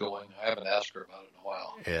charging is going. I haven't asked her about it in a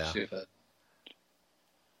while. Yeah. See if that.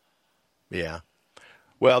 Yeah.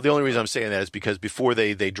 Well, the only reason I'm saying that is because before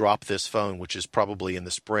they drop this phone, which is probably in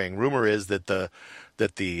the spring, rumor is that they're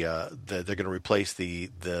going to replace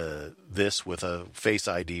this with a Face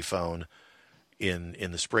ID phone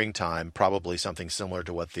in the springtime, probably something similar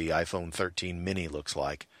to what the iPhone 13 mini looks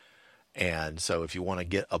like. And so if you want to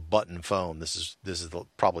get a button phone, this is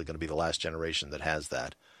probably going to be the last generation that has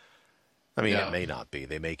that. I mean, It may not be.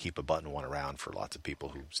 They may keep a button one around for lots of people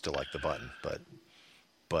who still like the button.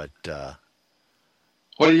 But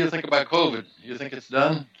what do you think about COVID? You think it's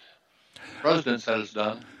done? The president said it's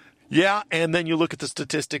done. Yeah, and then you look at the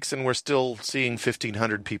statistics, and we're still seeing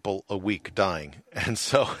 1,500 people a week dying. And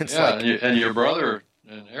so it's like... and your brother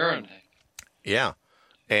and Aaron. Yeah,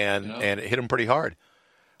 and it hit him pretty hard.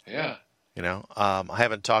 Yeah. I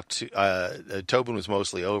haven't talked to Tobin was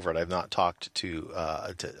mostly over it. I've not talked to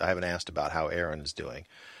I haven't asked about how Erin is doing.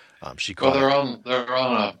 She called. Well, they're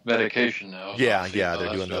on a medication now. Yeah,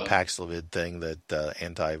 they're doing the Paxlovid thing, that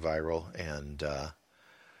antiviral, and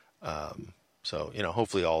so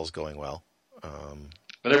hopefully all is going well.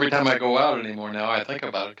 But every time I go out anymore now, I think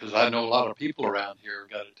about it because I know a lot of people around here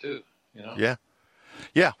got it too.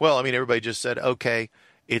 Yeah. Well, I mean, everybody just said, okay,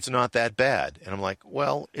 it's not that bad, and I'm like,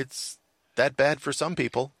 well, it's that bad for some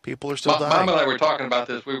people. People are still dying. Mom and I were talking about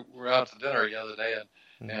this. We were out to dinner the other day,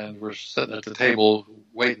 and we're sitting at the table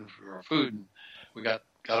waiting for our food. And we got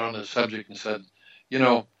on the subject and said,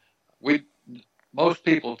 most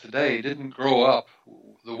people today didn't grow up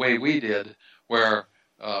the way we did, where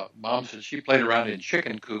Mom said she played around in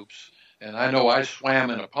chicken coops, and I know I swam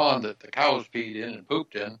in a pond that the cows peed in and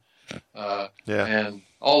pooped in, and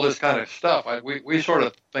all this kind of stuff. We sort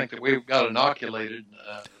of think that we got inoculated,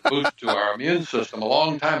 boost to our immune system a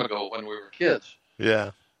long time ago when we were kids.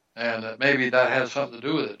 Yeah. And maybe that has something to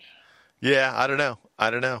do with it. Yeah, I don't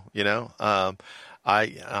know.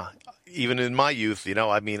 Even in my youth,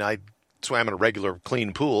 I swam in a regular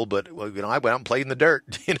clean pool, but I went out and played in the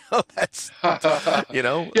dirt. That's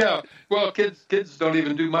Yeah. Well, kids don't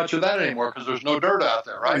even do much of that anymore because there's no dirt out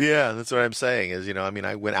there, right? Yeah, that's what I'm saying. Is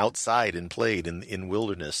I went outside and played in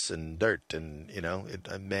wilderness and dirt, and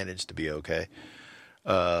I managed to be okay.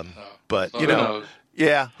 But who knows?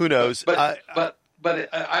 Yeah, who knows? But but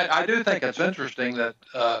I do think it's interesting that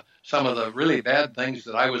some of the really bad things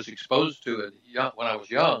that I was exposed to when I was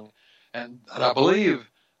young, and I believe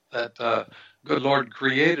that good Lord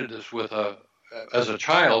created us with as a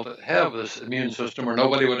child, have this immune system or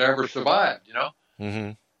nobody would ever survive, you know?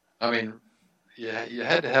 Mm-hmm. I mean, you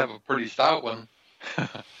had to have a pretty stout one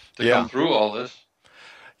to come through all this.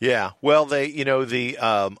 Yeah. Well,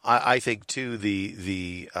 I think too,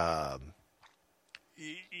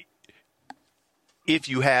 if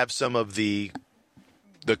you have some of the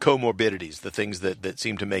comorbidities, the things that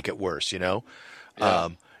seem to make it worse, I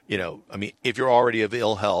mean, if you're already of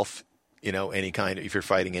ill health, if you're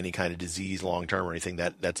fighting any kind of disease long term or anything,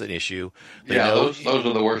 that's an issue. Those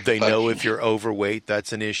are the worst. They know if you're overweight,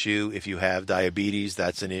 that's an issue. If you have diabetes,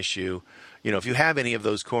 that's an issue. If you have any of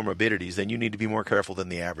those comorbidities, then you need to be more careful than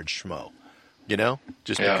the average schmo.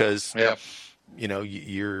 Because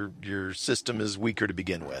your system is weaker to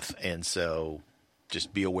begin with, and so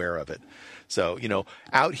just be aware of it. So,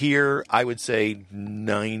 out here, I would say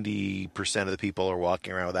 90% of the people are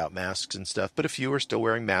walking around without masks and stuff, but a few are still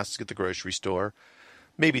wearing masks at the grocery store.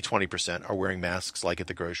 Maybe 20% are wearing masks like at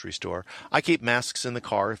the grocery store. I keep masks in the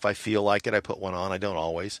car. If I feel like it, I put one on. I don't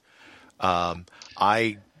always.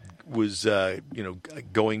 I was,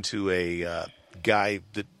 going to a guy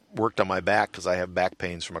that worked on my back because I have back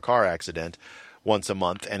pains from a car accident once a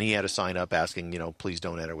month, and he had a sign up asking, please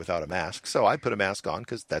don't enter without a mask. So I put a mask on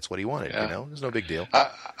because that's what he wanted. Yeah. There's no big deal.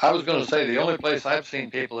 I was going to say the only place I've seen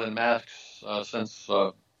people in masks since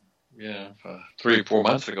 3 or 4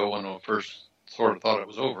 months ago, when I first sort of thought it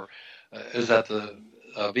was over, is at the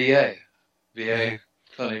VA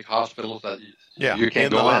clinic, hospitals that you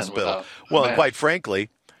can't go in hospital. Well, and quite frankly,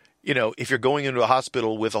 if you're going into a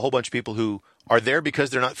hospital with a whole bunch of people who are there because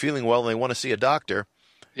they're not feeling well and they want to see a doctor.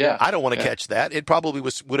 Yeah, I don't want to catch that. It probably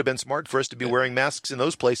would have been smart for us to be wearing masks in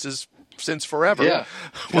those places since forever. Yeah,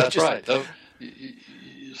 that's right.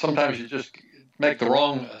 Sometimes you just make the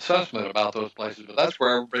wrong assessment about those places, but that's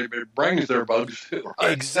where everybody brings their bugs to.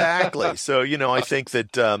 Right? Exactly. So, I think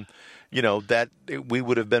that, that we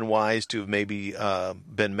would have been wise to have maybe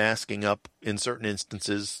been masking up in certain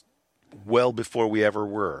instances well before we ever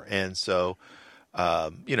were. And so, I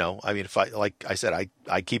mean, if like I said,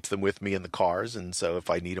 I keep them with me in the cars, and so if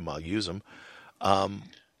I need them, I'll use them.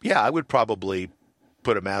 I would probably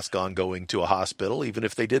put a mask on going to a hospital, even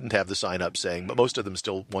if they didn't have the sign up saying, but most of them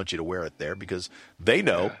still want you to wear it there because they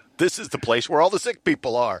know this is the place where all the sick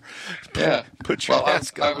people are. Yeah. Put your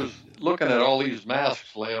mask on. I was looking at all these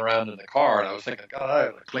masks laying around in the car, and I was thinking, God, I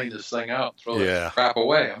got to clean this thing out and throw that crap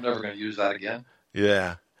away. I'm never going to use that again.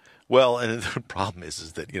 Yeah. Well, and the problem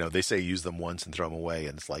is that, they say use them once and throw them away,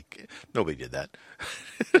 and it's like, nobody did that.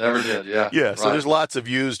 Never did, yeah. Yeah, right. So there's lots of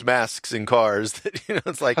used masks in cars that,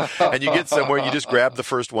 it's like, and you get somewhere and you just grab the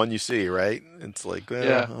first one you see, right? It's like,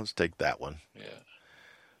 I'll just take that one. Yeah.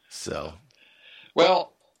 So.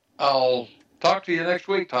 Well, I'll talk to you next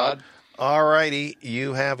week, Todd. All righty.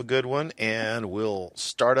 You have a good one, and we'll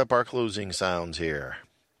start up our closing sounds here.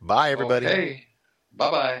 Bye, everybody. Okay.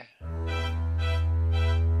 Bye-bye.